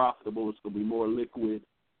more profitable. It's going to be more liquid.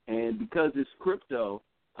 And because it's crypto,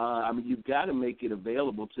 you've got to make it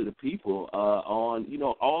available to the people on,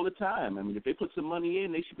 all the time. If they put some money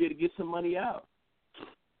in, they should be able to get some money out.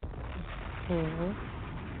 Mm-hmm.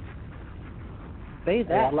 Say that.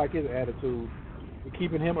 Yeah, I like his attitude. We're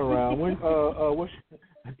keeping him around. When what's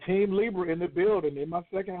Team Libra in the building in my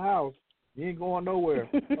second house. You ain't going nowhere.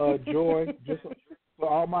 Joy, just for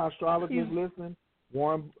all my astrologers listening,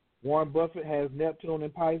 Warren Buffett has Neptune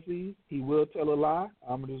in Pisces. He will tell a lie.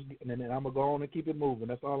 I'm gonna go on and keep it moving.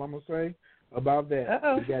 That's all I'm gonna say about that.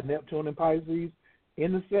 Uh-oh. He got Neptune in Pisces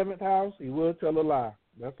in the seventh house. He will tell a lie.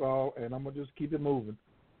 That's all, and I'm gonna just keep it moving.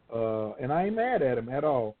 And I ain't mad at him at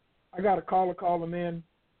all. I got a caller calling in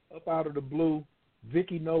up out of the blue.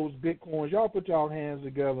 Vicky knows Bitcoins. Y'all put y'all hands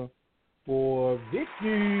together for Vicky.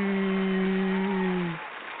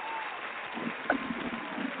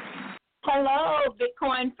 Hello,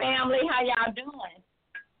 Bitcoin family. How y'all doing?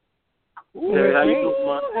 Ooh, hey, how you doing,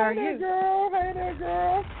 How are Hey you? there,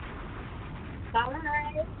 girl.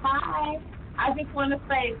 Hi. I just want to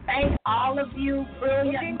say thank all of you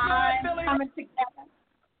brilliant minds coming together.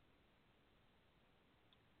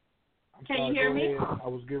 Can you hear me? I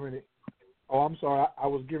was getting ready. Oh, I'm sorry. I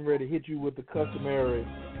was getting ready to hit you with the customary.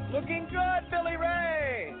 Looking good, Billy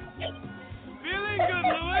Ray. Feeling good,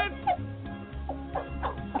 Louis.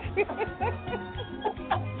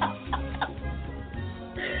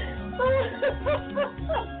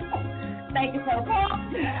 Thank you so much.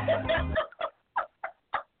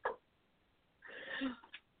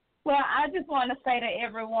 Well, I just want to say to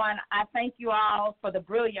everyone, I thank you all for the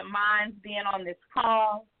brilliant minds being on this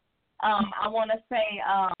call. I want to say,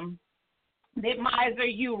 Miser,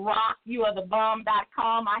 you rock. You are the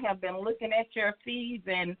bomb.com. I have been looking at your feeds,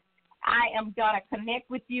 and I am going to connect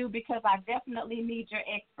with you because I definitely need your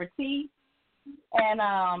expertise. And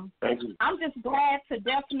Thank you. I'm just glad to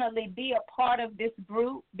definitely be a part of this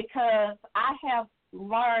group because I have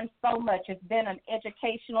learned so much. It's been an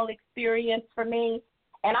educational experience for me,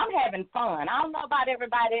 and I'm having fun. I don't know about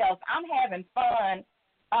everybody else. I'm having fun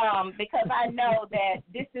because I know that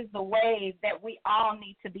this is the wave that we all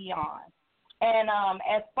need to be on. And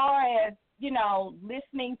as far as,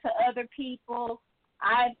 listening to other people,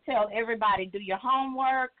 I tell everybody, do your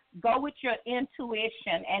homework, go with your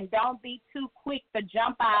intuition, and don't be too quick to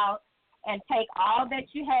jump out and take all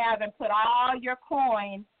that you have and put all your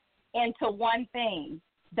coins into one thing.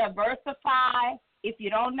 Diversify. If you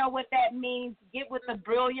don't know what that means, get with a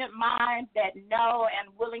brilliant mind that know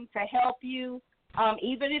and willing to help you,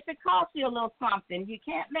 even if it costs you a little something. You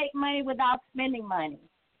can't make money without spending money.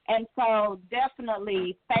 And so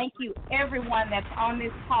definitely thank you, everyone that's on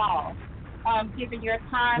this call, giving your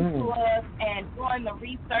time to us and doing the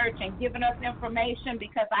research and giving us information,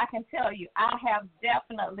 because I can tell you I have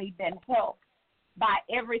definitely been helped by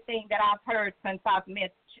everything that I've heard since I've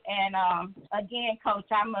met you. And, again,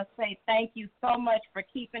 Coach, I must say thank you so much for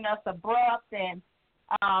keeping us abrupt. And,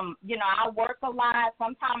 I work a lot.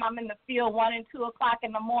 Sometimes I'm in the field 1 and 2 o'clock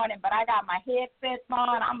in the morning, but I got my headsets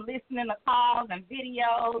on. I'm listening to calls and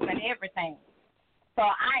videos and everything. So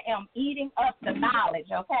I am eating up the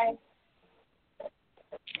knowledge, okay?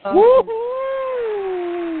 Woo-hoo!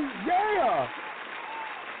 Yeah!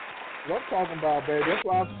 What I'm talking about, baby. That's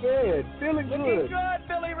what I said. Feeling good. Looking good,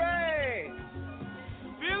 Billy Ray.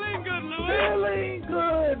 Feeling good, Louis. Feeling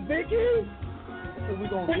good, Vicky. That's what we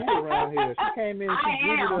gonna do around here. She came in, she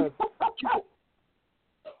greeted us.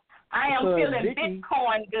 I am feeling Vicky,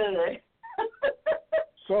 Bitcoin good.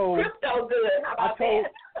 So crypto good. How about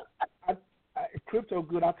that? Crypto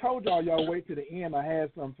good. I told y'all wait to the end. I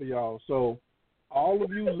had something for y'all. So all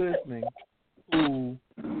of you listening who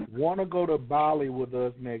want to go to Bali with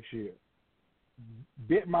us next year,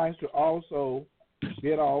 Bitmeister also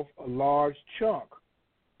bit off a large chunk.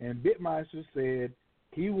 And Bitmeister said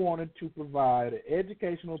he wanted to provide an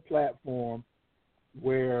educational platform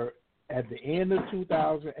where at the end of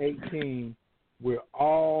 2018, we're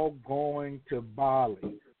all going to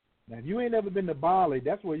Bali. Now, if you ain't ever been to Bali,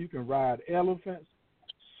 that's where you can ride elephants,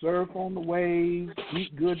 surf on the waves,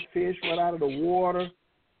 eat good fish right out of the water,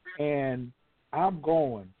 and I'm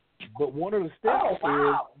going. But one of the steps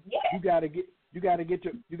is you got to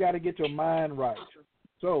get your mind right.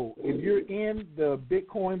 So if you're in the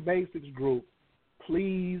Bitcoin Basics group,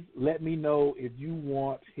 please let me know if you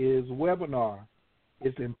want his webinar.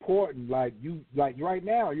 It's important. Like right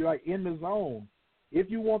now, you're like in the zone. If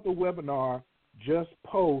you want the webinar, just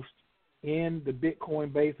post in the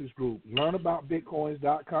Bitcoin Basics group. Learn about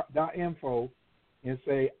bitcoins.info and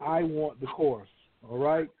say, I want the course, all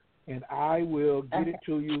right? And I will get it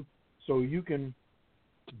to you so you can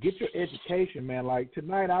get your education, man. Like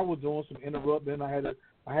tonight I was doing some interrupting. I had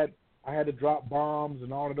to drop bombs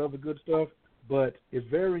and all that other good stuff, but it's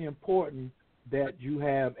very important that you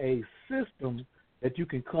have a system that you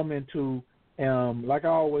can come into. Like I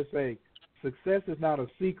always say, success is not a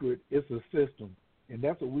secret; it's a system, and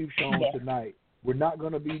that's what we've shown tonight. We're not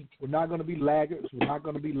going to be laggards. We're not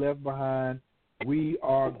going to be left behind. We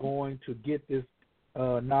are going to get this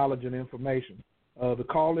knowledge and information. The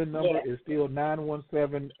call-in number is still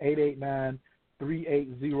 917-889-3803.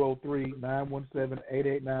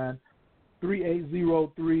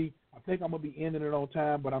 917-889-3803. I think I'm going to be ending it on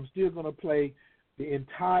time, but I'm still going to play the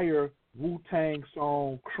entire Wu-Tang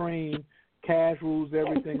song, Cream, Cash Rules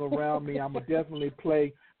Everything Around Me. I'm going to definitely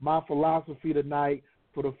play my philosophy tonight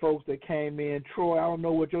for the folks that came in. Troy, I don't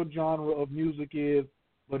know what your genre of music is,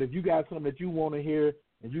 but if you got something that you want to hear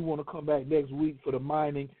and you want to come back next week for the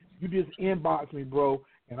mining, you just inbox me, bro,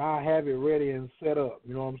 and I have it ready and set up.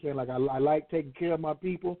 You know what I'm saying? Like I like taking care of my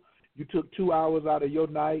people. You took 2 hours out of your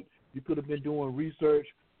night. You could have been doing research.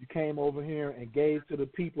 You came over here and gave to the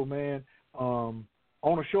people, man, on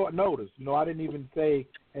a short notice. You know, I didn't even say,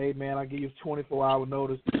 hey, man, I give you 24-hour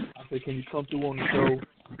notice. I said, can you come through on the show?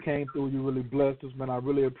 You came through. You really blessed us, man. I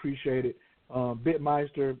really appreciate it.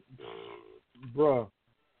 Bitmeister, bruh,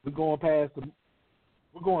 we're going past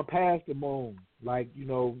the moon. Like, you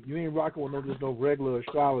know, you ain't rocking with just no regular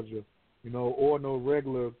astrologer, you know, or no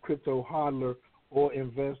regular crypto hodler or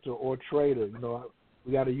investor or trader. You know,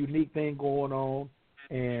 we got a unique thing going on,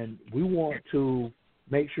 and we want to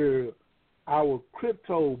make sure our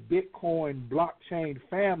crypto, Bitcoin, blockchain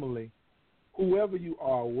family, whoever you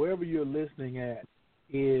are, wherever you're listening at,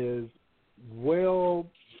 is well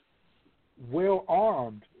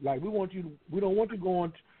armed. Like we don't want you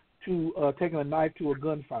going to taking a knife to a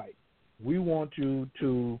gunfight. We want you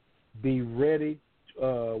to be ready.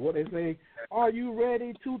 What they say, are you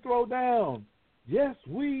ready to throw down? Yes,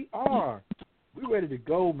 we are. We're ready to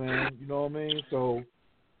go, man. You know what I mean? So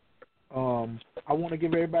I want to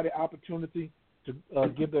give everybody opportunity to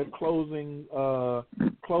give their closing,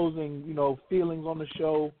 you know, feelings on the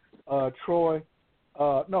show. Troy,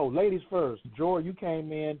 no, ladies first. Joy, you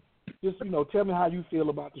came in. Just, you know, tell me how you feel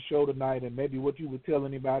about the show tonight and maybe what you would tell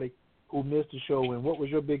anybody who missed the show, and what was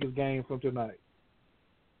your biggest gain from tonight?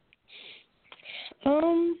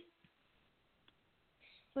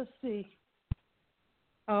 Let's see.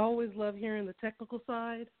 I always love hearing the technical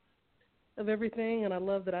side of everything, and I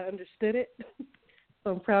love that I understood it.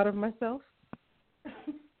 So I'm proud of myself.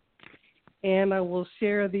 And I will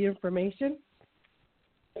share the information.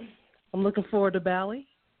 I'm looking forward to Bali,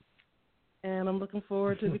 and I'm looking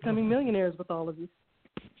forward to becoming millionaires with all of you.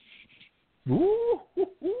 Ooh.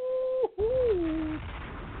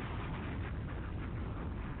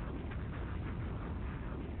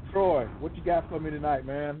 Troy, what you got for me tonight,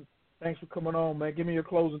 man? Thanks for coming on, man. Give me your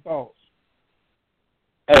closing thoughts.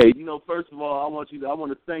 Hey, you know, first of all, I want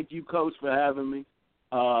to thank you, Coach, for having me.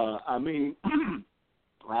 I mean,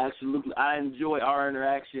 I enjoy our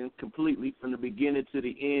interaction completely from the beginning to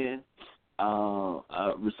the end.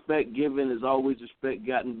 Respect given is always respect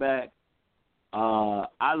gotten back.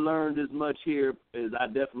 I learned as much here as I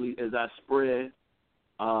spread.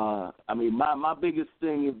 I mean, my biggest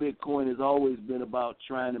thing in Bitcoin has always been about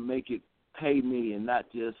trying to make it pay me and not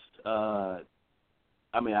just.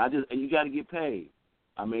 You got to get paid.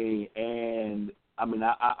 I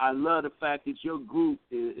love the fact that your group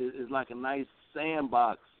is like a nice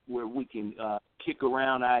sandbox where we can kick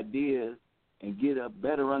around ideas and get a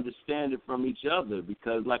better understanding from each other,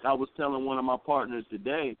 because like I was telling one of my partners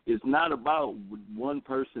today, it's not about one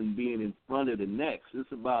person being in front of the next.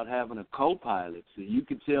 It's about having a co-pilot. So you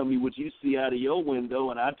can tell me what you see out of your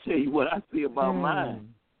window, and I'll tell you what I see about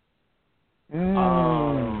mine.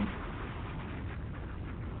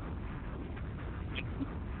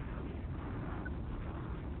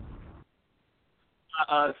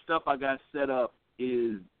 Stuff I got set up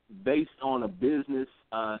is based on a business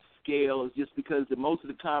scale, just because most of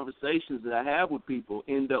the conversations that I have with people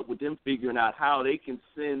end up with them figuring out how they can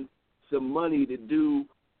send some money to do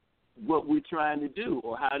what we're trying to do,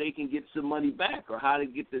 or how they can get some money back, or how to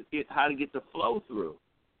get the flow through.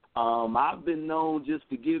 I've been known just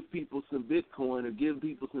to give people some Bitcoin or give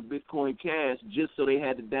people some Bitcoin Cash just so they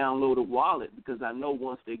had to download a wallet, because I know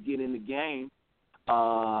once they get in the game,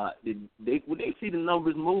 when they see the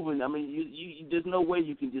numbers moving, I mean, there's no way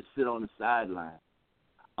you can just sit on the sideline.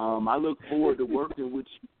 I look forward to working with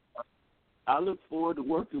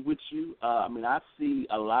you. I see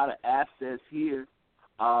a lot of assets here,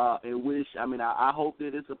 in which, I hope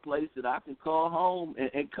that it's a place that I can call home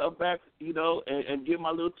and come back, and give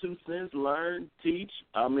my little 2 cents, learn, teach.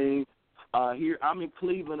 Here I'm in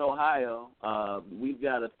Cleveland, Ohio. We've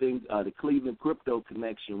got a thing, the Cleveland Crypto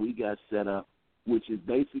Connection we got set up, which is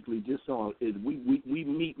basically just we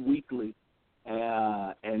meet weekly,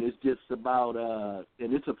 and it's just about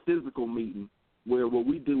and it's a physical meeting where what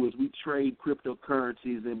we do is we trade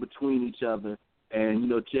cryptocurrencies in between each other,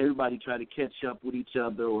 and everybody try to catch up with each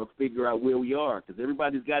other or figure out where we are, because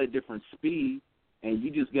everybody's got a different speed, and you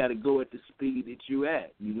just got to go at the speed that you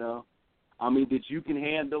at, that you can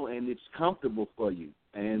handle and it's comfortable for you.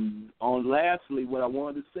 And lastly, what I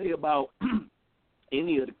wanted to say about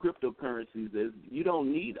any of the cryptocurrencies is you don't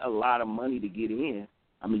need a lot of money to get in.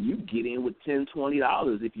 You get in with $10,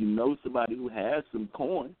 $20 if you know somebody who has some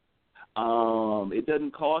coin. It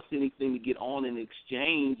doesn't cost anything to get on an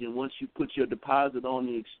exchange, and once you put your deposit on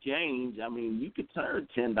the exchange, you could turn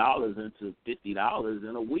 $10 into $50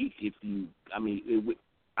 in a week if you,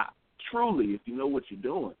 truly, if you know what you're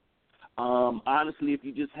doing. Honestly, if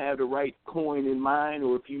you just have the right coin in mind,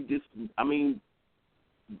 or if you just,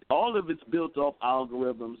 all of it's built off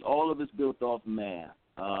algorithms. All of it's built off math.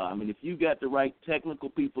 If you got the right technical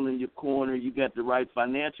people in your corner, you got the right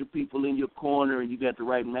financial people in your corner, and you got the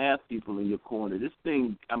right math people in your corner, this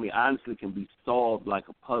thing, honestly, can be solved like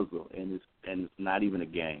a puzzle, and it's not even a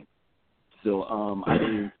game. So,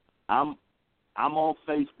 I'm on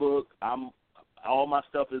Facebook. All my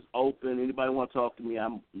stuff is open. Anybody want to talk to me? I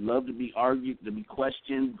love to be argued, to be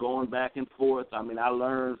questioned, going back and forth. I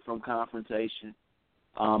learn from confrontation.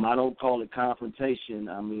 I don't call it confrontation.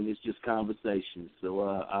 It's just conversation. So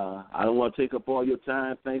I don't want to take up all your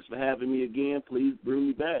time. Thanks for having me again. Please bring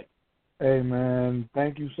me back. Hey, man,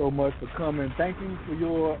 thank you so much for coming. Thank you for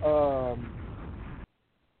your,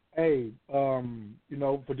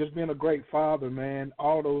 for just being a great father, man.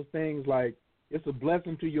 All those things, like, it's a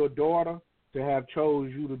blessing to your daughter to have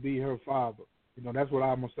chose you to be her father. That's what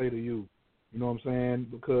I'm going to say to you. You know what I'm saying?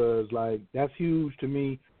 Because, like, that's huge to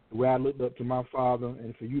me, the way I looked up to my father,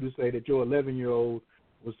 and for you to say that your 11-year-old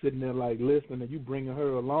was sitting there, like, listening, and you bringing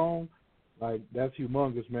her along, like, that's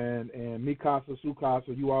humongous, man. And Mikasa,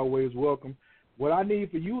 Sukasa, you always welcome. What I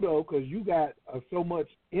need for you, though, because you got so much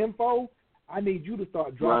info, I need you to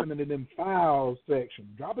start dropping it in them files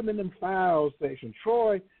section.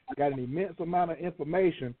 Troy got an immense amount of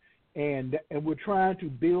information, and we're trying to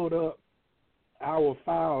build up our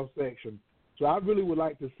file section. So I really would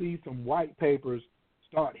like to see some white papers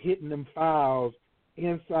start hitting them files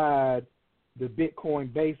inside the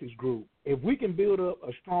Bitcoin Basics group. If we can build up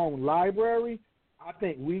a strong library, I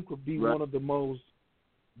think we could be one of the most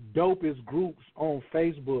dopest groups on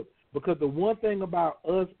Facebook, because the one thing about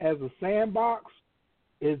us as a sandbox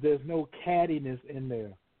is there's no cattiness in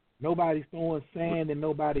there. Nobody's throwing sand in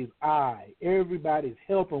nobody's eye. Everybody's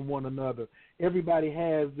helping one another. Everybody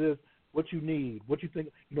has this, what you need, what you think,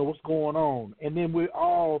 what's going on. And then we're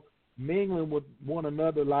all mingling with one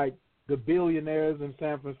another like the billionaires in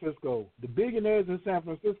San Francisco. The billionaires in San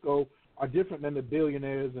Francisco are different than the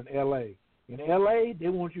billionaires in L.A. In L.A., they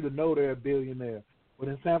want you to know they're a billionaire. But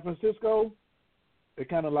in San Francisco, they're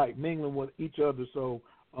kind of like mingling with each other. So,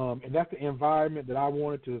 and that's the environment that I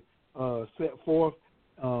wanted to set forth.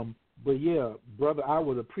 But yeah, brother, I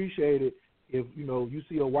would appreciate it if you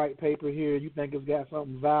see a white paper here, you think it's got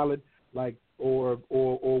something valid, like or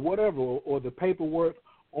whatever, or the paperwork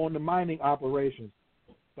on the mining operations.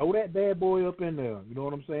 Throw that bad boy up in there. You know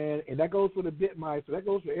what I'm saying? And that goes for the Bitmeister. That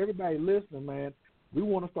goes for everybody listening, man. We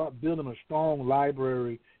want to start building a strong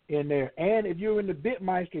library in there. And if you're in the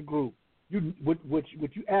Bitmeister group, which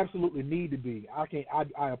you absolutely need to be.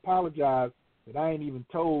 I apologize that I ain't even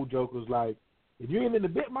told jokers, like, if you're in the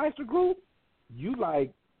Bitmeister group,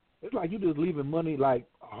 it's like you just leaving money like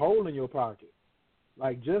a hole in your pocket.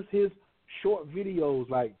 Like just his short videos,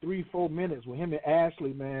 like 3-4 minutes with him and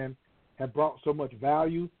Ashley, man, have brought so much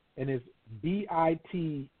value. And it's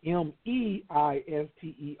BITMEISTER,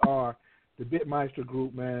 the Bitmeister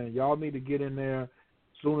group, man. Y'all need to get in there as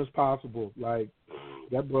soon as possible. Like,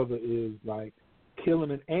 that brother is like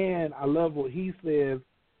killing it. And I love what he says.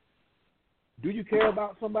 Do you care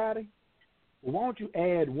about somebody? Well, why don't you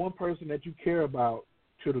add one person that you care about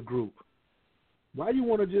to the group? Why you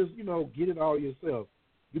want to just, get it all yourself?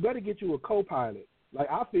 You better get you a co-pilot.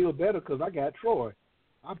 Like, I feel better because I got Troy.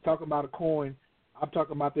 I'm talking about a coin. I'm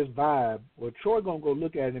talking about this vibe. Well, Troy going to go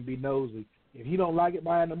look at it and be nosy. If he don't like it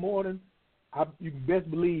by in the morning, you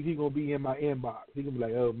best believe he going to be in my inbox. He going to be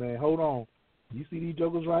like, oh, man, hold on. You see these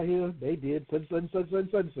jokers right here? They did such and such and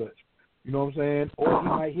such and such. You know what I'm saying? Or he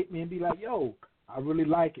might hit me and be like, yo, I really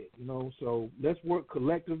like it. So let's work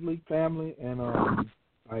collectively, family, and I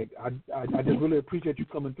just really appreciate you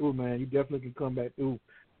coming through, man. You definitely can come back through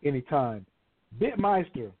anytime.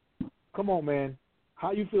 Bitmeister, come on, man.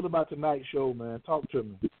 How you feel about tonight's show, man? Talk to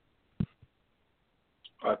me.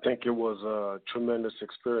 I think it was a tremendous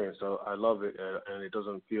experience. I love it, and it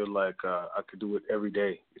doesn't feel like I could do it every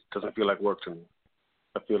day. It doesn't feel like work to me.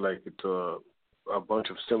 I feel like it's a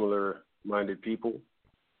bunch of similar-minded people,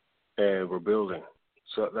 and we're building.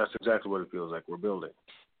 So that's exactly what it feels like. We're building.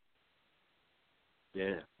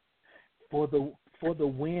 Yeah. For the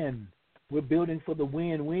win. We're building for the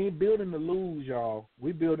win. We ain't building to lose, y'all.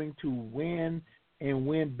 We're building to win and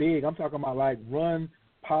win big. I'm talking about, like, run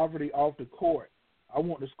poverty off the court. I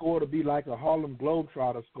want the score to be like a Harlem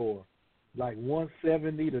Globetrotter score, like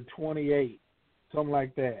 170-28, something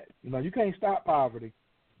like that. You can't stop poverty,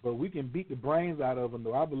 but we can beat the brains out of them,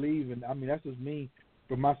 though. I believe in, that's just me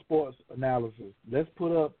from my sports analysis. Let's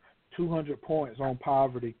put up 200 points on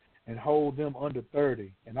poverty and hold them under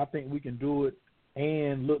 30, and I think we can do it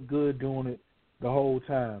and look good doing it the whole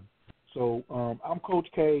time. So I'm Coach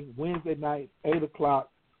K, Wednesday night, 8 o'clock.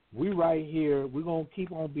 We right here. We're going to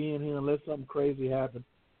keep on being here unless something crazy happens,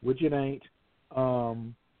 which it ain't.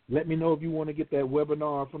 Let me know if you want to get that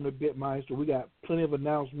webinar from the Bitmeister. We got plenty of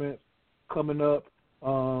announcements coming up.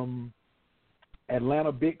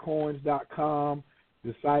 AtlantaBitcoins.com.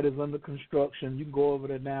 The site is under construction. You can go over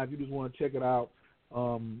there now if you just want to check it out.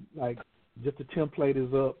 Just the template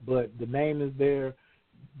is up, but the name is there.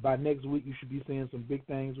 By next week, you should be seeing some big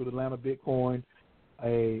things with Atlanta Bitcoin.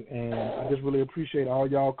 And I just really appreciate all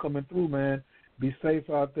y'all coming through, man. Be safe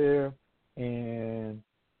out there, and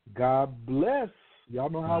God bless. Y'all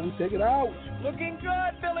know how we take it out. Looking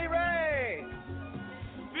good, Billy Ray.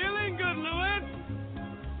 Feeling good, Lewis.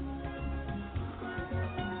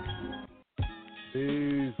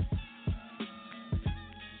 Peace.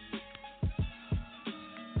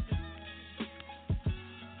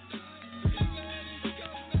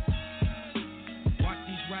 Watch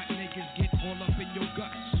these rap niggas get all up in your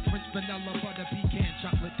guts. French vanilla butter pecan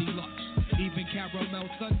chocolate deluxe. Even caramel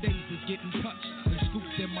sundaes is getting touched and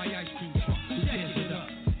scooped in my ice cream truck. Who tears it up?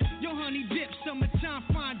 Yo, honey dip, summertime,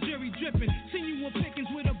 fine jury dripping. Seen you on pickings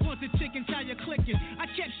with a bunch of chickens, how you clicking? I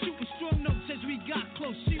kept shooting strong notes as we got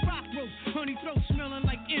close. She rock ropes, honey throat smelling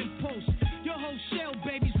like impulse. Your whole shell,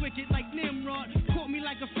 baby's wicked like Nimrod. Caught me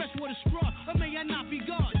like a freshwater straw, or may I not be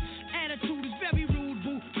God? Attitude is very rude,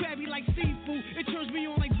 boo. Crabby like seafood, it turns me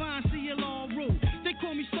on like Vine, CLR rule. They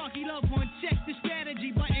call me Starkey Love One, check the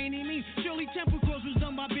strategy by any means. Shirley Temple Cross was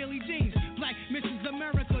done by Billy Jeans. Black Mrs.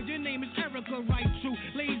 America, your name is Erica, right? True.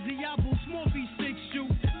 Lazy apple, small feet, 6 shoe.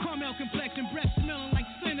 Caramel complexion, breath smelling like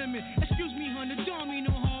cinnamon. Excuse me, hun, the don't mean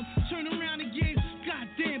no harm. Turn around again.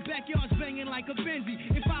 Goddamn, backyard's banging like a Benzie.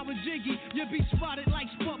 If I was Jiggy, you'd be spotted like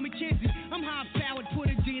Spud McKenzie. I'm high powered, put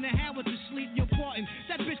a Dina Howard to sleep. You're parting.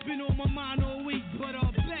 That bitch been on my mind all week. But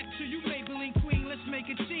back to you, Maybelline Queen. Let's make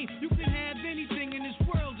a team. You can have anything in this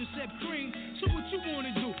world except cream. So what you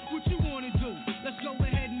wanna do? What you wanna do? Let's go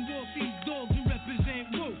ahead and walk these dogs and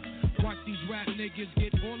represent Woo. Watch these rap niggas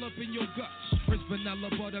get all up in your guts. French vanilla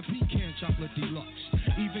butter pecan chocolate deluxe.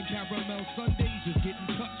 Even caramel sundaes is getting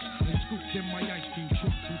touched and scooped in my ice cream truck.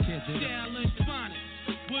 Who tears it up? Challenge finest.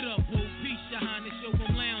 What up, boo? Peace, your highness. Yo,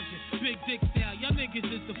 I'm lounging. Big dick style, y'all niggas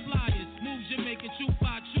is the flyers. Moves you're making, true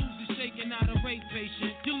by chooses, shaking out a rape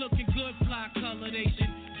patient. You're looking good, fly colored Asian.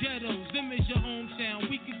 Ghettos, them is your hometown.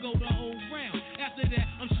 We could go the whole round. After that,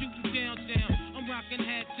 I'm shooting downtown. I'm rocking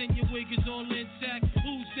hats and your wig is all intact.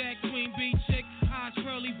 Who's that queen bee chick? Eyes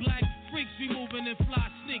pearly black. Freaks be moving in fly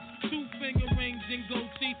sneaks. 2 finger rings and go